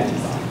internet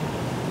design.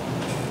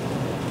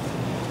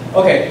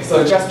 Okay,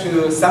 so just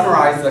to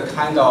summarize the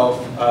kind of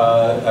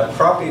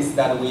properties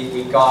that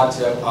we got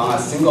on a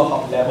single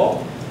hop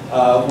level,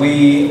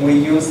 we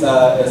use,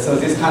 so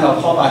this kind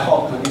of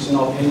hop-by-hop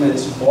conditional payment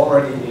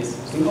forwarding is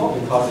simple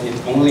because it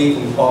only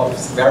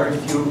involves very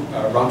few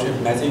round-trip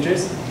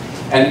messages.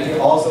 And it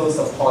also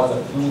supports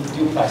the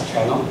duplex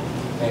channel.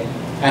 Okay?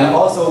 And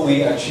also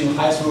we achieve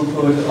high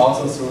throughput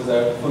also through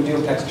the full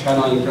duplex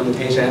channel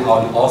implementation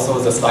and also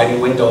the sliding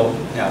window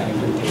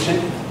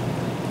implementation.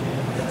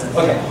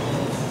 Okay.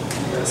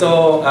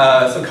 So,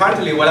 so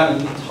currently what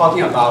I'm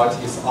talking about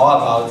is all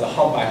about the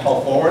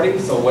hop-by-hop forwarding.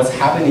 So what's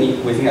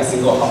happening within a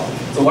single hop.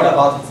 So what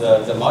about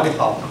the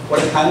multi-hop?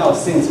 What kind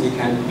of things we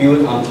can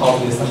build on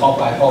top of this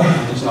hop-by-hop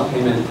conditional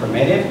payment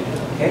primitive?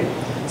 Okay.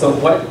 So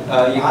what,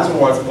 in other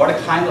words, what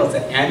kind of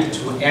the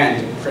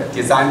end-to-end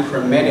design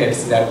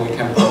primitives that we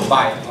can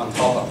provide on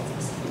top of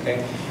this,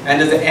 okay?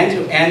 And the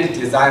end-to-end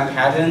design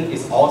pattern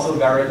is also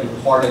very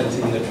important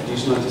in the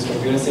traditional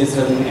distributed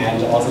system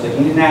and also the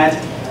internet.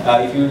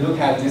 If you look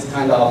at this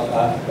kind of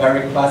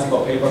very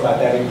classical paper by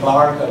David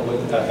Clark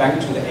with back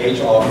to the age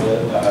of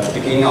the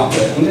beginning of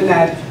the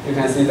internet, you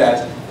can see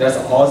that there's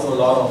also a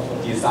lot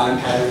of design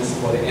patterns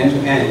for the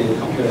end-to-end in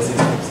computer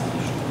systems.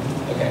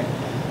 Okay.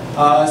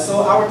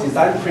 So our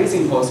design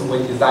principles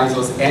when design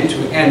those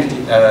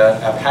end-to-end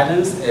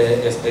patterns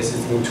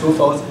is in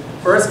twofold.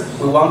 First,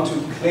 we want to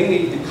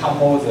cleanly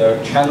decouple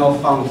the channel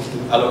fund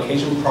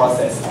allocation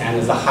process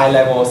and the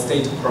high-level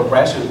state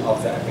progression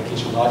of the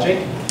application logic.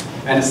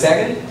 And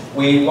second,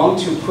 we want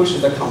to push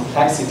the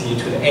complexity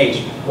to the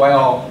edge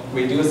while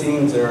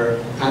reducing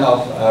the kind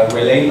of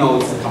relay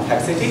nodes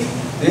complexity.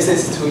 This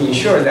is to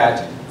ensure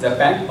that the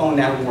backbone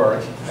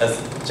network,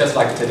 just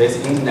like today's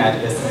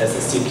internet, is as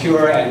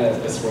secure and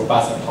as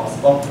robust as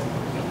possible.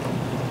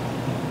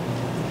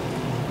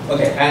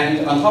 Okay,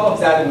 and on top of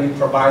that, we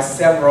provide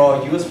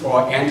several useful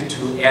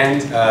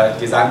end-to-end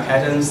design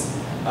patterns.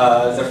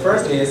 The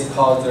first is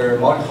called the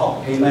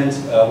multi-hop payment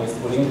with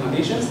Boolean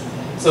conditions.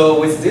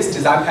 So with this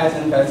design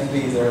pattern,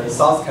 basically the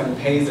source can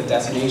pay the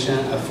destination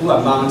a full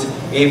amount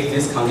if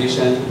this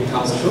condition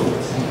becomes true.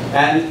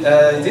 And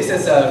this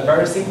is a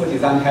very simple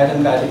design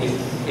pattern, but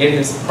it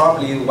is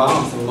probably one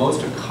of the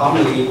most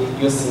commonly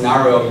used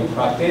scenario in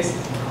practice.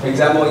 For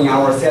example, in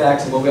our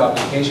select mobile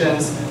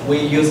applications, we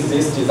use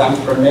this design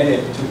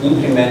primitive to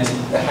implement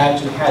the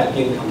head-to-head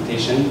game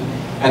competition.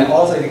 And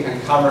also it can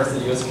cover the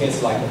use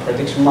case like the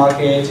prediction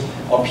market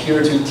or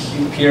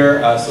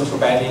peer-to-peer social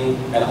betting,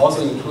 and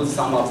also includes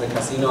some of the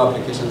casino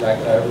applications like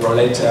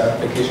roulette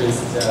applications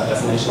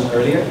as mentioned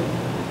earlier.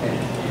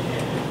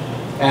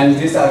 And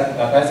these are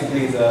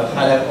basically the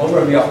high-level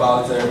overview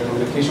about the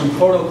communication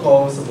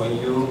protocols when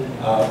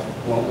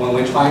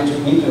we're trying to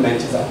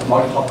implement the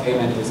multi-hop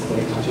payment with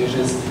Boolean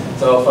conditions.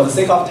 So for the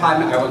sake of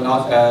time, I will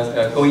not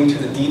go into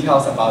the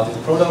details about these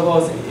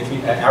protocols.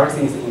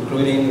 Everything is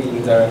included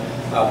in the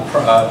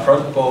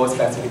protocol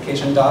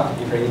specification doc.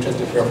 If you're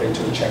interested, feel free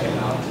to check it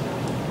out.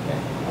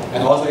 Okay.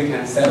 And also you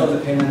can settle the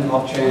payment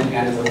option,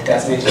 and the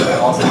destination can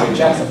also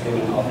reject the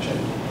payment option.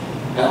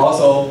 And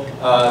also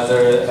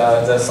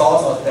the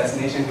source of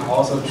destination can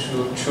also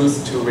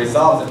choose to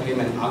resolve the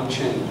payment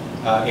on-chain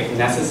if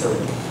necessary.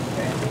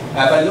 Okay.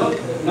 But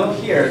note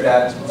here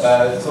that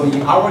so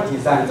in our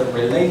design, the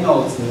relay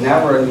nodes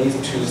never need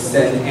to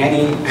send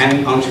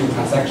any on-chain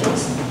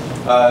transactions.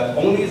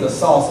 Only the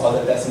source or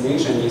the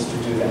destination needs to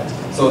do that.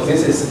 So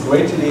this is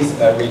greatly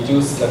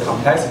reduce the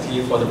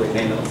complexity for the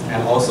relay nodes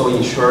and also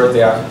ensure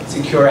they are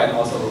secure and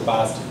also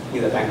robust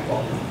in the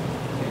backbone.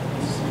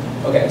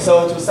 Okay,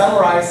 so to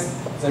summarize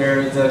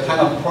the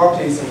kind of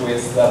properties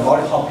with the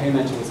multi-hop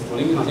payment with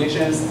Boolean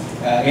conditions,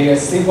 it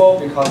is simple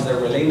because the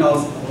relay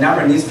nodes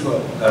never needs to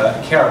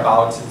care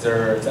about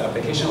the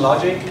application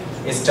logic.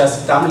 It's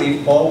just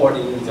dumbly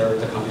forwarding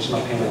the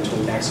conditional payment to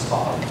the next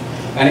call.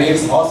 And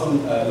it's also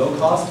low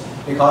cost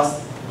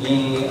because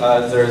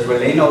the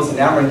relay nodes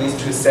never needs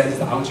to send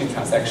the on-chain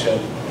transaction.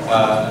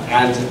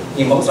 And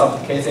in most of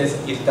the cases,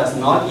 it does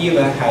not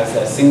even have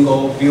a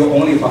single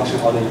view-only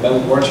function or the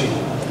event watching.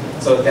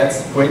 So that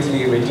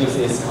greatly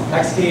reduces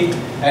complexity.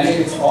 And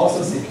it is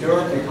also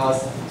secure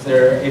because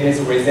it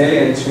is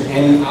resilient to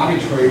any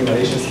arbitrary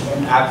malicious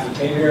app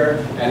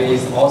behavior, and it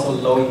is also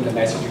low in the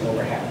messaging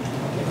overhead.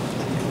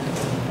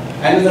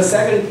 And the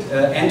second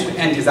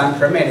end-to-end design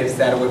primitives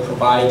that we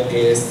provide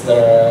is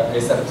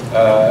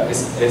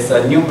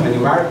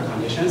numerical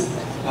conditions,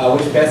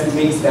 which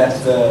basically means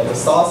that the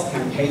source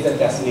can pay the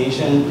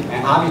destination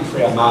an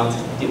arbitrary amount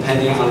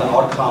depending on the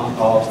outcome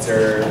of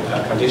their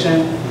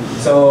condition.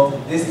 So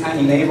this can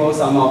enable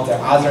some of the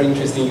other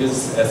interesting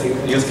use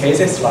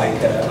cases like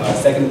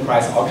second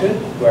price auction,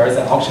 where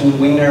the auction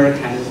winner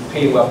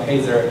will pay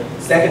the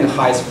second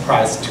highest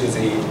price to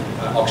the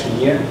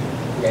auctioneer.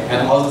 Okay.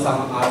 And also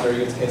some other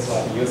use cases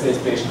like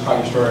usage-based car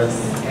insurance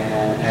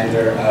and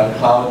their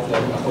cloud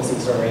hosting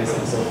service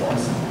and so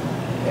forth.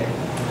 Okay.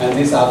 And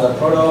these are the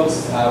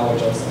protocols I will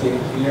just give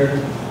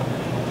here.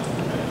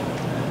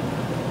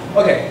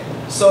 Okay.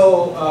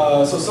 So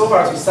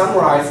far to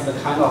summarize the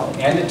kind of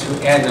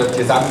end-to-end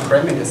design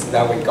parameters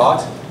that we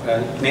got,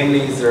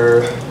 namely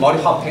the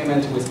multi-hop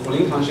payment with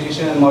Boolean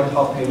condition,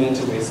 multi-hop payment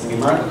with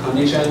numerical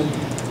condition.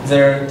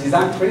 The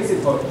design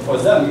principle for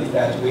them is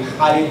that we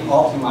highly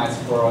optimize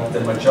for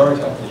the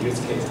majority of the use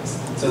cases,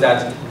 so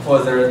that for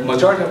the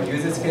majority of the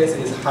use cases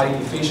is highly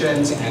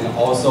efficient and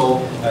also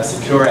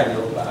secure and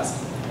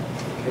robust.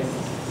 Okay.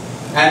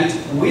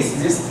 And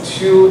with these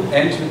two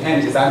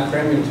end-to-end design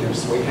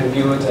parameters, we can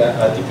build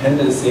a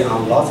dependency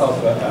on lots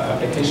of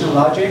application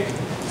logic.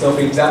 So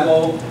for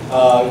example,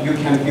 you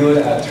can build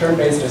a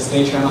turn-based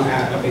state channel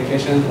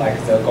application like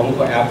the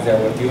Gongko app that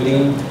we're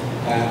building.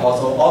 The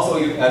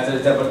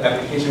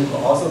application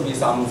could also be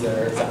some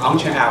the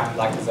on-chain app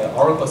like the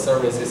Oracle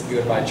services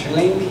built by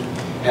Chainlink.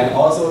 And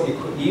also it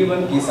could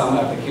even be some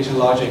application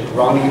logic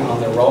running on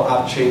the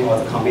roll-up chain or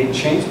the commit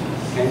chain.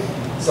 Okay?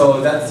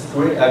 So that's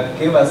great,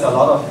 give us a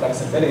lot of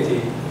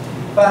flexibility.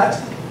 But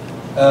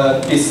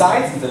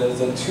besides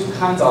the two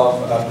kinds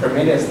of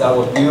primitives that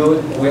we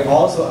build, we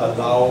also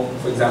allow,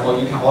 for example,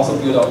 you can also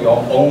build up your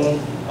own,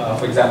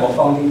 for example,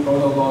 founding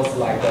protocols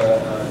like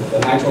the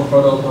Nitro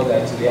protocol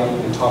that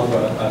Liang will talk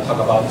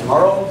about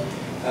tomorrow.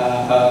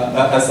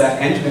 as an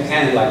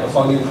end-to-end, like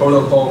founding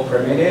protocol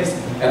primitives.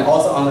 And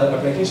also on the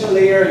application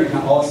layer, you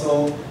can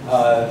also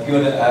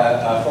build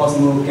a false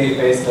move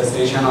gate-based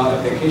state channel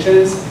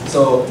applications.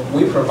 So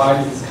we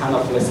provide this kind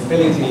of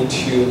flexibility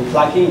to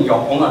plug in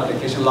your own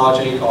application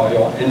logic or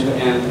your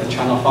end-to-end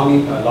channel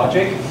founding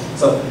logic.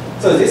 So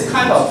this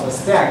kind of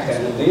stacked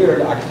and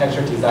layered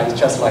architecture design is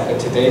just like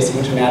today's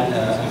internet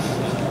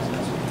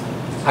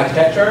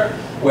architecture.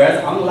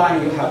 Whereas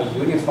online you have a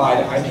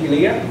unified IP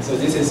layer. So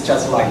this is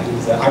just like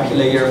the IP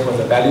layer for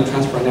the value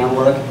transfer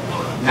network.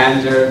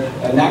 And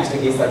next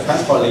is the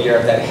transport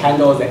layer that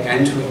handles the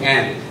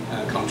end-to-end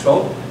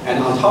control.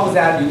 And on top of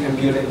that, you can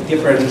build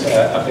different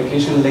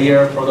application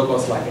layer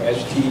protocols like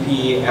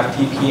HTTP,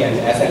 FTP, and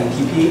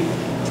SMTP.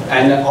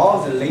 And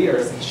all the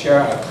layers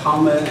share a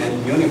common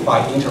and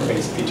unified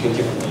interface between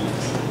different layers.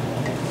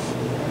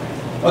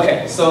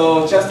 Okay,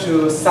 so just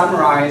to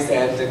summarize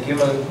and give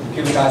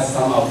you guys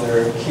some of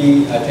the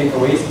key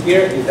takeaways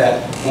here is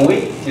that when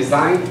we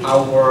design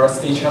our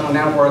state channel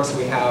networks,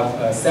 we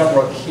have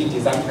several key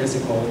design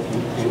principles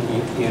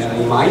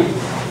in mind.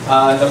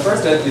 The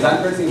first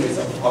design principle is,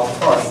 of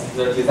course,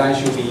 the design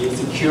should be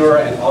secure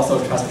and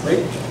also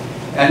trust-free.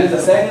 And the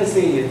second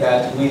thing is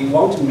that we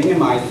want to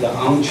minimize the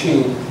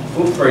on-chain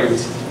footprint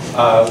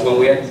when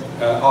we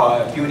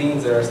are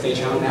building the state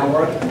channel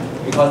network,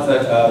 because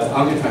the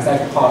on-chain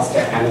transaction cost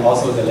and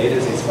also the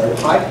latency is very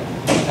high.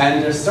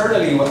 And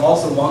thirdly, we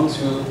also want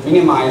to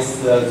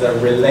minimize the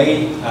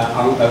relay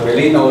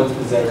node,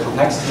 the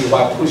complexity,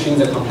 while pushing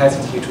the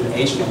complexity to the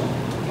edge node.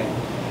 Okay.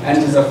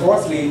 And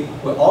fourthly,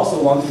 we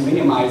also want to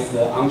minimize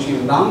the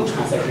on-chain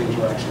non-transaction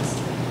interactions.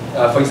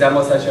 For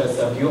example, such as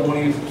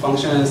view-only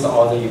functions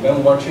or the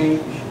event watching.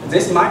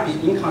 This might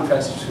be in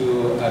contrast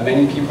to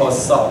many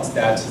people's thoughts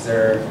that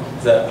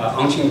the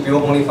on-chain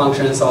view-only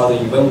functions or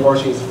the event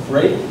watching is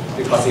free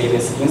because it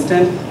is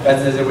instant.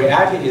 But the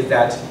reality is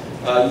that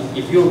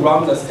if you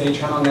run the state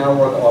channel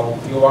network or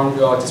if you run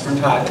your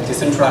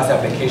decentralized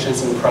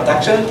applications in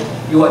production,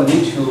 you will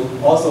need to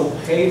also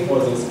pay for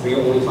those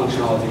view-only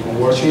functionality event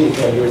watching if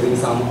you're using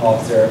some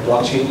of their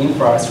blockchain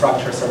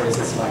infrastructure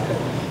services like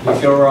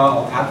Ethereum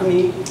or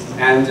Eckey,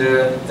 and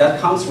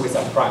that comes with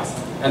a price.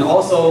 And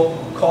also,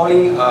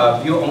 calling a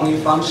view-only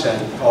function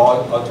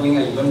or doing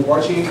an event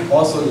watching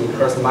also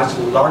incurs much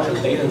larger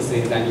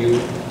latency than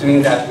you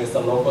doing that with a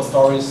local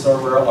storage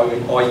server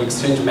or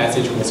exchange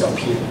message with your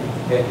peer.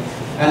 Okay?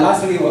 And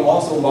lastly, we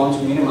also want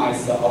to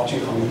minimize the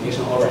object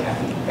communication overhead.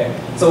 Okay?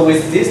 So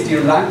with these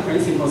design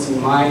principles in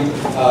mind,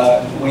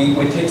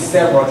 we take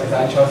several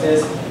design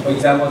choices. For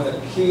example, the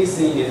key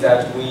thing is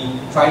that we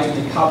try to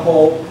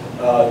decouple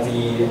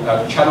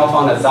the channel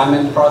found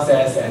assignment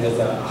process and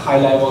the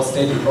high-level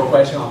state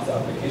progression of the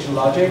application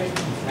logic.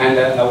 And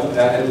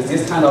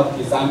this kind of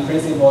design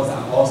principles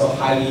are also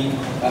highly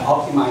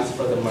optimized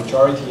for the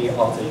majority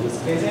of the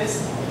use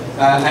cases.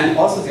 And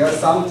also there are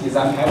some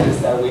design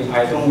patterns that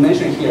I don't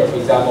mention here. For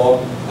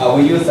example,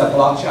 we use a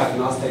blockchain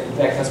agnostic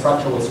vector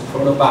structure with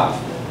protobuf,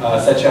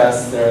 such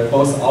as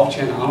both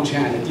off-chain and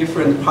on-chain, and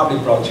different public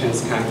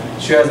blockchains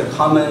can share the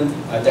common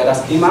data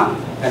schema.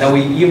 And then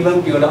we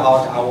even build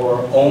out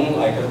our own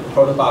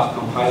protobuf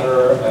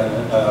compiler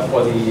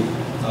for the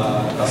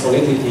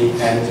Solidity,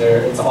 and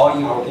it's all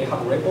in our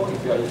GitHub repo.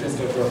 If you are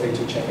interested, feel free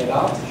to check it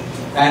out.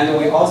 And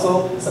we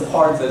also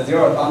support the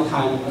zero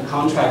downtime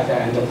contract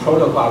and the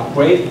protocol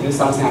upgrade. This is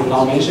something I'm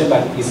not mentioned,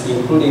 but it's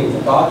including in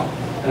the doc.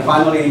 And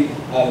finally,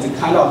 the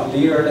kind of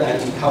layered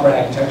and covered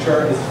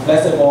architecture is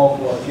flexible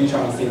for future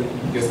unseen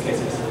use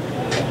cases.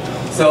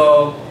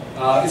 So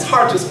it's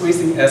hard to squeeze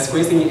in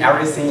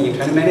everything in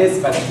 20 minutes,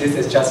 but this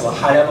is just a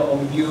high-level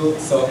overview.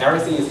 So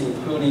everything is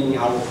included in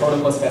our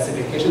protocol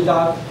specification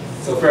doc.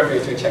 So feel free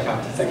to check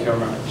out. Thank you very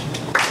much.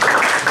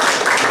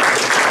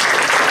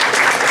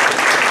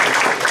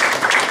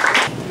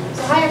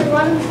 So hi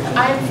everyone,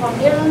 I'm from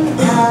Iran.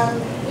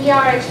 We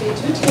are actually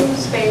two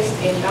teams based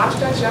in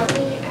Darmstadt,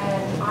 Germany,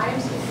 and I'm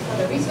speaking for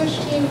the research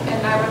team,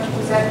 and I want to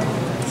present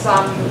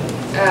some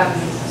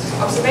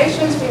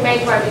observations we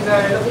made while we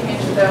were looking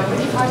into the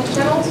multi-party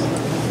channels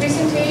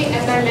recently,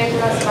 and then later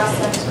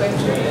Sebastian is going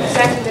to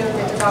present a little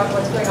bit about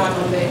what's going on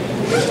the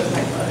individual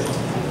side first.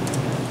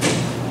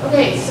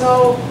 Okay,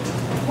 so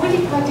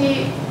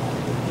multi-party,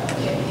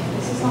 okay,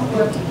 this is not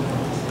working.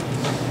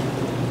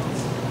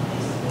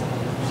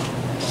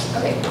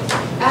 Okay,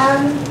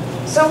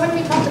 so when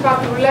we talked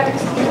about the roulette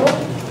example,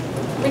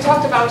 we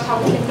talked about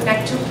how we can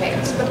connect two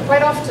players, but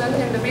quite often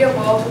in the real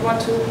world we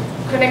want to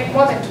connect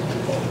more than two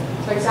people.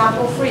 For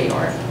example, 3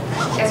 or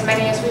as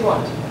many as we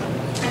want.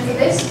 And for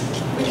this,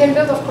 we can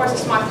build, of course, a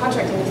smart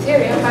contract in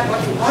Ethereum, but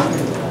what we want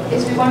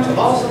is we want to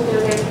also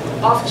build it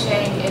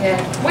off-chain in a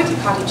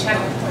multi-party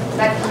channel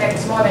that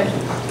connects more than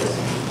 2 parties.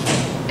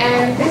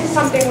 And this is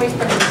something we've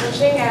been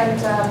researching, and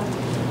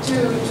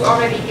to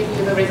already give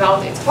you the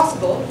result, it's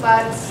possible,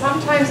 but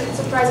sometimes it's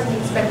surprisingly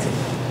expensive.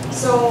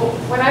 So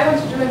what I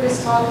want to do in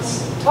this talk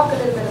is talk a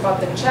little bit about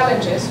the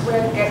challenges,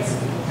 where it gets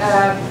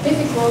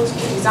difficult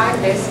to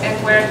design this,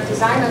 and where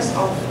designers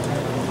of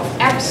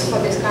apps for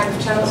this kind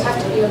of channels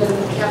have to be a little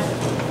bit careful.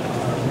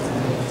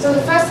 So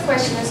the first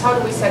question is, how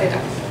do we set it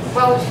up?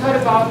 Well, we've heard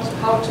about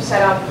how to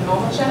set up a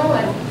normal channel,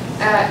 and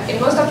in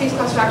most of these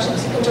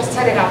constructions, you can just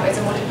set it up as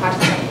a multi-party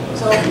channel.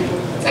 So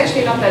it's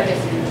actually not that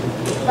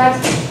difficult.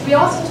 But we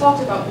also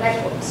talked about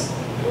networks.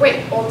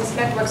 Wait, all these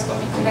networks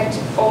will be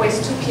connected always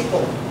to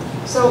people.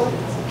 So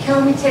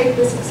can we take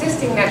this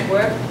existing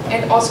network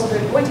and also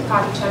build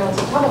multi-party channels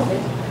on top of it?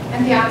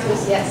 And the answer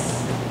is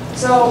yes.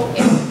 So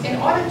in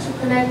order to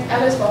connect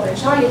Alice, Bob, and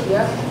Charlie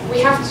here, we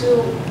have to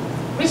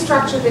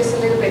restructure this a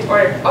little bit, or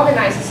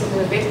organize this a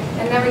little bit,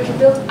 and then we can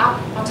build up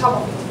on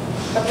top of it.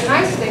 But the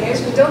nice thing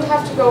is we don't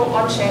have to go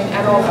on-chain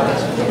at all for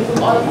this. We can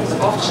do all of this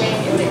off-chain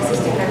in the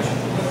existing network.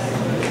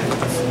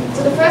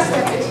 So the first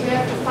step is we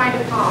have to find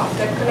a path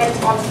that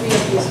connects all three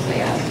of these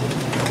players.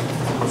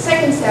 The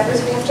second step is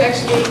we have to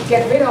actually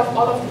get rid of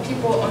all of the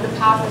people on the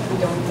path that we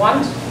don't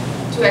want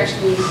to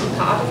actually be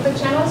part of the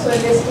channel. So in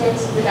this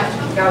case, we have to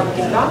pick out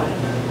Liang.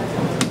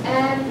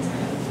 And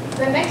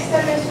the next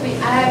step is we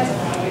add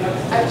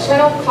a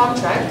channel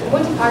contract, a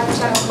multi-party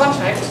channel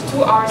contract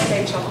to our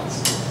state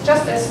channels,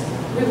 just as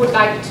we would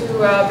like to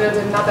build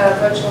another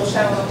virtual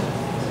channel.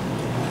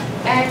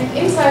 And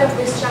inside of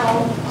this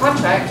channel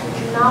contract, we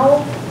can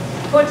now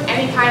put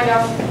any kind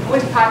of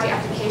multi-party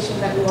application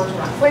that we want to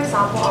run. For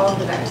example, our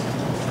event.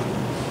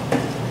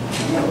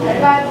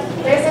 But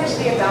there's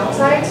actually a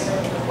downside.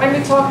 When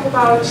we talk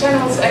about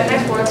channels and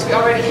networks, we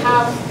already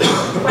have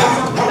quite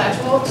some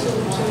collateral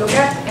to look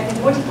at, and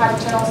in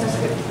multi-party channels, this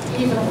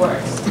could even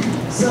worse.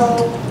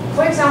 So,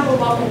 for example,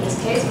 Bob in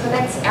this case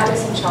connects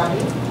Alice and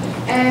Charlie,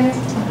 and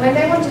when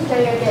they want to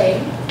play a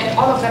game, and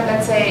all of them,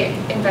 let's say,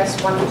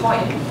 invest 1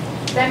 coin,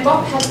 then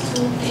Bob has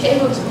to be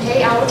able to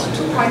pay out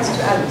 2 points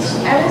to Alice.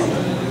 Alice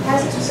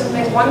has to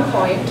submit 1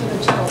 coin to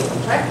the channel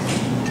contract,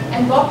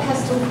 and Bob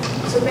has to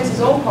submit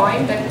his own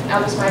coin that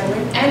Alice might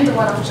win, and the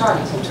one of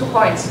Charlie, so 2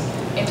 points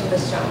into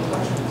this channel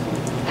contract.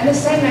 And the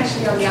same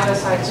actually on the other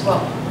side as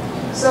well.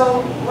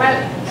 So, well,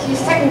 he's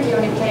technically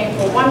only playing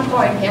for 1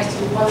 coin, he has to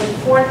deposit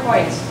 4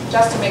 coins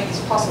just to make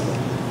this possible.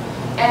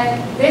 And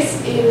this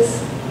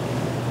is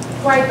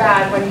quite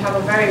bad when you have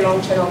a very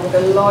long channel with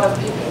a lot of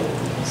people.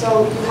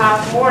 So you have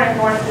more and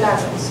more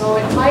collateral. So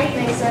it might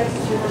make sense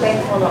if you're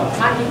playing for a lot of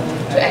money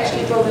to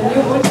actually build a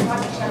new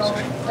multi-party channel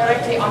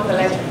directly on the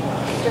ledger,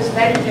 because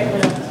then you get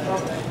rid of this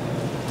problem.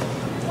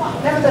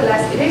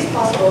 Nevertheless, it is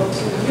possible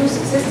to use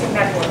existing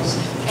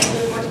networks and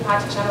build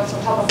multi-party channels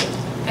on top of it.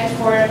 And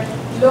for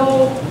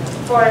low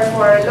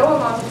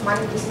amounts of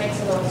money, this makes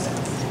a lot of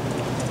sense.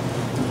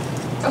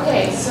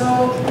 Okay,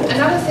 so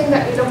another thing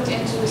that we looked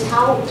into is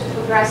how to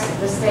progress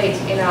the state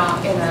in a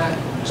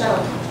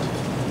channel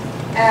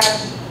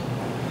contract.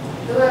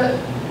 The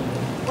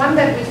one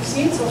that we've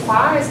seen so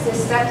far is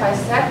this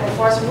step-by-step or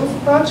force move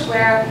approach,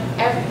 where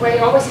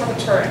you always have a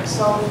turn.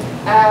 So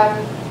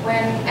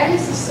when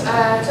Alice's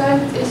turn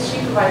is she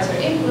provides her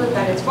input,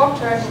 then it's Bob's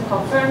turn, who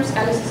confirms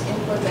Alice's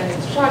input, then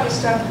it's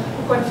Charlie's turn,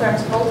 who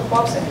confirms both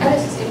Bob's and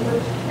Alice's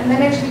input, and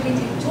then actually we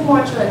need 2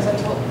 more turns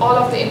until all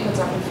of the inputs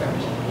are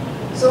confirmed.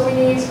 So we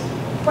need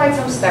quite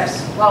some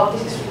steps. Well,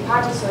 this is 3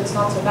 parties, so it's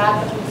not so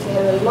bad, but if we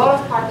have a lot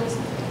of parties,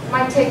 it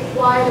might take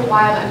quite a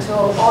while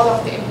until all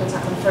of the inputs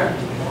are confirmed.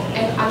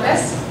 And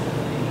unless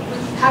we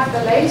have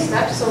the lay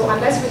steps, so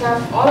unless we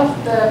have all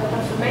of the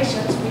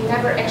confirmations, we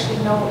never actually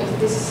know if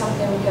this is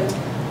something we can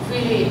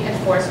really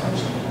enforce on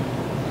chain.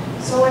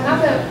 So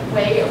another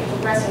way of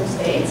progressing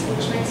states,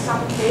 which makes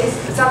some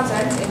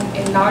sense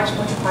in large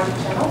multi-party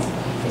channels,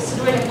 is to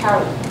do it in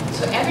parallel.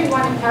 So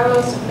everyone in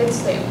parallel submits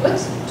the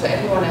inputs to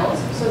everyone else.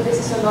 So this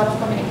is a lot of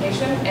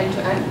communication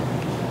end-to-end.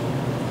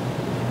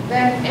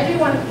 Then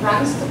everyone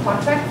runs the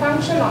contract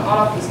function on all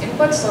of these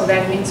inputs. So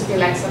there needs to be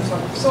like some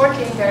sort of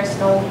sorting. There's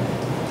no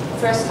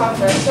first come,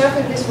 first serve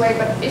in this way.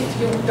 But if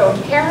you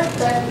don't care,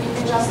 then you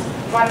can just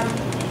run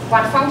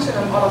one function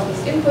on all of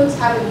these inputs,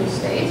 have a new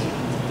state.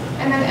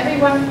 And then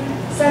everyone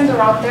sends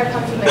around their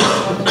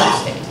confirmation on the new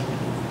state.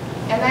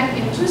 And then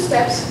in 2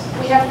 steps,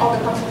 we have all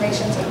the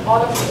confirmations and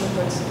all of the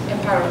inputs in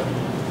parallel.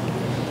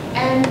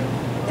 And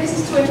this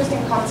is 2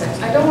 interesting concepts.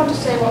 I don't want to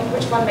say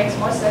which one makes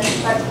more sense,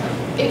 but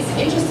it's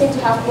interesting to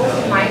have both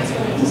in mind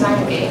when you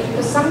design a game,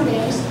 because some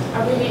games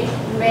are really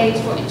made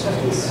for each of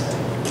these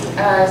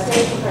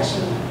state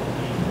compression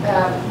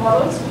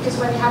models, because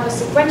when you have a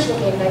sequential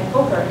game like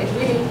poker, it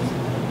really,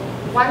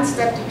 one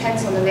step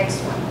depends on the next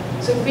one.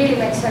 So it really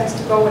makes sense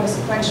to go in a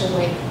sequential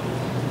way.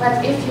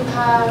 But if you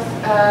have,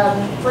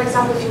 for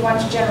example, if you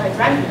want to generate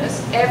randomness,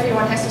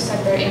 everyone has to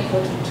send their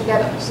input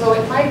together. So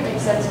it might make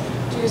sense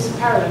to use a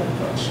parallel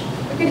approach.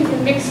 You can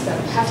even mix them,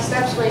 have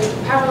steps where you do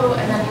parallel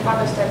and then have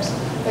other steps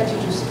that you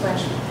do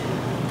sequential.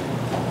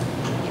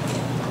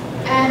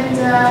 And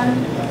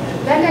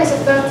then there's a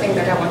third thing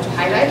that I want to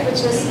highlight,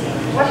 which is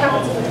what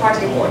happens if a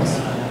party aborts.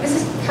 This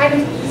is kind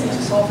of easy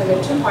to solve in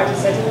a 2-party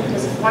setting,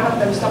 because if one of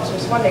them stops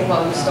responding,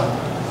 well, you stop.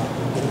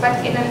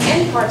 But in an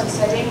n-party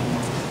setting,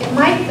 it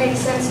might make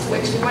sense to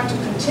actually want to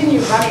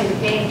continue running the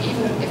game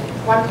even if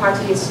one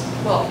party is,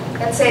 well,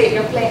 let's say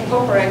you're playing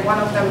poker and one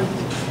of them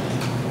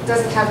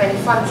doesn't have any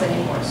funds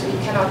anymore, so you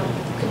cannot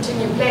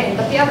continue playing,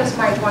 but the others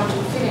might want to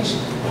finish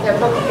their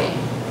poker game.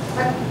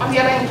 But on the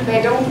other hand,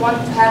 they don't want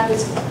to have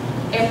this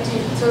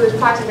empty, so this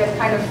party that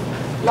kind of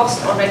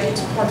lost already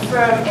to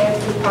confirm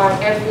every part,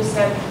 every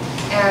step,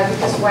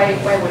 because why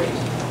would it?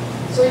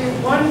 So you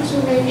want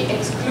to maybe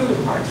exclude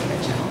a party in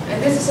a channel.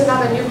 And this is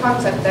another new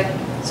concept that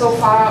so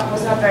far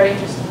was not very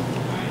interesting.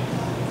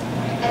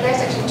 And there's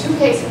actually two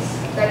cases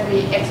that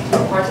we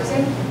exclude parties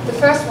in. The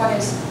first one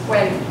is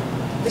when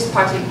this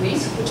party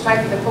agrees, which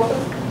might be the poker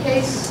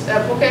case,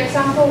 poker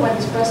example, when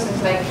this person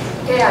is like,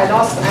 okay, I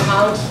lost, I'm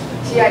out,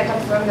 here I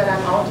confirm that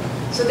I'm out.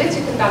 So this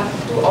you can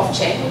do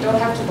off-chain, you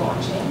don't have to go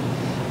on-chain.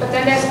 But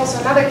then there's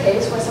also another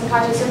case where some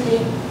party simply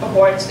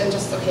aborts and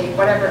just, okay,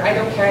 whatever, I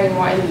don't care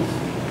anymore, I leave.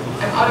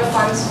 I'm out of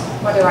funds,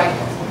 what do I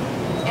have?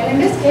 And in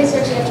this case,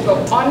 you actually have to go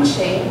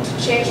on-chain to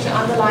change the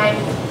underlying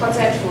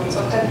consent rules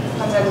or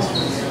consensus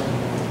rules.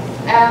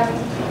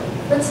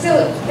 But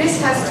still, this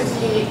has to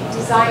be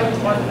designed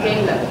on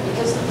game level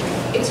because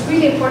it's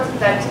really important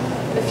that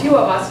a few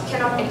of us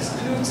cannot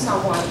exclude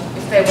someone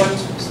if they want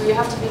to. So you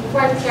have to be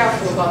quite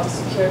careful about the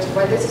security.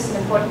 While this is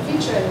an important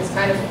feature in this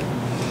kind of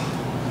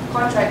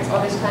contracts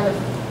or this kind of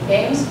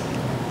games,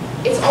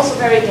 it's also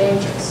very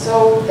dangerous.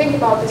 So think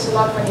about this a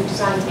lot when you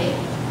design a game.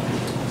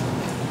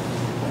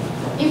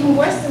 Even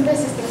worse than this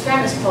is the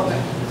fairness problem.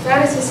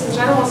 Fairness is in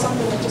general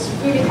something which is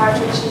really hard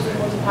to achieve in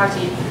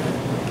multi-party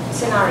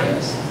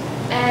scenarios.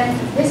 And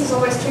this is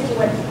always tricky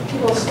when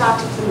people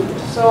start to collude.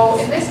 So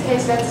in this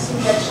case, let's see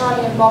that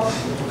Charlie and Bob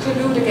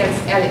collude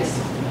against Alice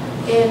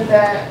in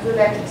the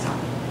roulette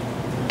example.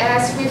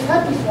 As we've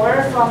heard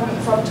before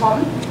from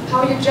Tom,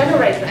 how you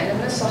generate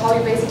randomness, so how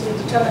you basically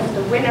determine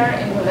the winner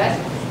in roulette,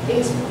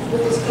 is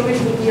with these commit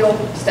reveal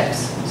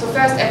steps. So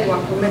first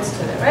everyone commits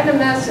to the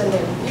randomness and they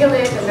reveal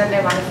it, and then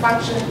they run a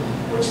function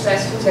which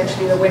says who's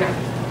actually the winner.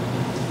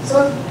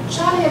 So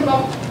Charlie and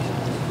Bob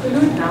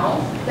collude now,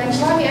 then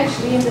Charlie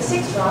actually in the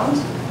 6th round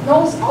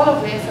knows all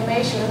of the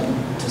information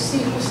to see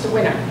who's the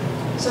winner.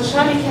 So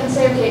Charlie can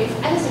say, okay,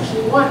 if Alice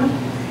actually won,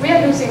 we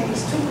are losing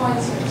these 2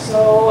 points here,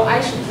 so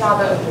I should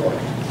rather avoid.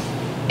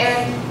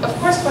 And of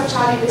course for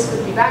Charlie this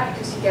could be bad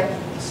because he gets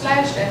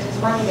slashed and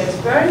his money gets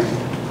burned.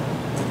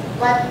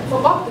 But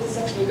for Bob this is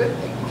actually a good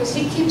thing because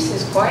he keeps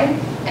his coin,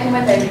 and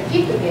when they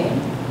repeat the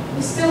game,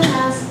 he still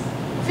has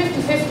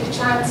 50-50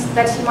 chance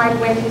that he might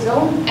win his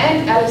own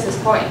and Alice's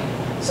coin.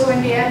 So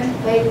in the end,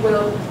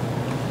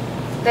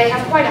 they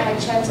have quite a high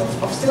chance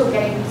of still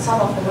getting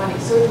some of the money.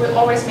 So it will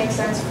always make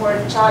sense for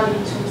Charlie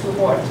to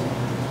reward.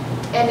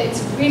 And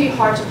it's really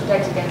hard to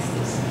protect against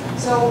this.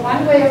 So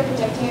one way of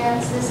protecting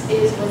against this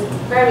is with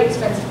very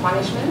expensive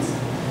punishments.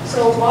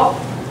 So Bob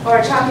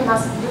or Charlie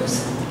must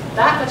lose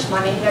that much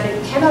money that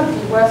it cannot be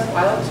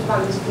worthwhile to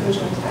run this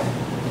collusion attack.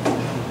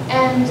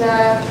 And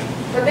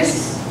but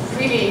this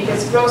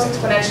grows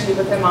exponentially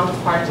with the amount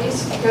of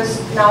parties because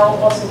now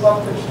also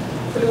Bob could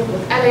collude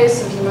with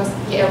Alice, so he must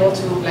be able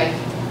to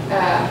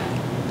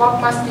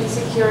Bob must be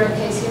secure in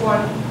case he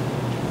won,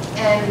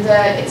 and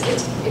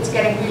it's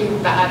getting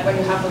really bad when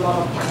you have a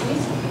lot of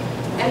parties.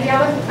 And the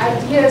other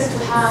idea is to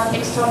have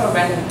external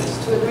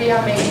randomness, to agree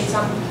on maybe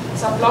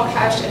some block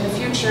hash in the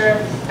future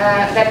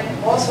that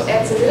also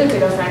adds a little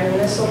bit of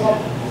randomness, so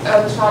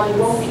Charlie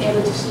won't be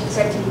able to see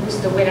exactly who's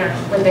the winner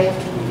when they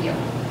have to reveal.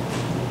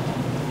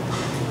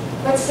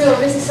 But still,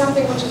 this is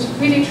something which is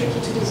really tricky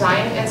to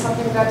design and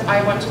something that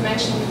I want to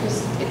mention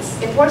because it's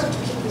important to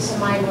keep this in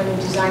mind when you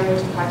design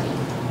multi-party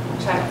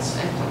channels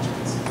and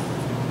contracts.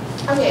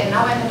 Okay, and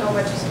now I hand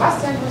over to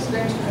Sebastian, who's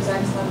going to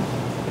present some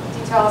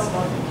details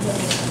about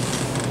the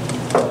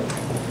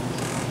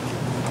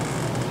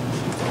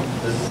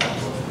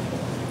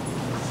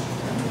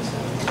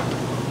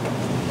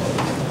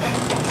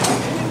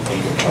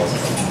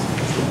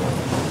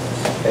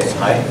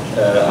Hi,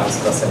 I'm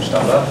Sebastian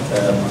Stammler.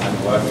 I'm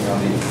working on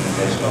the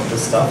implementation of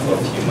this stuff for a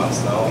few months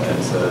now at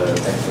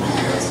Technical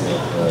University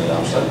of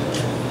Darmstadt.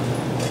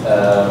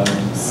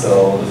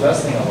 So the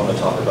first thing I want to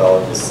talk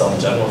about is some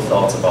general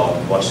thoughts about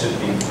what should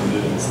be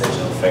included in the state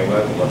channel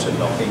framework and what should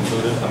not be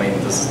included. I mean,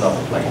 this is not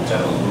like a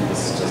general rule,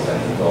 this is just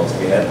any goals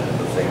we had and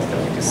the things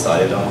that we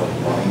decided on what we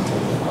want to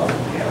include or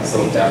not.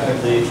 So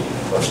definitely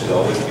what should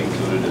always be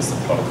included is the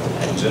protocol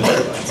engine,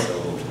 right? So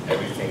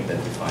everything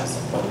that defines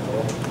the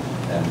protocol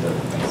and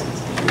makes it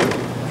secure.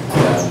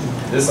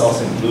 This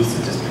also includes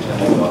the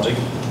distributed logic,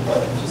 but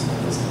just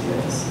in this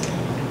case.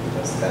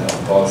 Because then, of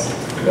course,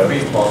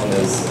 very important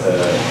is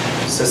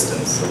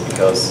persistence. So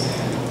because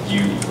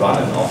you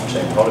run an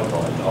off-chain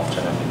protocol and an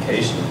off-chain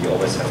application, you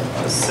always have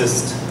to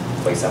persist,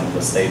 for example,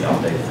 the state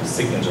update, the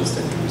signatures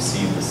that you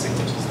receive, the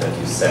signatures that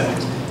you send,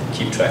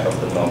 keep track of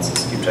the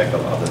nonces, keep track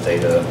of other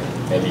data.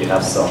 Maybe you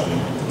have some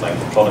like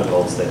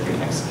protocols that you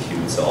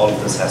execute. So all of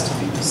this has to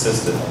be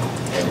persisted.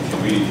 And if you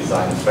really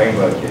design a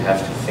framework, you have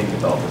to think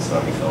about this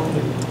very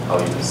carefully, how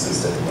you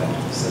persist it and when to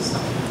persist.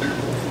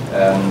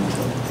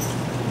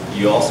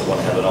 You also want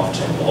to have an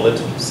off-chain wallet,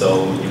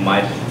 so you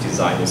might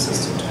design your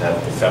system to have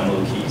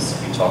ephemeral keys.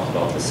 We talked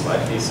about this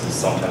slightly, so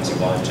sometimes you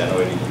want to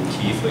generate a new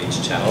key for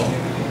each channel.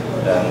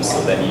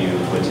 So then you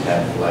would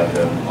have like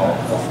an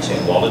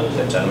off-chain wallet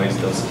that generates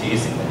those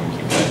keys, and then you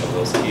keep track of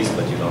those keys,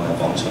 but you don't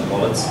have on-chain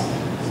wallets.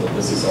 So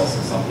this is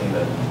also something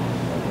that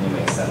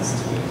makes sense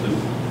to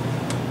include.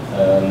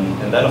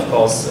 And then, of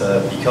course,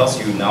 because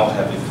you now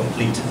have a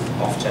complete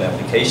off-chain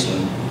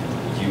application,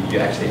 you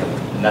actually have a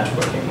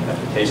networking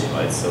application,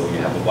 right? So you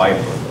have a wire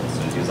protocol.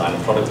 So you design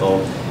a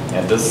protocol,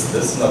 and this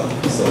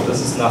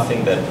is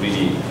nothing that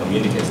really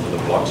communicates with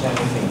the blockchain.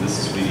 I think this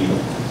is really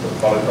the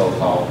protocol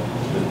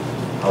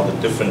how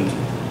the different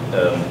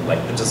like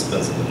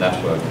participants in the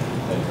network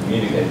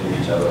communicate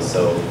with each other.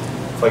 So,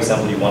 for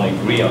example, you want to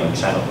agree on a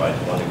channel, right?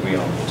 You want to agree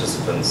on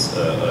participants,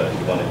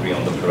 you want to agree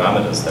on the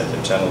parameters that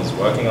the channel is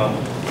working on.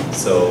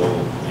 So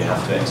you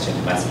have to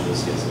exchange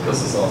messages here. So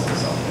this is also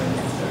something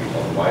that we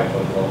call the wire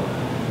protocol.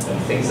 And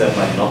things that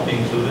might not be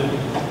included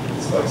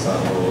is, for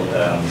example,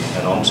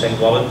 an on-chain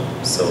wallet.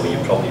 So you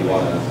probably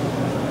want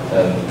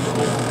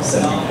to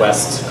send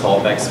request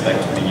callbacks back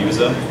to the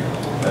user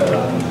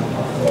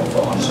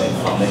for on-chain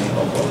funding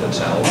of the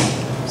channels.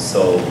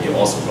 So you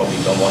also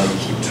probably don't want to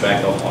keep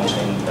track of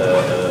on-chain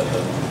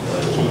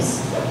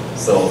keys.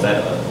 So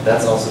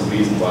that's also a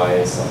reason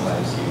why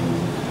sometimes you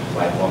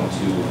might want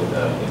to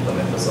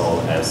implement this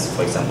all as,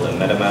 for example, a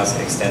MetaMask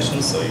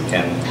extension. So you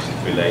can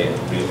relay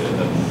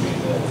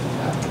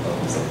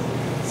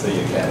so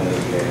you can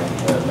relay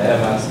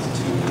MetaMask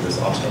to this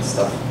on-chain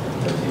stuff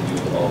that you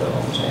do with all the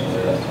on-chain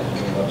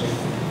logic.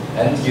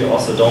 And you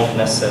also don't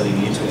necessarily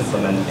need to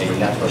implement a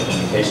network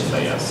communication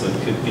layer. So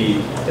it could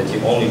be that you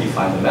only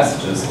define the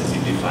messages as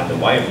you define the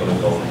wire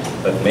protocol,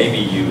 but maybe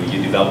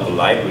you develop a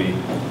library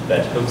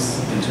that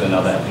hooks into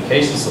another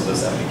application. So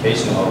this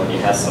application already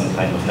has some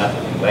kind of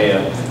networking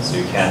layer, so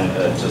you can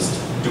just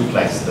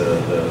duplex the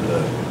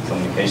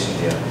communication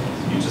here.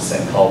 You just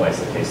send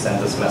callbacks, okay,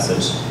 send this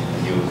message,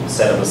 you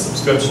set up a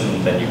subscription,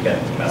 and then you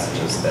get the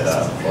messages that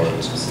are for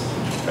a specific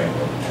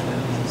framework.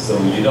 So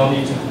you don't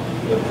need to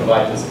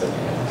provide this, but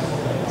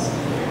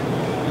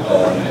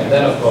and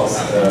then, of course,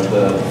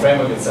 the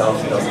framework itself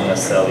doesn't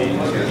necessarily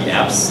include the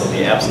apps. So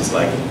the apps is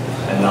like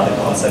another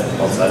concept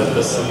outside of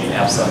this. So the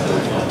apps are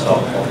built on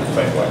top of the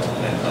framework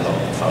and not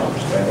on top of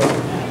the framework.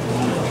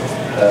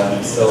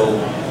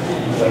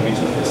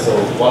 So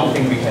one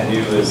thing we can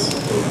do is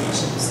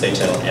state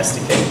channel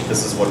SDK.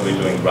 This is what we're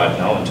doing right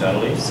now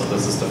internally. So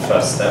this is the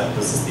first step.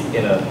 This is the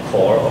inner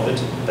core of it.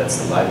 That's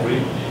the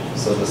library.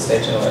 So the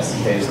state channel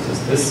SDK is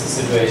just this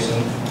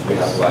situation. We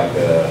have like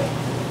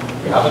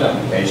we have an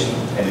application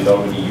and it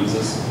already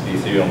uses the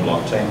Ethereum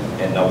blockchain,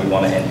 and now we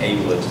want to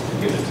enable it to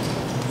give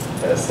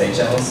it state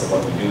channels. So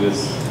what we do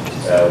is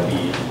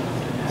we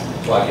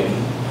plug in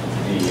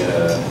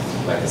the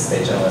like a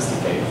state channel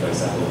SDK, for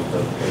example, with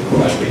the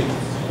library,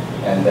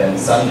 and then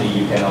suddenly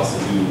you can also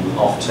do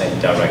off-chain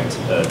direct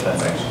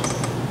transactions.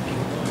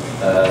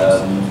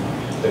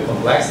 The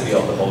complexity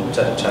of the whole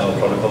channel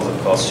protocols,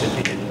 of course, should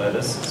be hidden by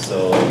this.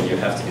 So you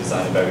have to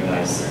design a very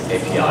nice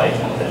API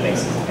that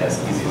makes it as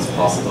easy as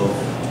possible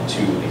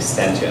to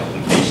extend your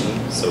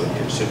application. So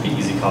it should be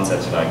easy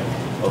concepts like,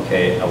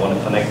 okay, I want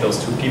to connect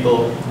those two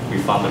people, we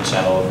found a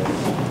channel,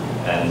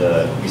 and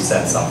we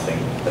send something.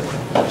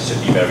 That should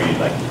be very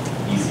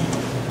easy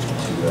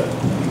to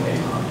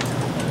communicate.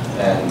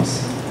 And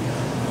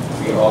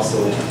we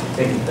also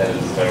think that it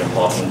is very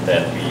important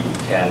that we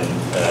can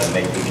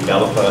make the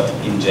developer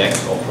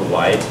inject or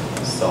provide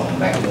some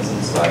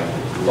mechanisms like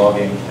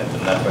logging and the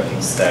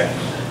networking stack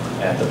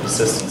and the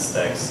persistence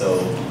stack. So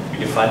we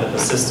define the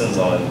persistence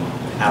on an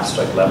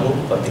abstract level,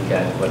 but we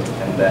can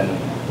then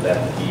let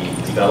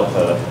the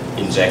developer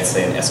inject,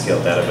 say, an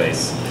SQL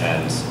database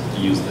and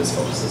use this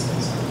for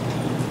persistence.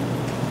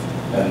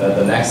 And then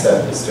the next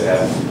step is to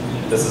have,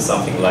 this is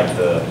something like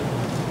the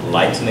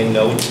Lightning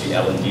node, the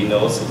LND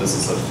node. So this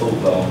is a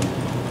full-blown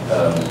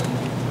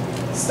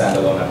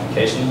standalone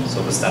application.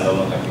 So the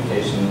standalone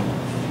application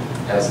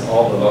has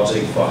all the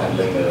logic for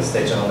handling the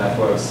state channel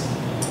networks.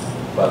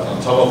 But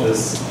on top of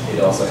this,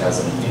 it also has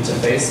an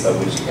interface by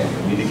which you can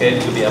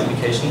communicate with the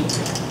application.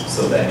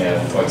 So then you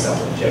have, for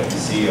example,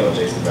 gRPC or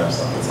JSON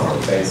WebSockets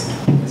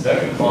interface. It's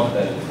very important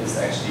that it is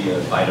actually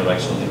a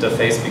bidirectional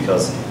interface,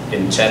 because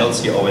in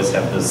channels you always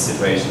have this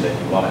situation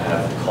that you want to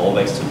have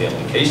callbacks to the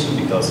application,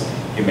 because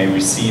you may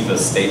receive a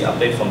state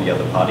update from the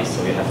other party,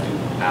 so you have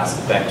to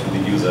ask back to the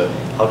user,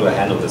 how do I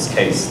handle this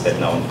case that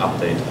now an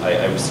update,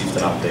 I received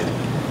an update.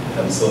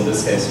 And so in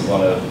this case you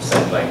want to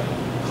send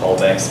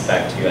callbacks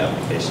back to your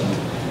application.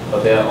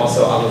 But there are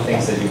also other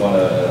things that you want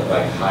to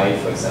hide.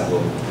 For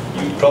example,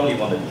 you probably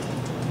want to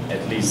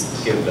at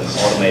least give an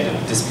automated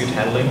dispute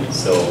handling.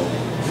 So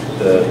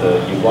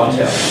you want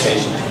your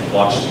application to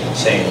watch the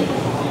chain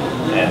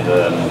and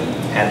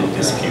handle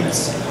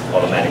disputes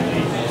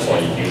automatically for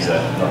your user,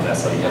 not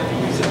necessarily have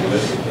the user do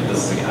it. But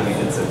this is,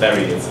 it's a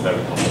very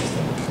complex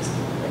thing,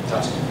 like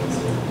touching things.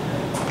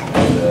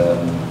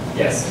 And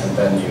yes, and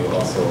then you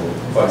also,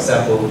 for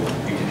example,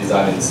 you can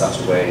design it in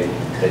such a way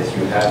that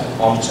you have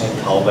on-chain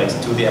callbacks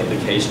to the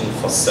application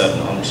for certain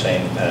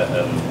on-chain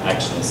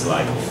actions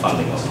like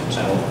funding of the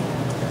channel.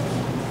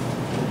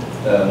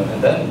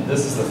 And then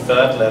this is the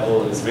third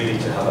level, is really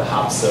to have a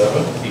hub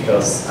server,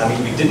 because, I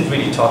mean, we didn't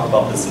really talk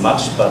about this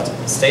much, but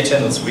state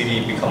channels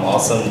really become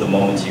awesome the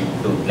moment you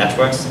build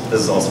networks.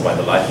 This is also why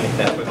the Lightning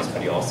network is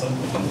pretty awesome,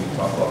 and we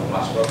talk about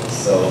much about this.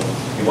 So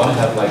you want to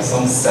have like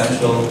some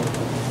central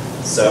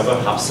server,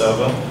 hub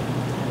server,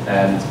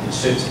 and it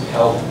should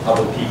help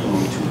other people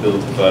to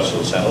build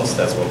virtual channels.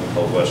 That's what we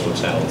call virtual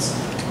channels,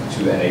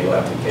 to enable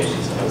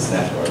applications on this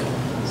network.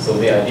 So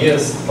the idea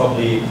is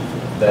probably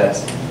that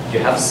you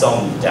have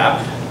some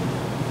dApp,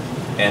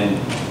 and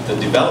the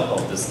developer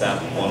of this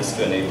dApp wants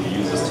to enable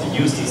users to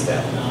use this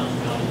dApp.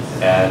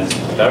 And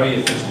a very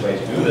efficient way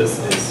to do this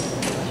is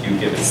you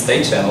give it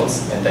state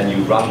channels, and then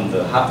you run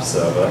the hub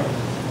server,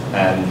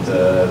 and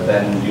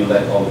then you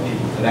let all the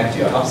people connect to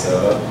your hub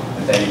server,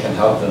 and then you can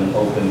help them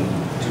open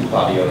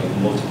two-party or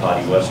even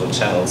multi-party virtual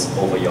channels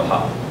over your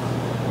hub.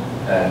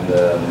 And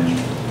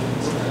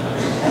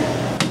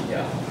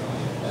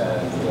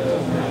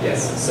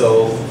yes,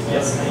 so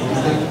yes.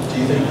 Do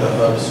you think the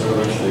hub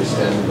server should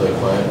extend to the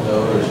client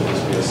node, or should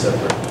this be a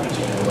separate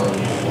standalone?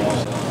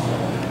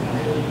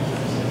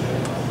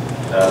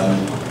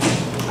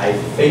 I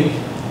think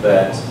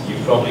that you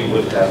probably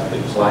would have the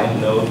client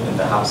node and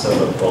the hub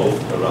server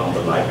both around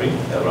the library,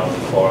 around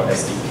the core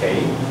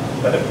SDK,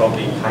 but they're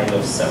probably kind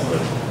of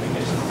separate.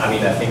 I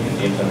mean, I think in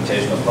the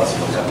implementation, of course,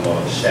 you will have a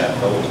lot of shared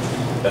code,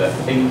 but I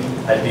think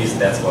at least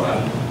that's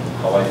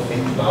how I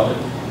think about it,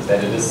 is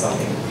that it is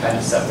something kind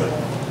of separate.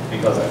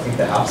 Because I think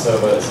the hub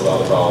server is a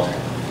lot about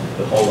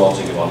the whole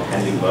logic about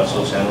handling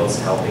virtual channels,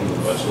 helping the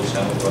virtual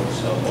channel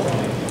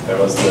opening,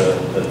 whereas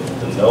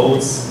the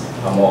nodes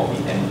are more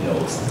the end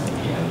nodes,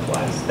 the end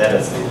clients.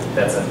 That's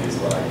at least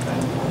what I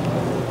kind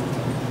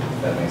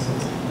of that makes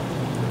sense.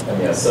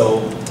 And yeah,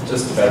 so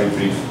just a very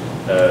brief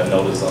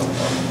notice on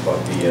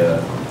what we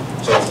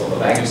chose for the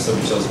language. So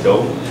we chose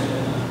Go,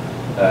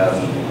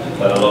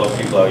 but a lot of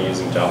people are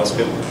using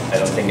JavaScript. I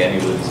don't think any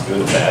of it is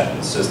good or bad.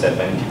 It's just that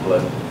many people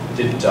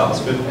did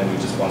JavaScript, and we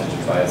just wanted to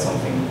try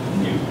something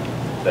new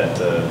that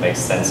makes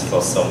sense for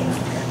some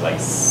like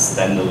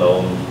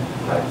standalone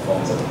high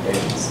performance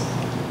applications.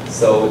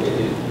 So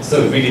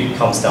it really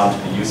comes down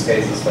to the use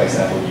cases. For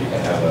example, you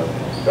can have a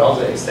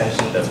browser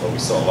extension. That's what we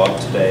saw a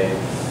lot today.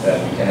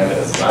 You can have it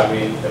as a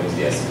library. That was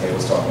the SDK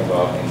was talking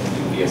about, and it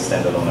can be a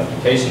standalone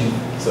application.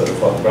 So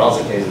for the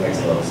browser case, it makes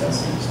a lot of sense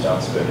to use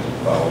JavaScript.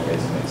 For our case,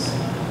 it makes,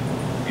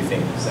 we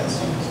think, sense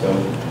to use Go.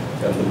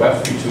 The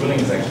Web3 tooling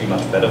is actually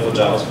much better for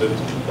JavaScript,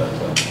 but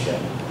yeah,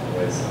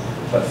 anyways.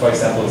 But for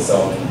example,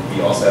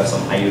 we also have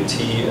some IoT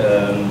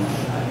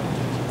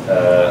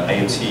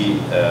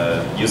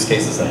use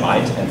cases in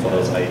mind, and for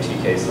those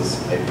IoT cases,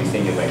 we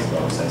think it makes a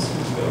lot of sense to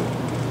use Go.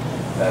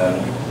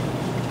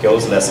 Go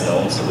is less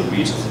known, so the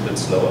reach is a bit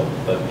slower,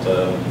 but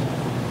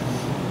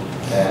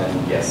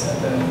and yes,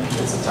 and then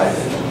it's a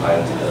tightly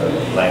compiled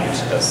language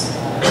as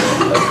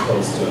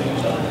opposed to an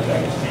interpreted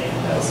language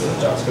as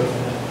JavaScript.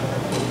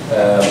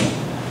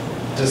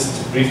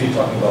 Just briefly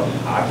talking about the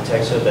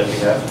architecture that we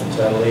have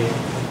internally.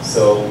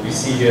 So we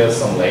see here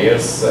some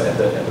layers. So at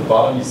the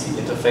bottom you see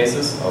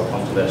interfaces. I'll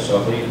come to that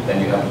shortly. Then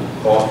you have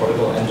the core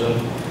protocol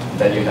engine.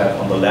 Then you have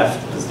on the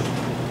left is the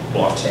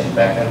blockchain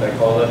backend, I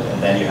call it.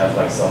 And then you have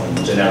like some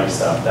generic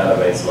stuff,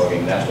 database,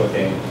 logging,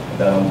 networking. And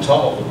then on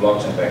top of the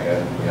blockchain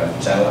backend, we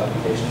have channel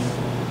application.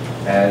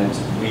 And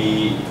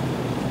we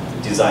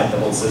designed the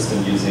whole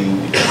system using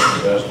the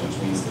version, which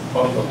means the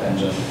protocol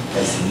engine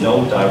has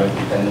no direct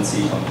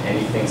dependency on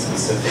anything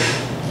specific,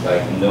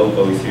 like no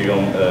Go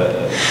Ethereum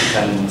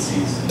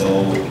dependencies,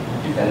 no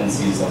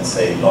dependencies on,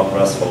 say,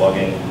 Logras for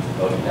logging,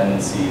 no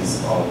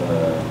dependencies on,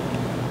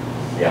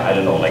 I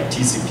don't know, like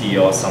TCP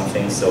or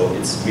something. So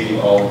it's really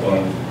all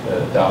going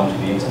down to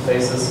the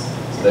interfaces.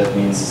 So that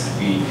means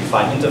we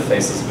define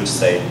interfaces which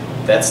say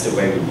that's the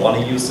way we want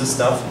to use this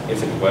stuff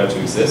if it were to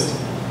exist.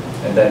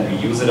 And then we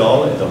use it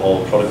all in the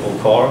whole protocol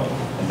core,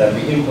 and then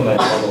we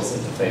implement all those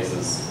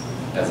interfaces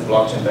as a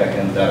blockchain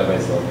backend,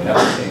 database logging, and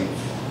everything.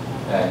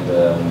 And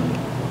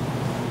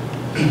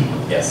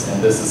yes,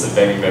 and this is a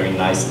very, very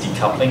nice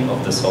decoupling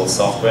of this whole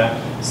software,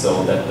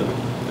 so that the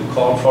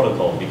core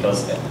protocol,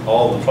 because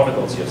all the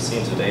protocols you have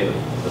seen today,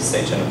 the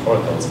state channel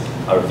protocols,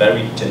 are a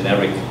very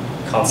generic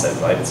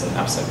concept, right? It's an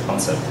abstract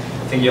concept.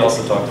 I think you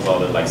also talked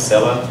about it like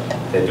Stellar.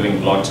 They're doing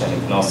blockchain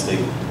agnostic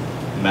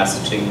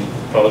messaging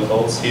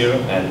protocols here,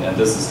 and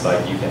this is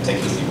like, you can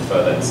take this even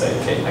further and say,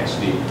 okay,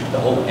 actually the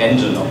whole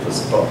engine of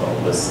this protocol,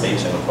 the state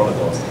channel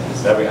protocols,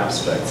 is very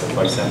abstract. So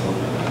for example,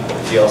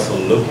 if you also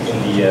look in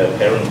the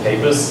parent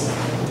papers,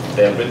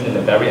 they're written in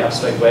a very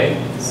abstract way.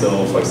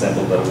 So for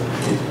example,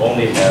 it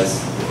only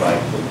has, like,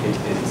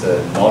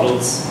 it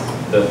models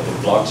the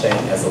blockchain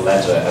as a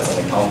ledger, as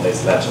an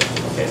account-based ledger.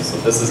 Okay, so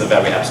this is a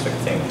very abstract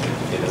thing.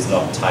 It is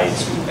not tied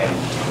to any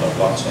particular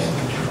blockchain.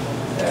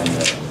 And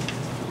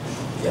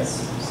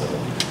yes, so I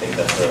think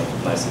that's a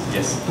nice,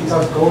 yes.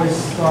 Because Go is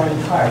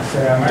storing types,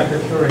 I'm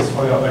actually curious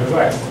for your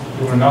advice.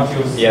 You will not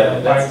use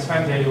byte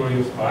 20, you will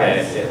use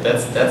bytes. Yeah,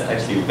 that's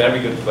actually a very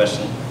good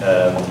question.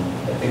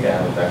 I think I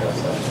have a backup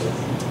slide.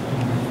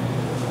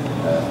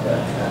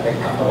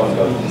 I want to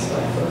go to this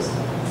slide first.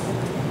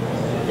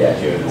 Yeah,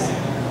 here it is.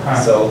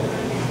 So,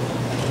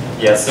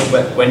 yeah, so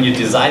when you're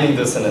designing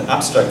this in an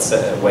abstract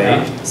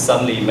way,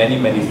 suddenly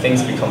many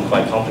things become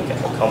quite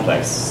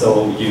complex.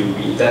 So you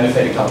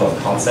identify a couple of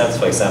concepts,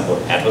 for example,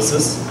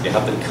 addresses. You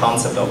have the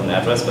concept of an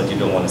address, but you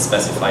don't want to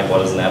specify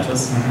what is an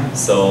address.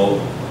 So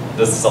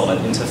this is all an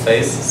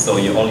interface. So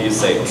you only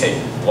say, okay,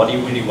 what do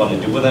you really want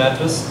to do with an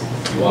address?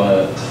 You want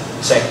to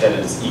check that it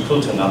is equal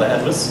to another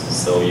address.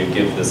 So you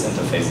give this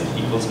interface an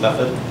equals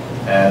method,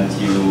 and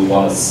you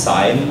want to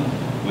sign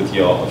with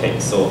your, okay,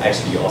 so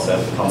actually you also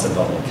have the concept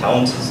of an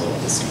account, so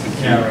the secret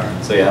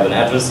key. So you have an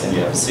address and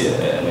you have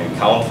an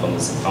account. From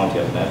this account you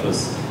have an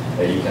address.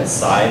 You can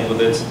sign with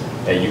it.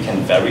 You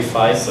can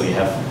verify, so you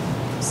have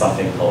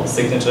something called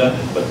signature,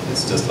 but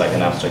it's just like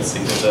an abstract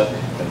signature.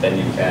 And then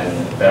you can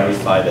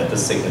verify that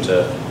this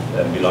signature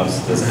belongs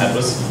to this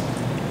address.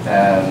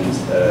 And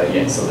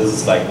yeah, so this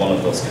is like one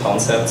of those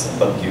concepts,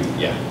 but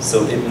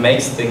so it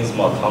makes things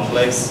more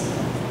complex,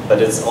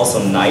 but it's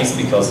also nice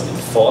because it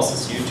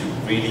forces you to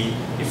really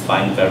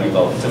define very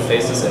well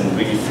interfaces and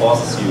really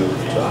forces you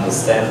to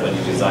understand when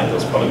you design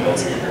those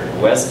protocols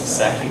where's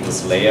exactly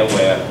this layer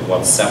where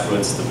what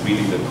separates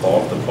really the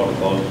core of the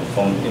protocol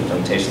from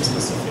implementation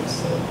specifics.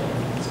 So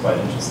it's quite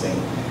interesting.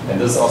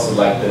 And this is also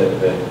like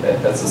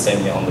that's the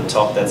same here on the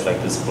top. That's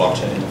like this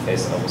blockchain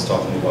interface I was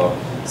talking about.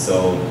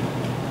 So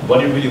what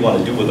do you really want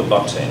to do with the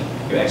blockchain?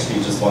 You actually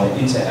just want to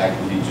interact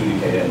with the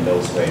adjudicator in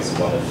those ways. You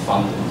want to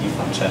fund and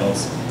defund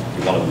channels.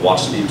 You want to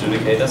watch the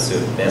adjudicator. So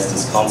there's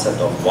this concept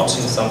of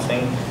watching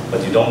something,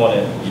 but you don't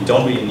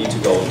really need to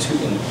go too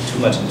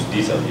much into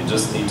detail. You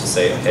just need to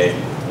say, okay,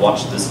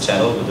 watch this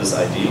channel with this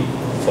ID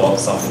for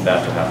something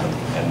bad to happen,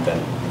 and then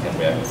you can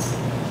react.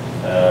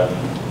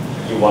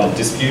 You want to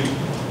dispute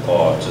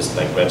or just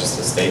like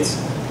register states,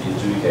 the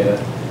adjudicator,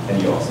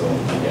 and you also,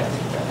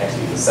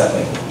 actually the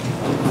settling.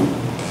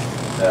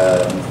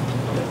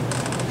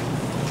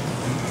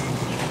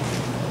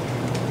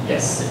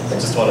 Yes, I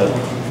just want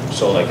to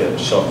show like a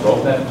short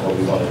roadmap what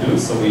we want to do.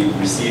 So we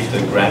received a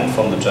grant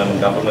from the German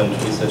government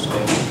research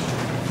wing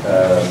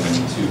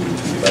to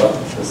develop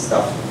this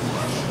stuff.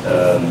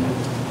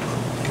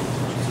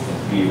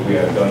 We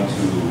are going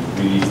to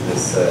release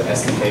this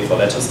SDK for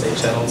ledger state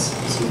channels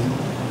soon.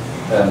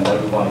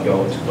 Then we want to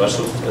go to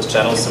virtual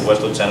channels. So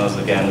virtual channels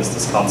again is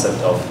this concept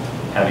of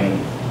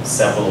having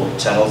several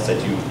channels that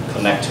you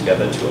connect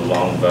together to a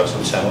long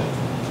virtual channel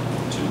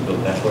to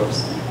build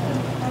networks.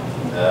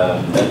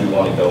 Then we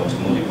want to go to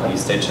multi-party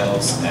state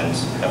channels and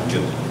have a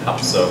good hub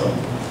server.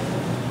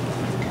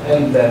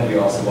 And then we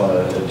also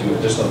want to do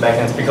additional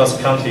backends because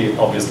currently,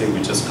 obviously,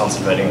 we're just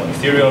concentrating on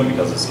Ethereum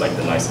because it's like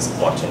the nicest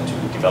blockchain to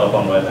develop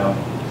on right now.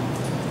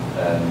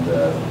 And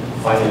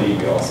finally,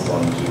 we also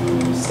want to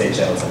do state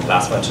channels and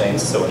plasma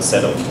chains. So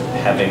instead of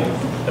having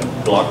a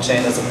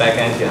blockchain as a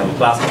backend, you have a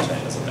plasma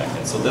chain as a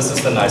backend. So this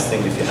is the nice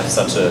thing if you have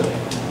such a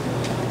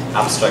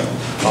abstract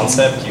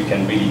concept, you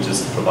can really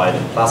just provide a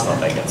plasma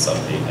backend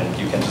suddenly, and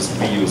you can just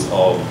reuse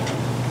all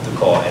the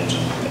core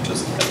engine and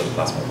just have a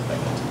plasma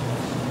backend.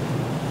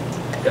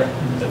 Yeah,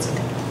 that's it.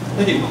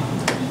 Thank you.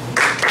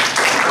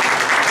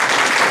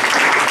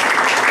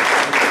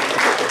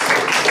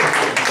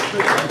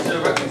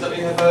 So wrap things up, we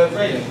have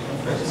Ray,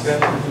 Franziska,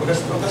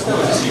 Augusto,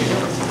 just you.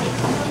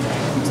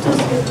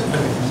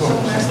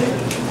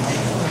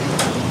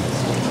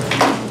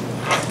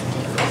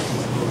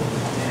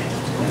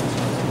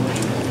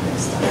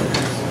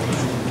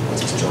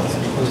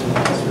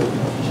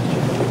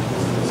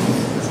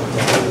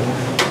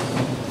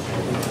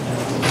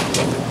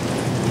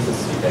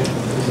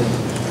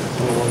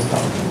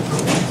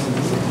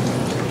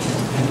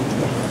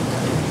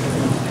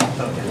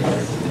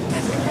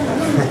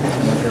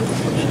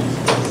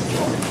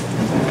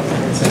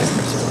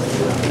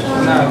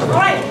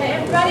 Alright, hey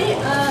everybody.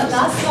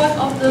 Last talk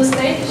of the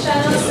state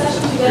channel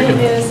session today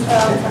is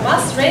from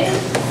us, Reagan.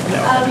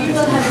 We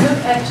will have a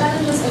look at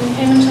challenges in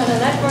payment channel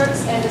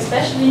networks and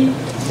especially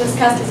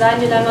discuss design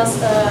dilemmas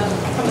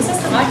from a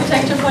system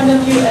architecture point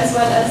of view as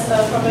well as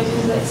from a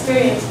user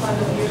experience point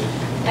of view.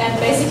 And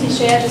basically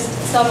share just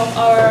some of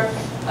our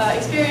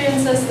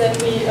experiences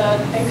that we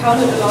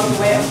encountered along the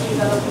way of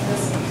developing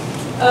this.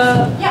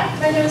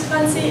 My name is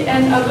Franzi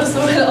and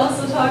Augusto will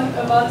also talk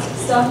about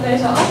stuff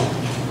later on.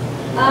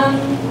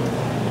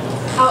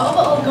 Our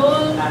overall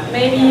goal,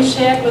 maybe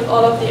shared with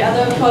all of the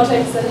other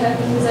projects that have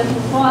been presented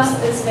before us,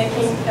 is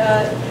making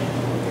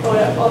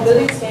or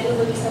building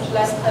scalable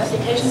decentralized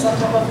applications on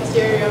top of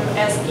Ethereum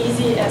as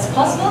easy as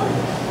possible.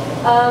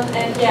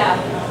 And yeah,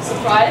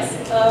 surprise,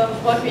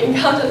 what we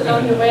encountered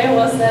along the way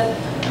was that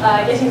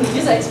getting the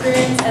user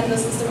experience and the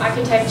system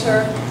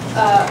architecture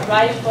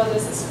right for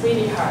this is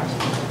really hard.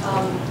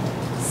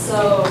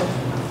 So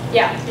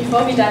yeah,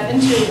 before we dive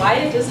into why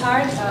it is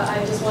hard,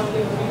 I just want to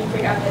give a really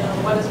quick update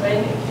on what is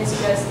Raiden in case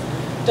you guys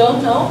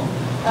don't know.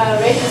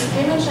 Raiden is a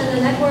payment channel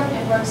network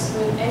and works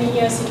with any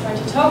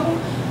ERC20 token.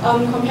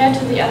 Compared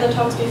to the other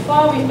talks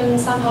before, we've been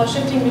somehow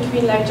shifting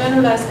between like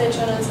generalized state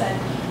channels and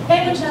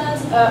payment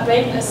channels.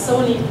 Raiden is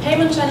solely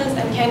payment channels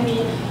and can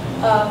be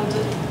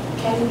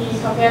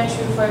compared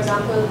to, for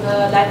example,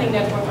 the Lightning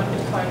Network on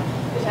Bitcoin.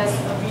 It it has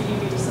a really,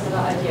 really similar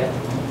idea.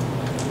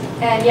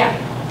 And yeah,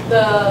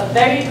 the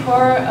very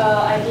core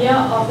idea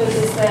of it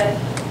is that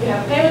you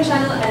have a payment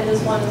channel, and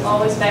this one is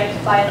always backed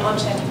by an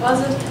on-chain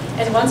deposit.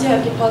 And once you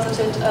have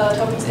deposited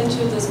tokens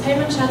into this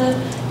payment channel,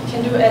 you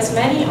can do as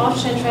many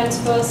off-chain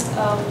transfers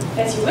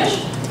as you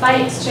wish by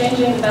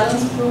exchanging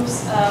balance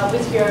proofs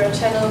with your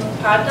channel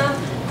partner.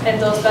 And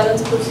those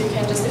balance proofs you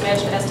can just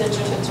imagine as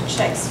digital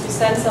checks. You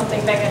send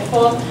something back and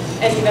forth,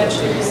 and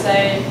eventually you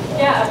say,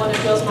 yeah, I want to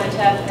close my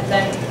tab, and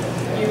then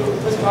you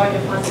withdraw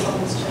your funds from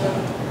this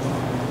channel.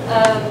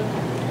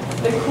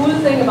 The cool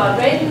thing about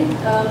Raiden,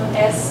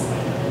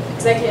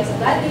 exactly as in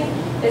Lightning,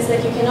 is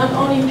that you can not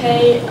only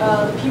pay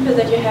the people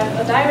that you have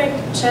a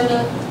direct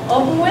channel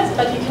open with,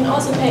 but you can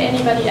also pay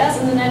anybody else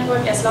in the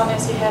network as long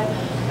as you have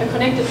a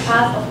connected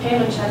path of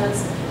payment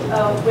channels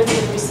with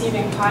the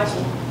receiving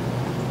party.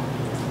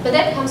 But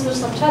that comes with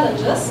some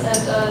challenges,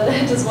 and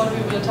that is what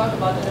we will talk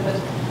about in a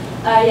bit.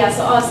 Yeah,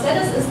 so our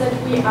status is that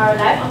we are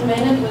live on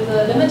mainnet with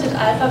a limited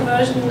alpha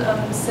version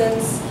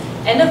since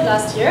end of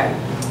last year.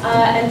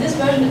 And this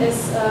version is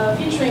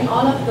featuring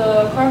all of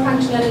the core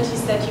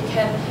functionalities that you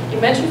can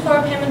imagine for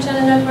a payment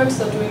channel network,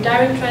 so doing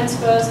direct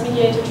transfers,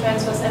 mediated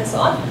transfers, and so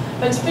on.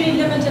 But it's pretty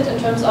limited in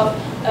terms of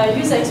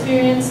user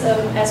experience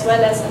as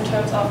well as in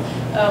terms of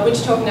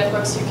which token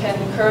networks you can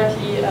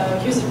currently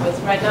use it with.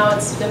 Right now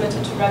it's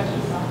limited to Rapid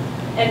Ether.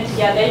 And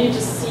yeah, there you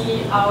just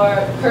see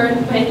our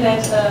current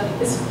mainnet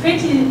is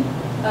pretty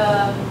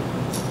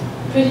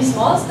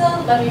small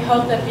still, but we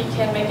hope that we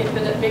can make it a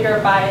bit bigger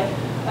by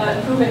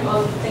improving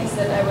all the things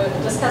that I will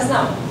discuss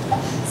now.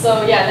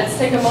 So yeah, let's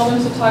take a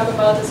moment to talk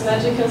about this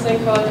magical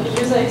thing called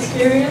user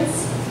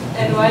experience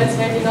and why it's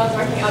maybe not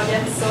working out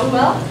yet so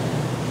well.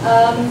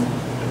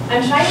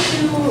 I'm trying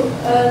to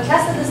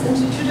cluster this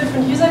into two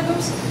different user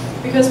groups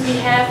because we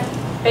have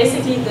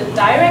basically the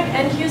direct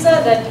end user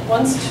that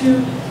wants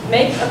to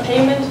make a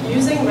payment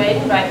using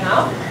Raiden right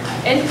now,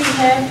 and we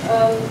have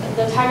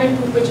the target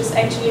group, which is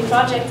actually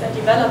projects and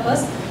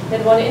developers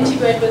that want to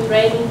integrate with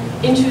Raiden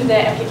into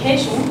their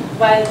application,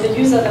 while the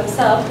user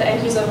themselves, the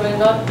end user, will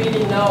not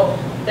really know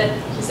that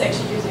he's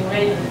actually using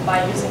Raiden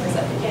by using this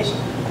application.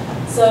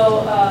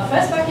 So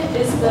first bucket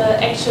is the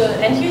actual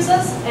end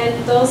users,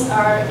 and those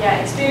are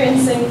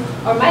experiencing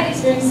or might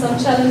experience some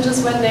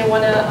challenges when they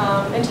want to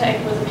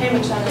interact with the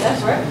payment channel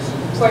network.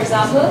 For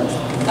example,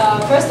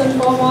 first and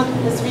foremost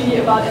is really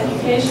about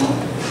education,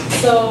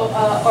 so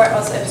or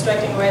also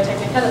abstracting away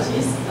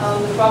technicalities.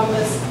 The problem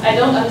is I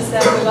don't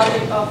understand the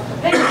logic of the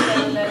payment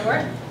channel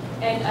network,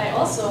 and I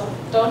also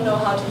don't know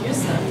how to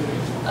use them.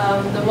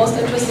 The most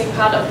interesting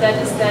part of that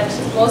is that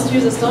most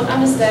users don't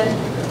understand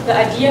the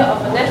idea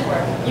of a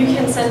network. You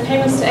can send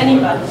payments to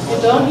anybody.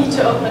 You don't need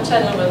to open a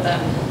channel with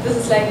them. This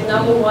is like the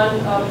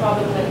 #1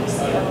 problem that we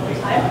see all the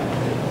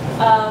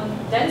time.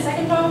 Then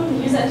second problem,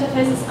 the user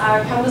interfaces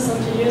are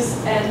cumbersome to use,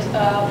 and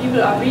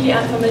people are really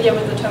unfamiliar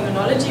with the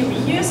terminology we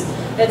use.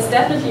 That's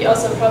definitely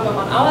also a problem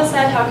on our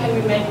side. How can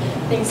we make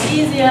things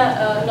easier,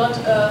 not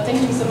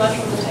thinking so much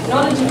from the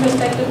technology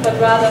perspective, but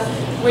rather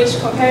which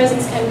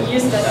comparisons can be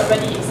used that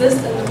already exist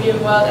in the real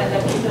world and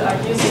that people are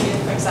using in,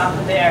 for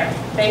example, their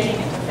banking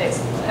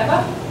interface or whatever.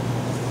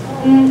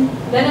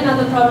 Then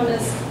another problem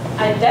is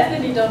I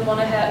definitely don't want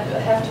to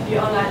have to be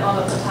online all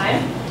of the time.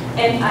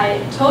 And I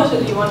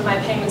totally want my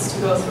payments to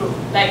go through.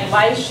 Like,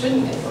 why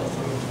shouldn't it go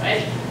through,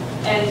 right?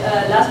 And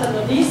last but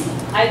not least,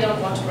 I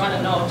don't want to run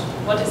a node.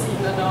 What is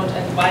even a node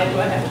and why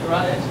do I have to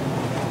run it?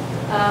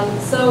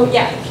 So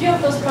yeah, a few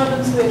of those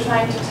problems we're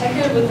trying to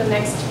tackle with the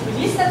next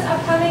release that's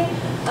upcoming.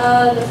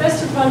 The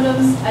first two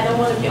problems, I don't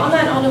want to be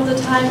online all of the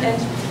time and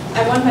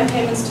I want my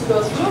payments to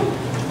go through.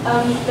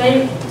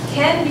 They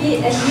can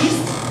be at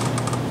least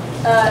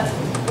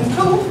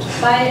improved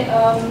by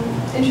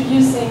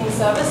introducing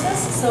services.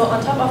 So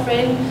on top of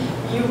Raiden,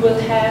 you will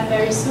have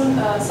very soon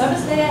a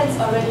service layer. It's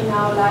already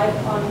now live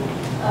on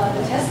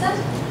the testnet,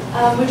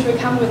 which will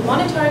come with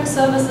monitoring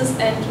services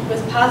and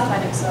with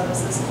pathfinding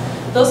services.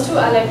 Those two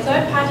are like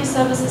third-party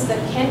services that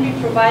can be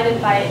provided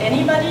by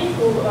anybody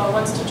who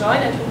wants to join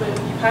and who will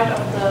be part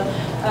of the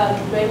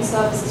Raiden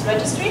services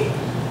registry.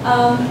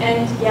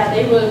 And yeah,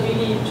 they will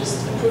really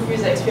just improve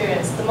user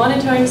experience. The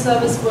monitoring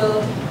service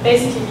will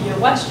basically be a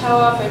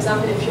watchtower. For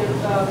example, if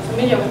you're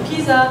familiar with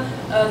Pisa,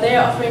 they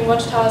are offering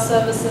watchtower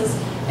services,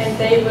 and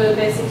they will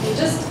basically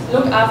just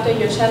look after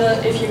your channel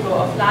if you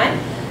go offline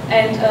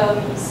and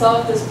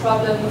solve this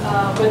problem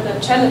with the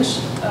challenge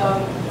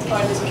or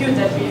dispute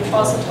that we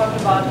also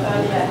talked about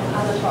earlier in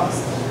other talks.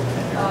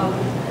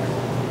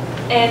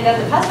 And then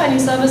the pathfinding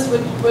service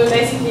will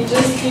basically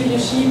just give you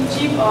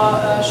cheap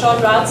or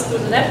short routes through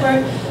the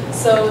network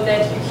so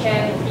that you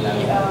can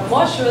be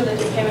more sure that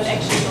your payment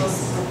actually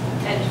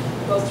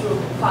goes through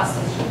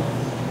faster.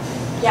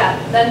 Yeah,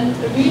 then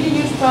the really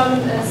huge problem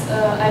is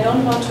I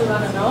don't want to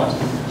run a node.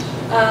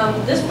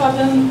 This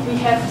problem we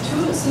have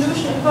two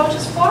solution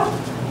approaches for.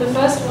 The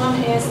first one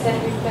is that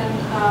we've been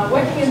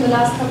working in the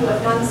last couple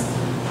of months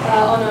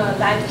on a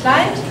live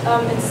client.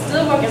 It's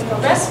still work in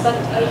progress, but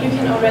you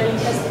can already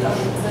test it on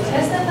the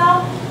testnet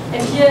now.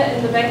 And here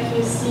in the back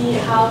you see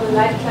how the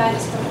light client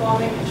is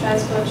performing a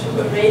transfer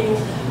to a Raiden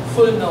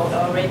full node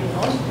or Raiden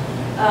node.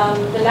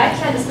 The light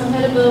client is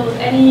compatible with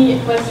any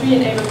Web3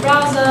 enabled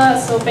browser,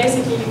 so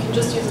basically you can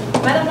just use it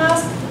with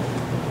MetaMask.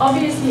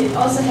 Obviously it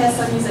also has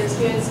some user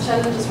experience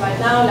challenges right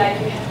now, like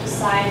you have to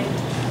sign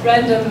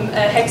random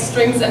hex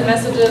strings and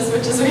messages,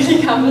 which is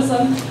really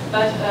cumbersome,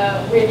 but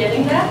we're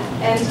getting there.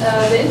 And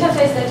the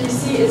interface that you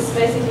see is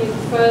basically the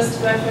first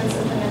reference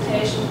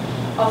implementation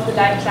of the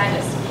light client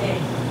SDK.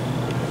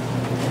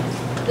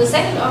 The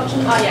second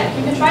option, oh yeah,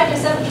 you can try it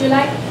yourself if you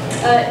like.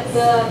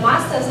 The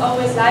master is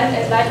always live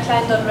at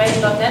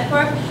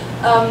lightclient.raiden.network.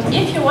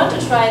 If you want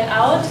to try it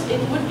out,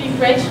 it would be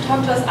great to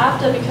talk to us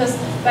after, because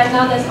right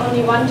now there's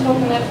only one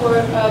token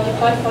network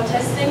deployed for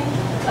testing.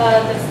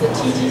 That's the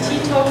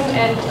TTT token,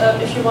 and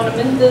if you want to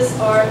mint this,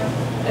 or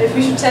if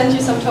we should send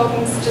you some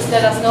tokens, just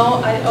let us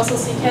know. I also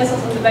see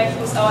Kesos on the back,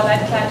 who's our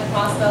light client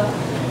master,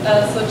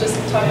 so just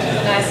talk to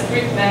the nice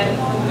Greek man in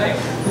the back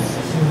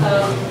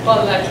for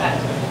the light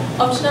client.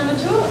 Option number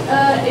 2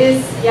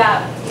 is,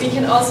 yeah, we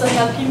can also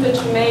help people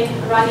to make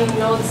running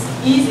nodes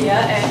easier,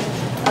 and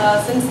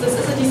since this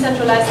is a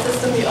decentralized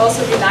system, we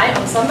also rely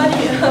on somebody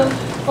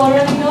for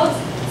running nodes.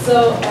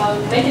 So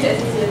make it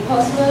as easy as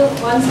possible.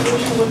 One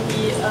solution would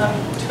be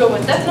to go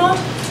with DevNode.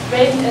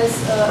 Raiden is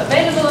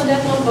available on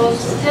DevNode, both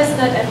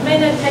testnet and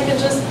mainnet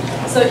packages.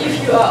 So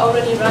if you are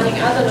already running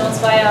other nodes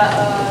via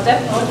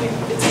DevNode,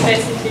 it's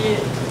basically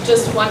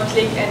just one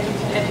click and you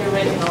can add your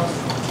Raiden node.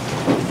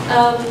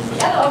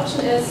 The other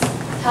option is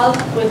help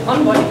with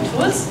onboarding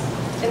tools.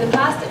 In the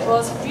past, it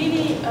was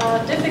really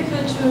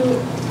difficult to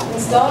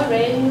install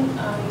Raiden.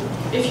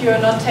 If you are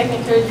not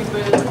technical, you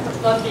will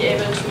not be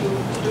able to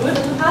do it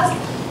in the past.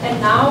 And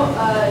now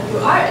you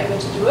are able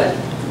to do it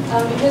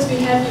because we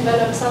have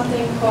developed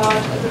something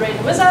called the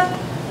Raiden Wizard,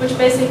 which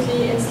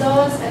basically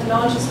installs and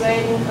launches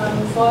Raiden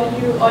for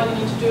you. All you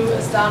need to do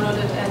is download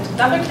it and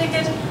double-click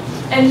it.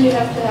 And you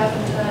have to have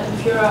an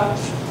Infura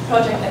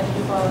project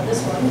ID for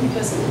this one,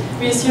 because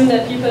we assume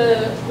that people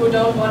who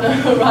don't want to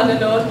run a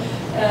node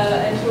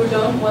and who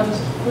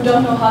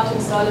don't know how to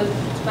install it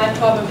might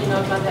probably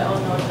not run their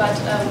own node. But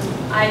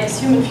I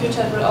assume in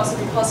future it will also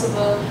be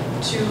possible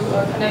to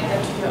connect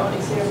them to your own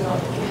Ethereum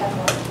node if you have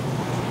one.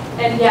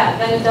 And yeah,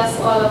 then it does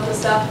all of the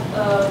stuff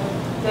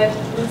that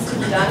needs to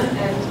be done,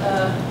 and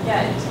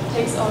yeah, it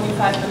takes only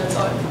 5 minutes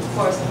or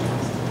 4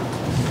 sometimes.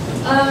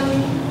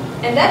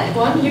 And that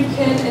one you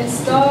can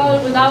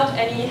install without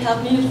any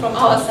help needed from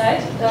our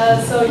side.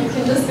 So you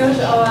can just go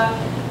to our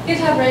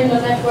GitHub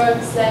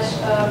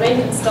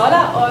Raiden.network/Raiden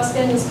installer or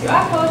scan this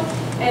QR code,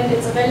 and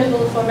it's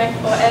available for Mac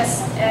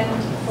OS and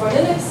for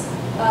Linux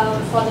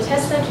for the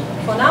testnet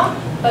for now.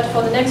 But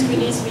for the next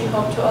release, we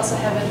hope to also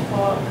have it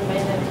for the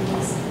mainnet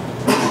release.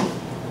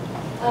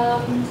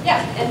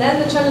 Yeah, and then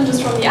the challenges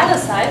from the other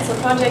side. So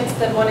projects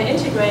that want to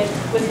integrate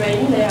with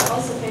Raiden, they are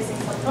also facing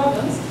some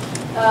problems.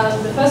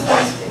 The first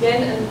one is,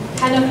 again, a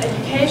kind of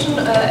education,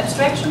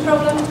 abstraction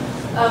problem.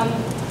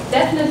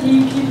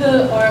 Definitely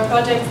people or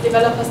project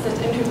developers that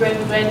integrate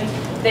with Raiden,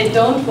 they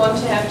don't want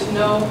to have to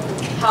know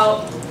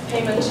how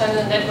payment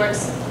channel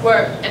networks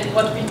work and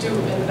what we do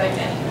in the back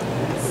end,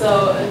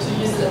 so to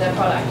use it in their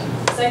product.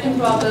 Second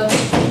problem,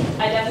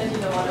 I definitely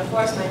don't want to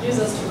force my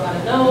users to run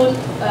a node.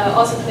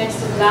 Also connects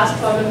to the last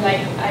problem, like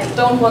I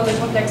don't want the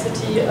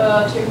complexity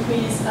to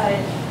increase.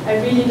 I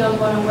really don't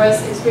want a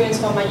worse experience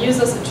for my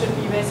users. It should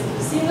be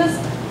basically seamless.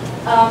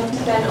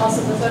 Then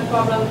also the third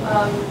problem,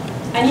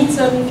 I need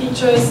certain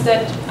features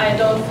that I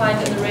don't find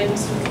in the Raiden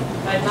suite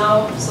right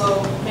now,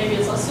 so maybe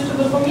it's not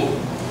suitable for me.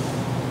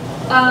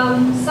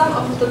 Some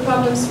of the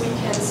problems we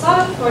can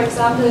solve, for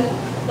example,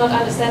 not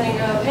understanding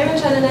a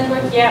payment channel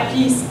network. Yeah,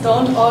 please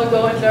don't all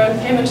go and learn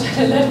payment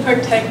channel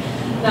network tech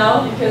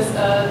now, because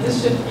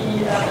this should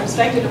be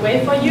abstracted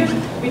away for you.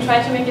 We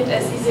try to make it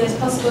as easy as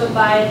possible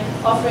by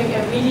offering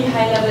a really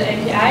high-level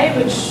API,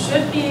 which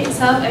should be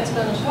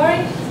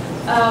self-explanatory.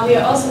 We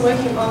are also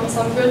working on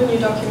some good new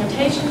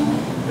documentation.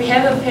 We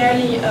have a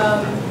fairly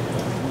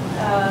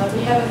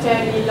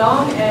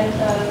long and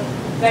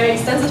very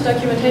extensive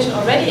documentation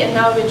already, and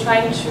now we're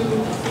trying to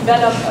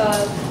develop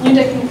new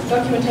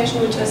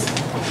documentation which is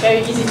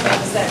very easy to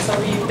understand. So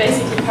we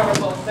basically cover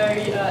both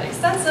very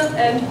extensive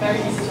and very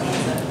easy to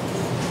understand.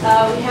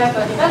 We have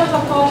a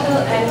developer portal,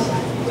 and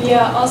we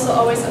are also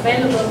always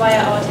available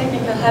via our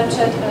technical help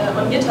chat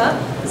on GitHub.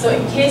 So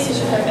in case you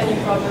should have any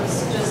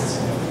problems,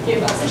 just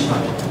give us a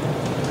shot.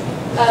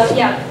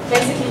 Yeah,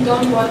 basically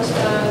don't want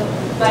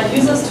my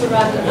users to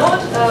run a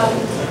node.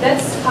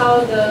 That's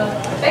how the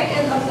back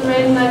end of the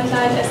Raiden Light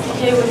Client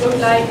SDK would look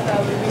like.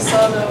 We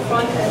saw the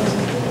front end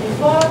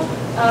before.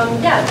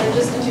 Yeah, then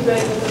just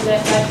integrate with the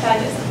Light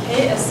Client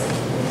SDK as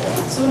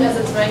soon as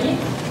it's ready.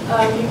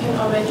 You can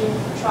already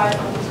try it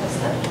on the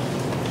testnet.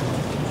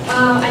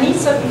 I need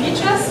certain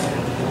features.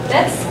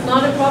 That's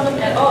not a problem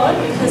at all,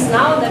 because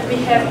now that we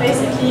have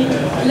basically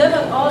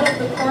delivered all of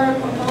the core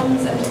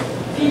components and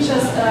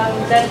features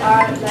that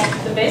are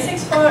like the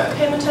basics for a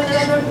payment channel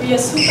network, we are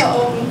super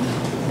open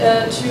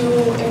to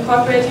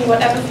incorporating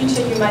whatever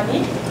feature you might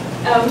need.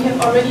 we have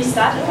already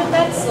started with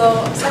that. So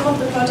some of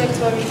the projects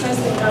were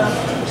requesting a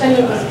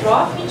channel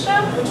withdraw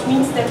feature, which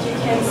means that you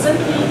can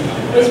simply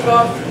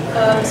withdraw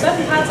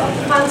certain parts of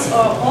the funds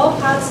or all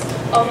parts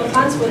of the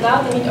funds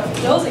without the need of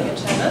closing a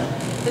channel.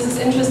 This is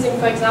interesting,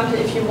 for example,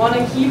 if you want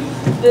to keep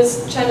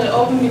this channel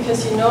open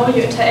because you know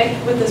you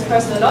interact with this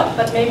person a lot,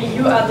 but maybe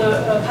you are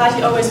the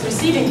party always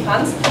receiving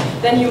funds,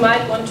 then you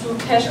might want to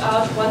cash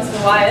out once in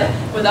a while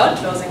without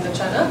closing the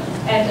channel.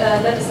 And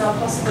that is now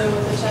possible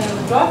with the channel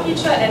withdraw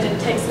feature, and it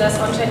takes less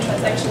on-chain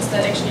transactions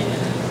than actually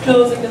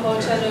closing the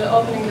whole channel,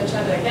 opening the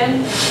channel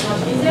again. It's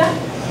much easier.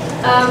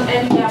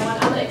 And yeah,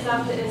 one other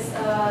example is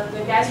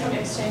the guys from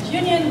Exchange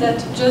Union that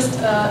just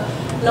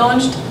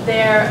launched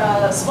their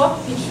swap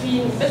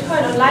between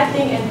Bitcoin on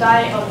Lightning and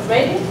DAI on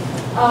Raiden.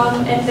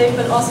 And they've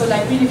been also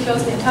like really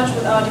closely in touch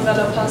with our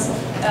developers.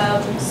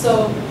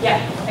 So yeah,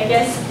 I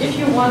guess if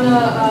you want to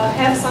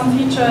have some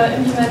feature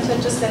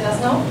implemented, just let us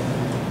know.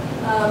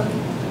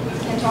 We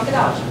can talk it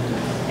out.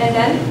 And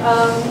then,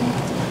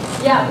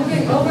 yeah,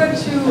 moving over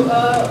to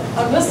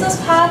Augusto's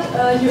part,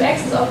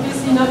 UX is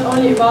obviously not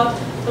only about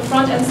the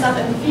front-end stuff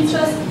and the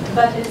features,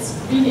 but it's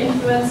really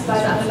influenced by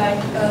the underlying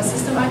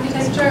system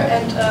architecture,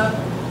 and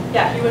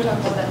yeah, he will talk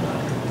about that now.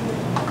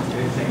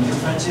 Okay, thank you,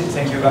 Francie.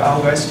 Thank you,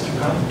 all guys, to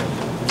come.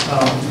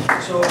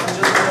 So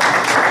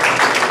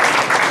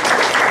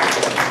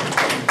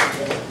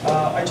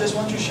I just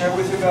want to share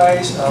with you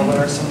guys what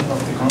are some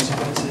of the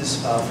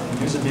consequences from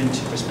a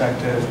usability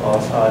perspective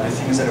of the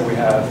things that we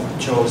have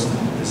chosen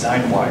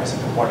design-wise,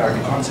 and what are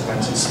the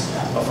consequences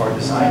of our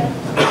design.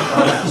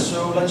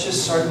 So let's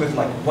just start with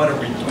like, what are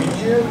we doing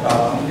here?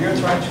 We are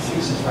trying to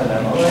fix this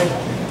dilemma, right?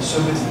 So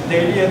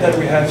the idea that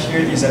we have here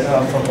is that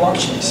for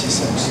blockchain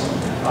systems,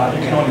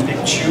 you can only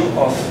pick 2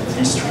 of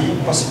these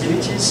 3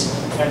 possibilities,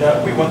 and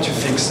we want to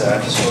fix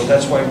that. So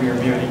that's why we are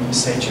building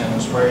state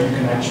channels where you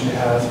can actually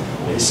have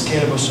a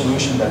scalable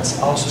solution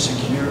that's also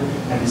secure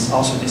and is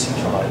also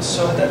decentralized.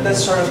 So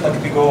that's sort of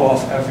like the goal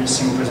of every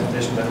single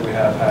presentation that we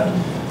have had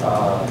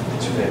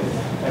today.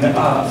 And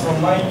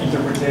from my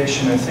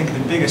interpretation, I think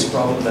the biggest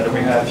problem that we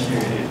have here,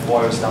 it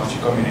boils down to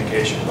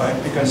communication,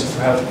 right? Because if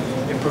you have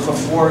a proof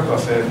of work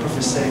of a proof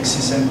of stake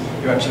system,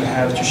 you actually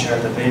have to share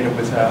the data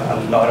with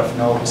a lot of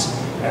nodes,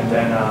 and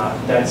then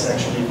that's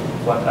actually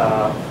what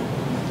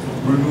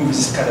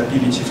removes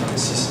scalability from the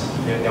system,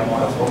 the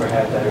amount of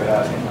overhead that you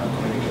have in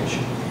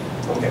communication.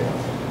 Okay,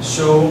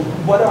 so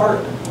what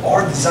are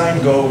our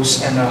design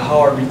goals, and how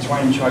are we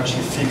trying to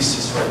actually fix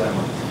this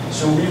dilemma?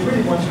 So we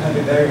really want to have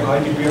a very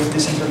high degree of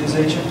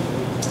decentralization.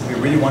 We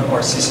really want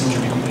our system to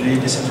be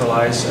completely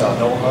decentralized,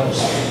 no hubs.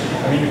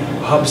 I mean,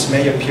 hubs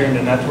may appear in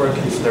the network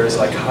if there's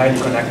like highly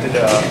connected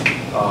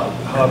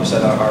hubs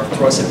that are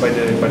trusted by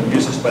the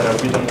users, but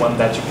we don't want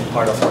that to be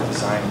part of our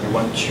design. We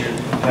want to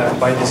have,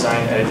 by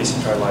design, a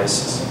decentralized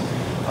system.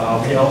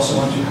 We also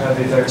want to have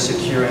a very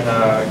secure and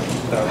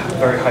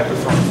very high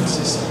performance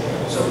system.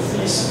 So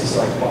this is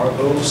like our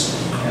goals,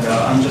 and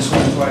I'm just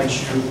going to try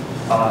to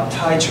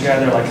tie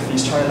together like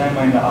this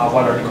trilemma and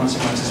what are the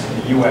consequences from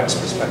the UX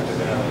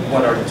perspective, and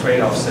what are the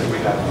trade-offs that we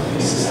have with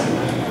this system.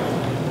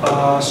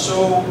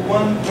 So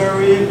one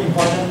very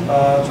important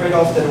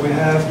trade-off that we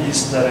have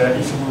is that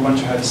if we want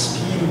to have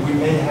speed, we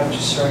may have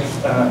to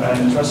serve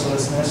and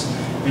trustlessness.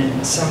 We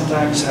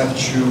sometimes have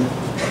to,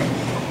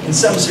 in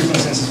some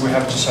circumstances, we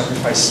have to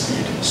sacrifice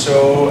speed.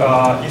 So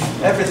if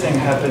everything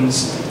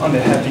happens on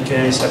the happy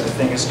case,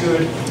 everything is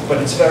good,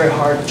 but it's very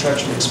hard to try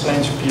to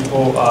explain to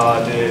people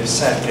the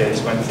sad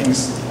case when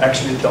things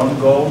actually don't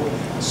go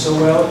so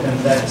well, and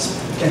that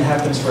can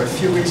happen for a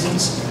few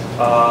reasons.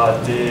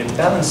 The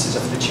balances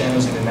of the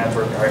channels in the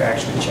network are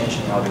actually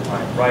changing all the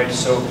time, right?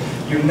 So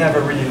you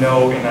never really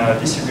know in a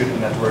distributed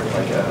network,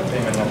 like a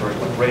payment network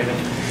like Raven,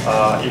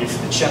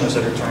 if the channels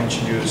that you're trying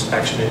to use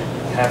actually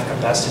have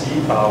capacity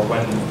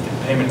when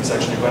the payment is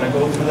actually going to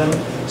go through them.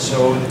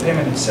 So the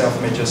payment itself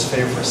may just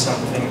fail for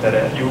something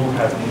that you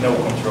have no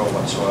control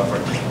whatsoever.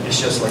 It's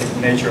just like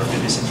the nature of the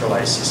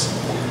decentralized system.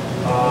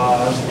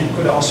 It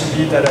could also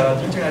be that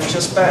the internet is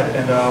just bad,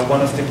 and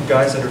one of the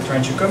guys that are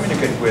trying to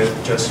communicate with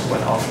just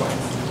went offline.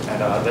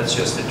 And that's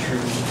just the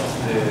truth of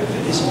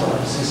the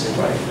decentralized system,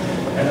 right?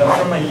 And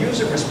from a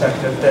user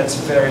perspective, that's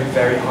very,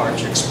 very hard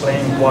to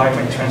explain why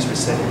my transfer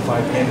is taking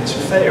 5 minutes to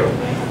fail.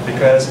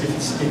 Because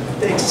if it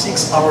takes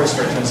 6 hours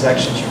for a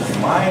transaction to be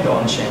mined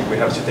on-chain, we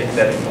have to take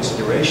that into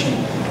consideration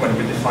when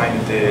we define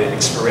the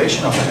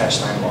expiration of a hash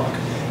time lock.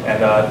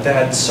 And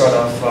that sort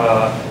of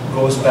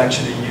goes back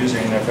to the user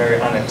in a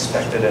very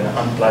unexpected and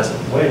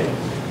unpleasant way.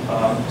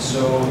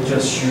 So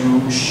just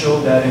to show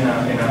that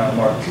in a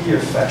more clear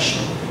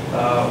fashion,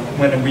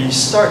 when we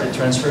start the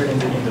transfer in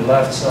the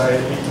left side,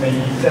 it may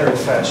be very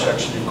fast to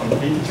actually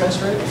complete the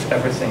transfer if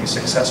everything is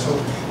successful.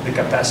 The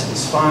capacity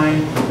is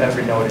fine,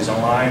 every node is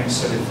online,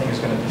 so the thing is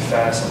going to be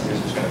fast and the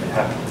user is going to be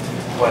happy.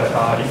 But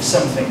if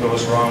something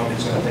goes wrong,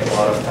 it's going to take a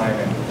lot of time,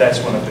 and that's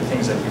one of the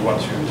things that we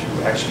want to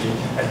actually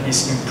at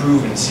least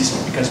improve in the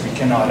system, because we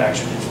cannot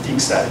actually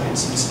fix that.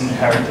 It's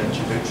inherent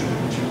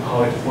to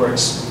how it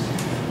works.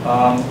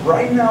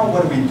 Right now,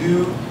 what we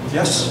do,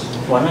 yes?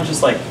 Why not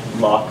just like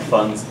lock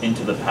funds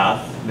into the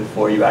path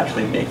before you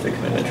actually make the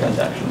commitment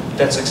transaction?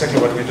 That's exactly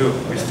what we do.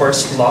 We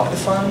first lock the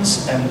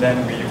funds, and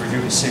then we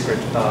review the secret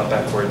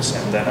backwards,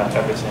 and then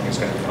everything is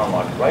going to be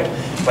unlocked, right?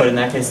 But in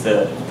that case,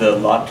 the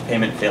locked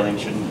payment failing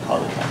shouldn't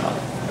cause a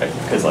timeout, right?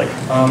 Because like...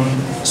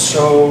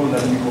 so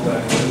let me go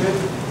back a little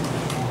bit.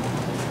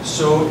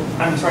 So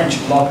I'm trying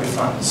to lock the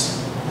funds,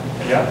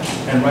 yeah?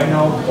 And right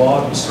now,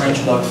 Bob is trying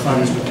to lock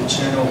funds with the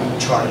channel with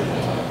Charlie.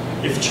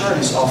 If Charlie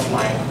is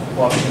offline,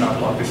 Bob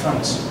cannot lock the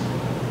funds.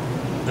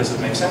 Does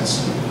it make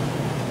sense?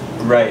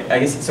 Right. I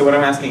guess so. What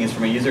I'm asking is,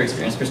 from a user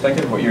experience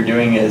perspective, what you're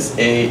doing is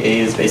A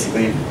is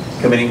basically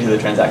committing to the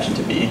transaction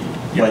to B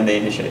when they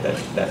initiate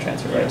that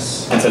transfer, right?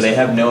 Yes. And so they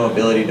have no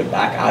ability to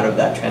back out of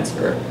that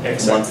transfer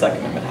once that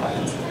commitment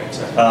happens.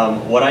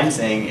 What I'm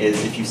saying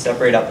is, if you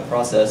separate out the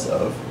process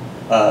of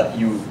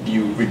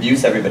you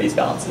reduce everybody's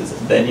balances,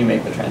 then you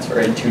make the transfer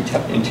in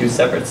two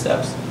separate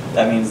steps.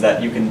 That means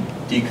that you can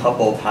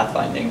decouple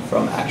pathfinding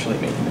from actually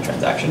making the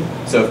transaction.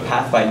 So if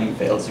pathfinding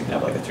fails, you can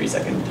have like a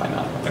 3-second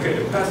timeout.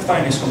 Okay,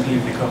 pathfinding is completely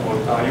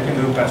decoupled. You can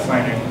do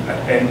pathfinding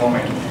at any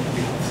moment.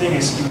 The thing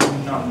is, you do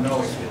not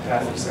know if the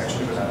path is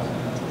actually going to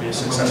be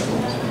successful.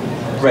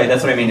 Right,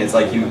 that's what I mean. It's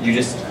like you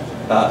just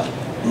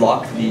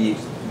lock the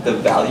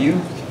value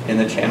in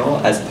the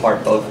channel as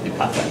part of the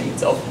pathfinding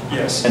itself.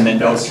 Yes. And then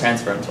don't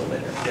transfer until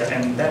later. Yeah,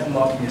 and that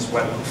locking is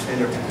when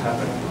failure can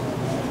happen.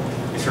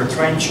 If you're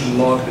trying to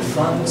lock the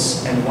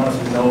funds and one of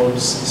the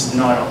nodes is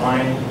not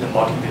aligned, the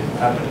locking didn't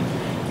happen.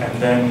 And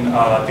then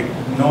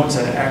the nodes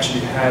that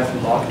actually have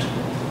locked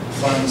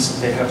funds,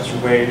 they have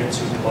to wait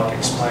until the lock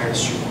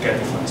expires to get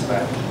the funds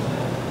back.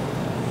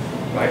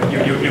 Right?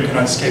 You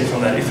cannot escape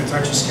from that. If you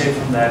try to escape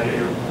from that,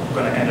 you're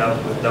going to end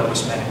up with double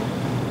spending.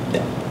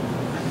 Yeah.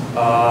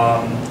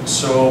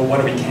 So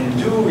what we can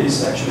do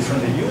is actually,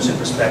 from the user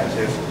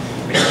perspective,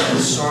 we can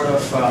sort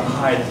of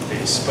hide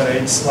this, but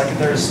it's like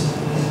there's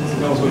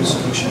no good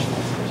solution.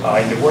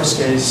 In the worst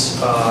case,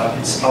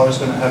 it's always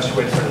going to have to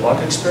wait for the lock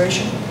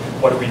expiration.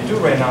 What we do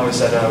right now is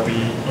that we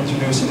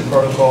introduce in the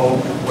protocol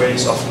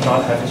ways of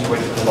not having to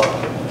wait for the lock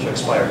to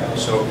expire.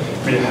 So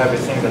we have a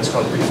thing that's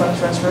called refund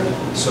transfer.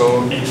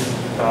 So if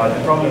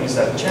the problem is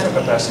that channel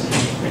capacity,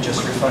 we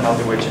just refund all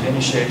the way to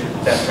initiate,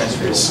 that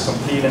transfer is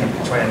complete and we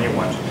can try a new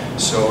one.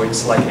 So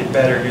it's like a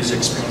better user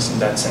experience in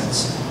that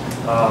sense.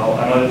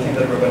 Another thing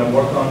that we're going to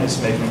work on is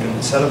making them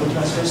sellable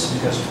transfers,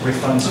 because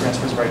refund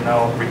transfers right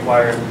now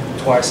require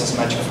twice as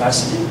much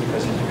capacity,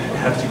 because the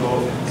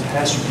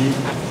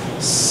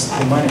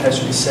money has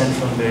to be sent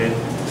from the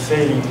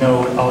failing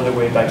node all the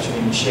way back to the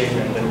initiator,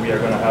 and then we are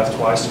going to have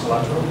twice the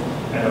collateral,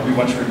 and we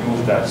want to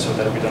remove that so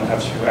that we don't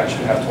have to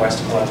actually have twice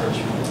the collateral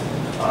to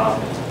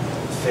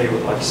fail,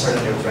 like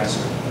certainty of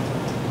transfer.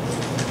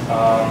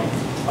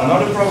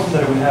 Another problem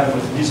that we have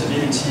with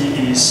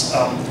usability is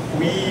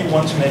we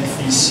want to make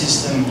the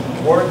system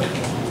work,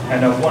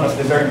 and one of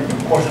the very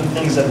important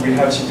things that we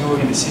have to do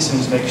in the system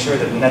is make sure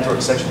that the network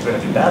is actually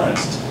going to be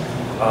balanced.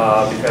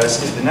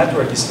 Because if the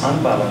network is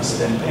unbalanced,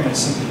 then payments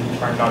simply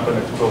are not going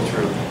to go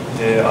through.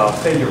 The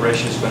failure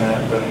ratio is going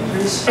to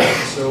increase,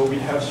 so we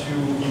have to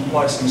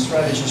employ some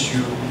strategies to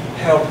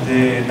help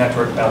the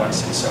network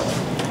balance itself.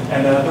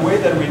 And the way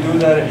that we do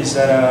that is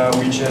that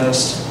we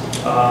just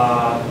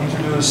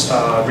introduce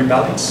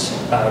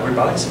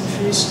rebalancing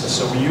fees.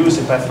 So we use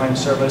the Pathfinder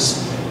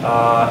service,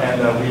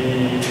 and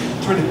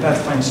through the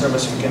Pathfinder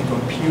service we can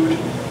compute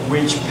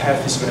which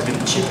path is going to be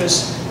the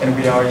cheapest, and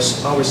we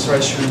always try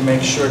to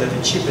make sure that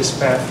the cheapest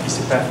path is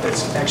the path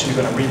that's actually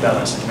going to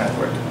rebalance the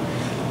network.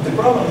 The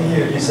problem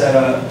here is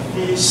that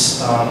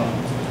this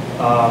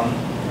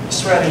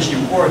strategy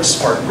works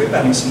for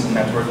rebalancing the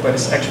network, but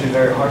it's actually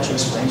very hard to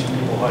explain to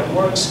people how it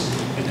works,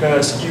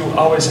 because you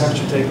always have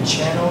to take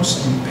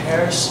channels in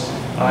pairs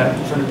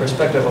from the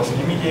perspective of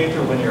the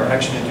mediator when you're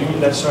actually doing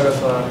that sort of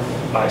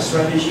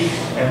strategy,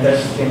 and that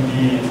can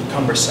be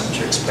cumbersome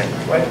to explain,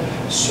 right?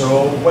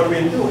 So what we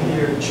do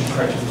here to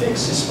try to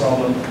fix this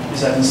problem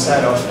is that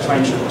instead of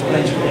trying to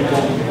explain to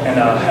people and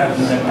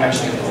having them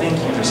actually think,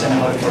 understand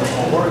how the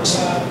protocol works,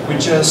 we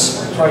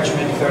just try to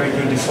make very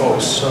good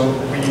defaults. So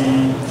we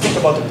think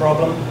about the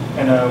problem,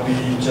 and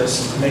we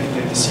just make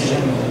the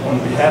decision on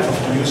behalf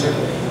of the user,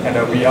 and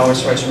we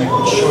always try to make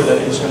sure that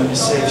it's going to be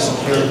safe,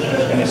 secure,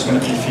 and it's going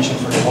to be efficient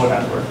for the whole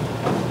network.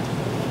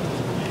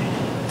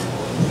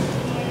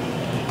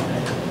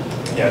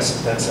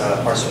 Yes, that's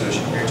our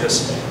solution. We're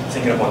just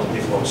thinking about the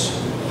defaults.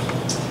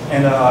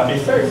 And a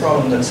third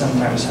problem that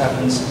sometimes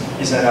happens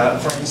is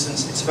that, for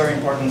instance, it's very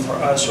important for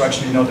us to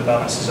actually know the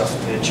balances of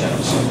the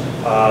channels.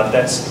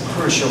 That's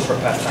crucial for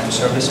Pathfinder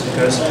service,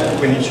 because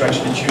we need to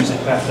actually choose a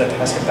path that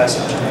has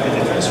capacity to repeat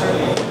the transfer.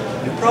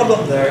 The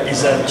problem there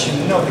is that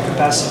to know the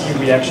capacity,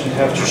 we actually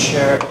have to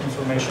share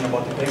information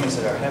about the payments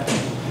that are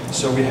happening.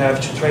 So we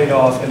have to trade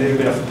off a little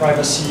bit of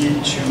privacy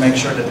to make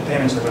sure that the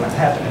payments are going to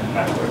happen in the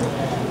network.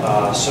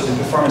 So the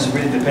performance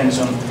really depends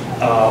on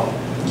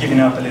giving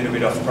up a little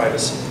bit of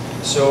privacy.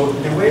 So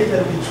the way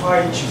that we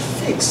try to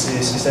fix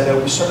this is that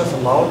we sort of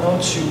allow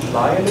nodes to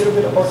lie a little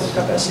bit about the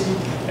capacity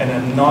and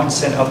then not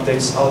send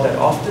updates all that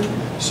often,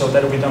 so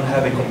that we don't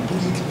have a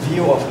complete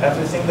view of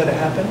everything that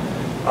happened,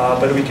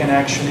 but we can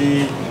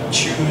actually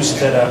choose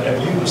that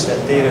use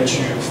that data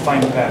to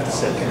find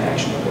paths that can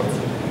actually work.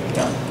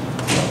 Yeah.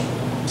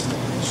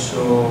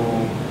 So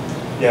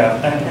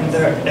yeah,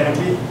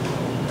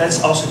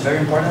 that's also a very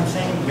important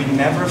thing. We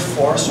never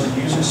force our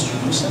users to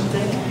do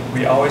something.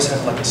 We always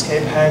have like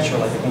escape hatch or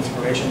like a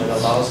configuration that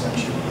allows them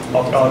to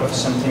opt out of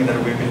something that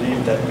we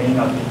believe that may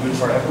not be good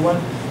for everyone.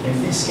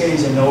 In this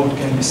case, a node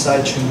can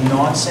decide to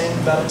not send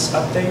balance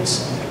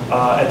updates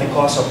at the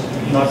cost of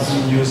not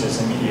being used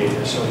as a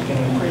mediator. So he can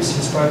increase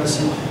his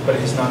privacy, but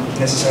he's not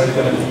necessarily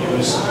going to be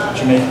used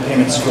to make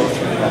payments go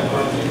through the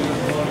network.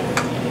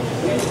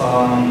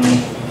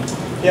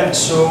 Yeah,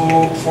 so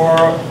for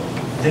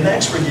the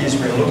next release,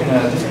 we're looking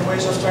at different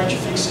ways of trying to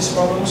fix these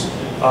problems.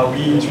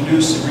 We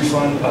introduced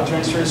refund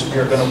transfers. We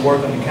are going to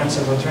work on the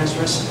cancel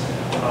transfers.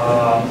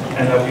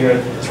 And we are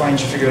trying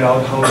to figure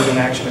out how we can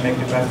actually make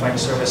the pathfinding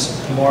service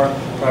more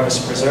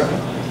privacy preserving.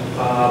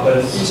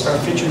 But these are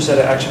features that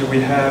actually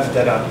we have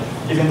that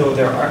even though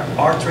there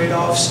are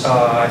trade-offs,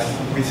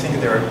 we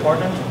think they're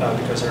important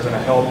because they're going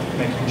to help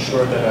making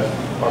sure that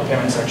our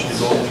payments actually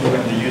go through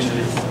and the user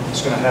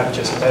is going to have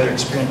just a better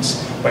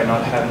experience by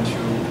not having to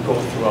go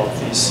through all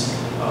these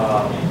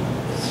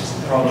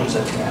problems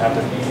that can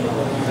happen.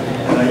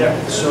 Yeah,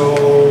 so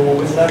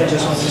with that I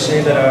just want to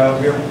say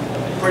that we're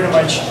pretty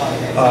much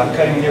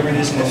cutting the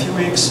release in a few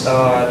weeks.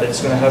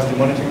 That's going to have the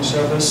monitoring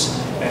service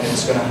and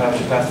it's going to have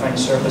the pathfinding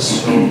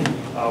service. So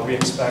we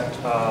expect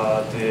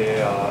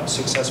the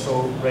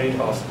successful rate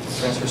of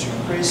transfers to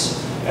increase,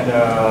 and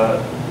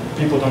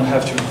people don't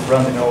have to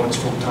run the nodes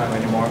full time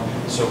anymore.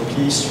 So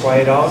please try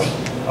it out.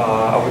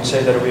 I would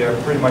say that we are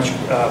pretty much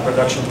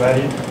production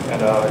ready,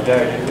 and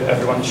yeah,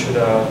 everyone should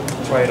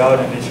try it out.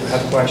 And if you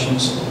have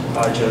questions,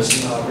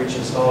 just reach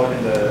us out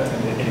in the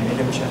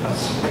Medium channel,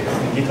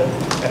 in GitHub,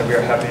 and we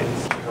are happy to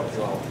help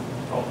you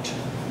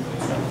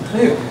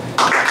out.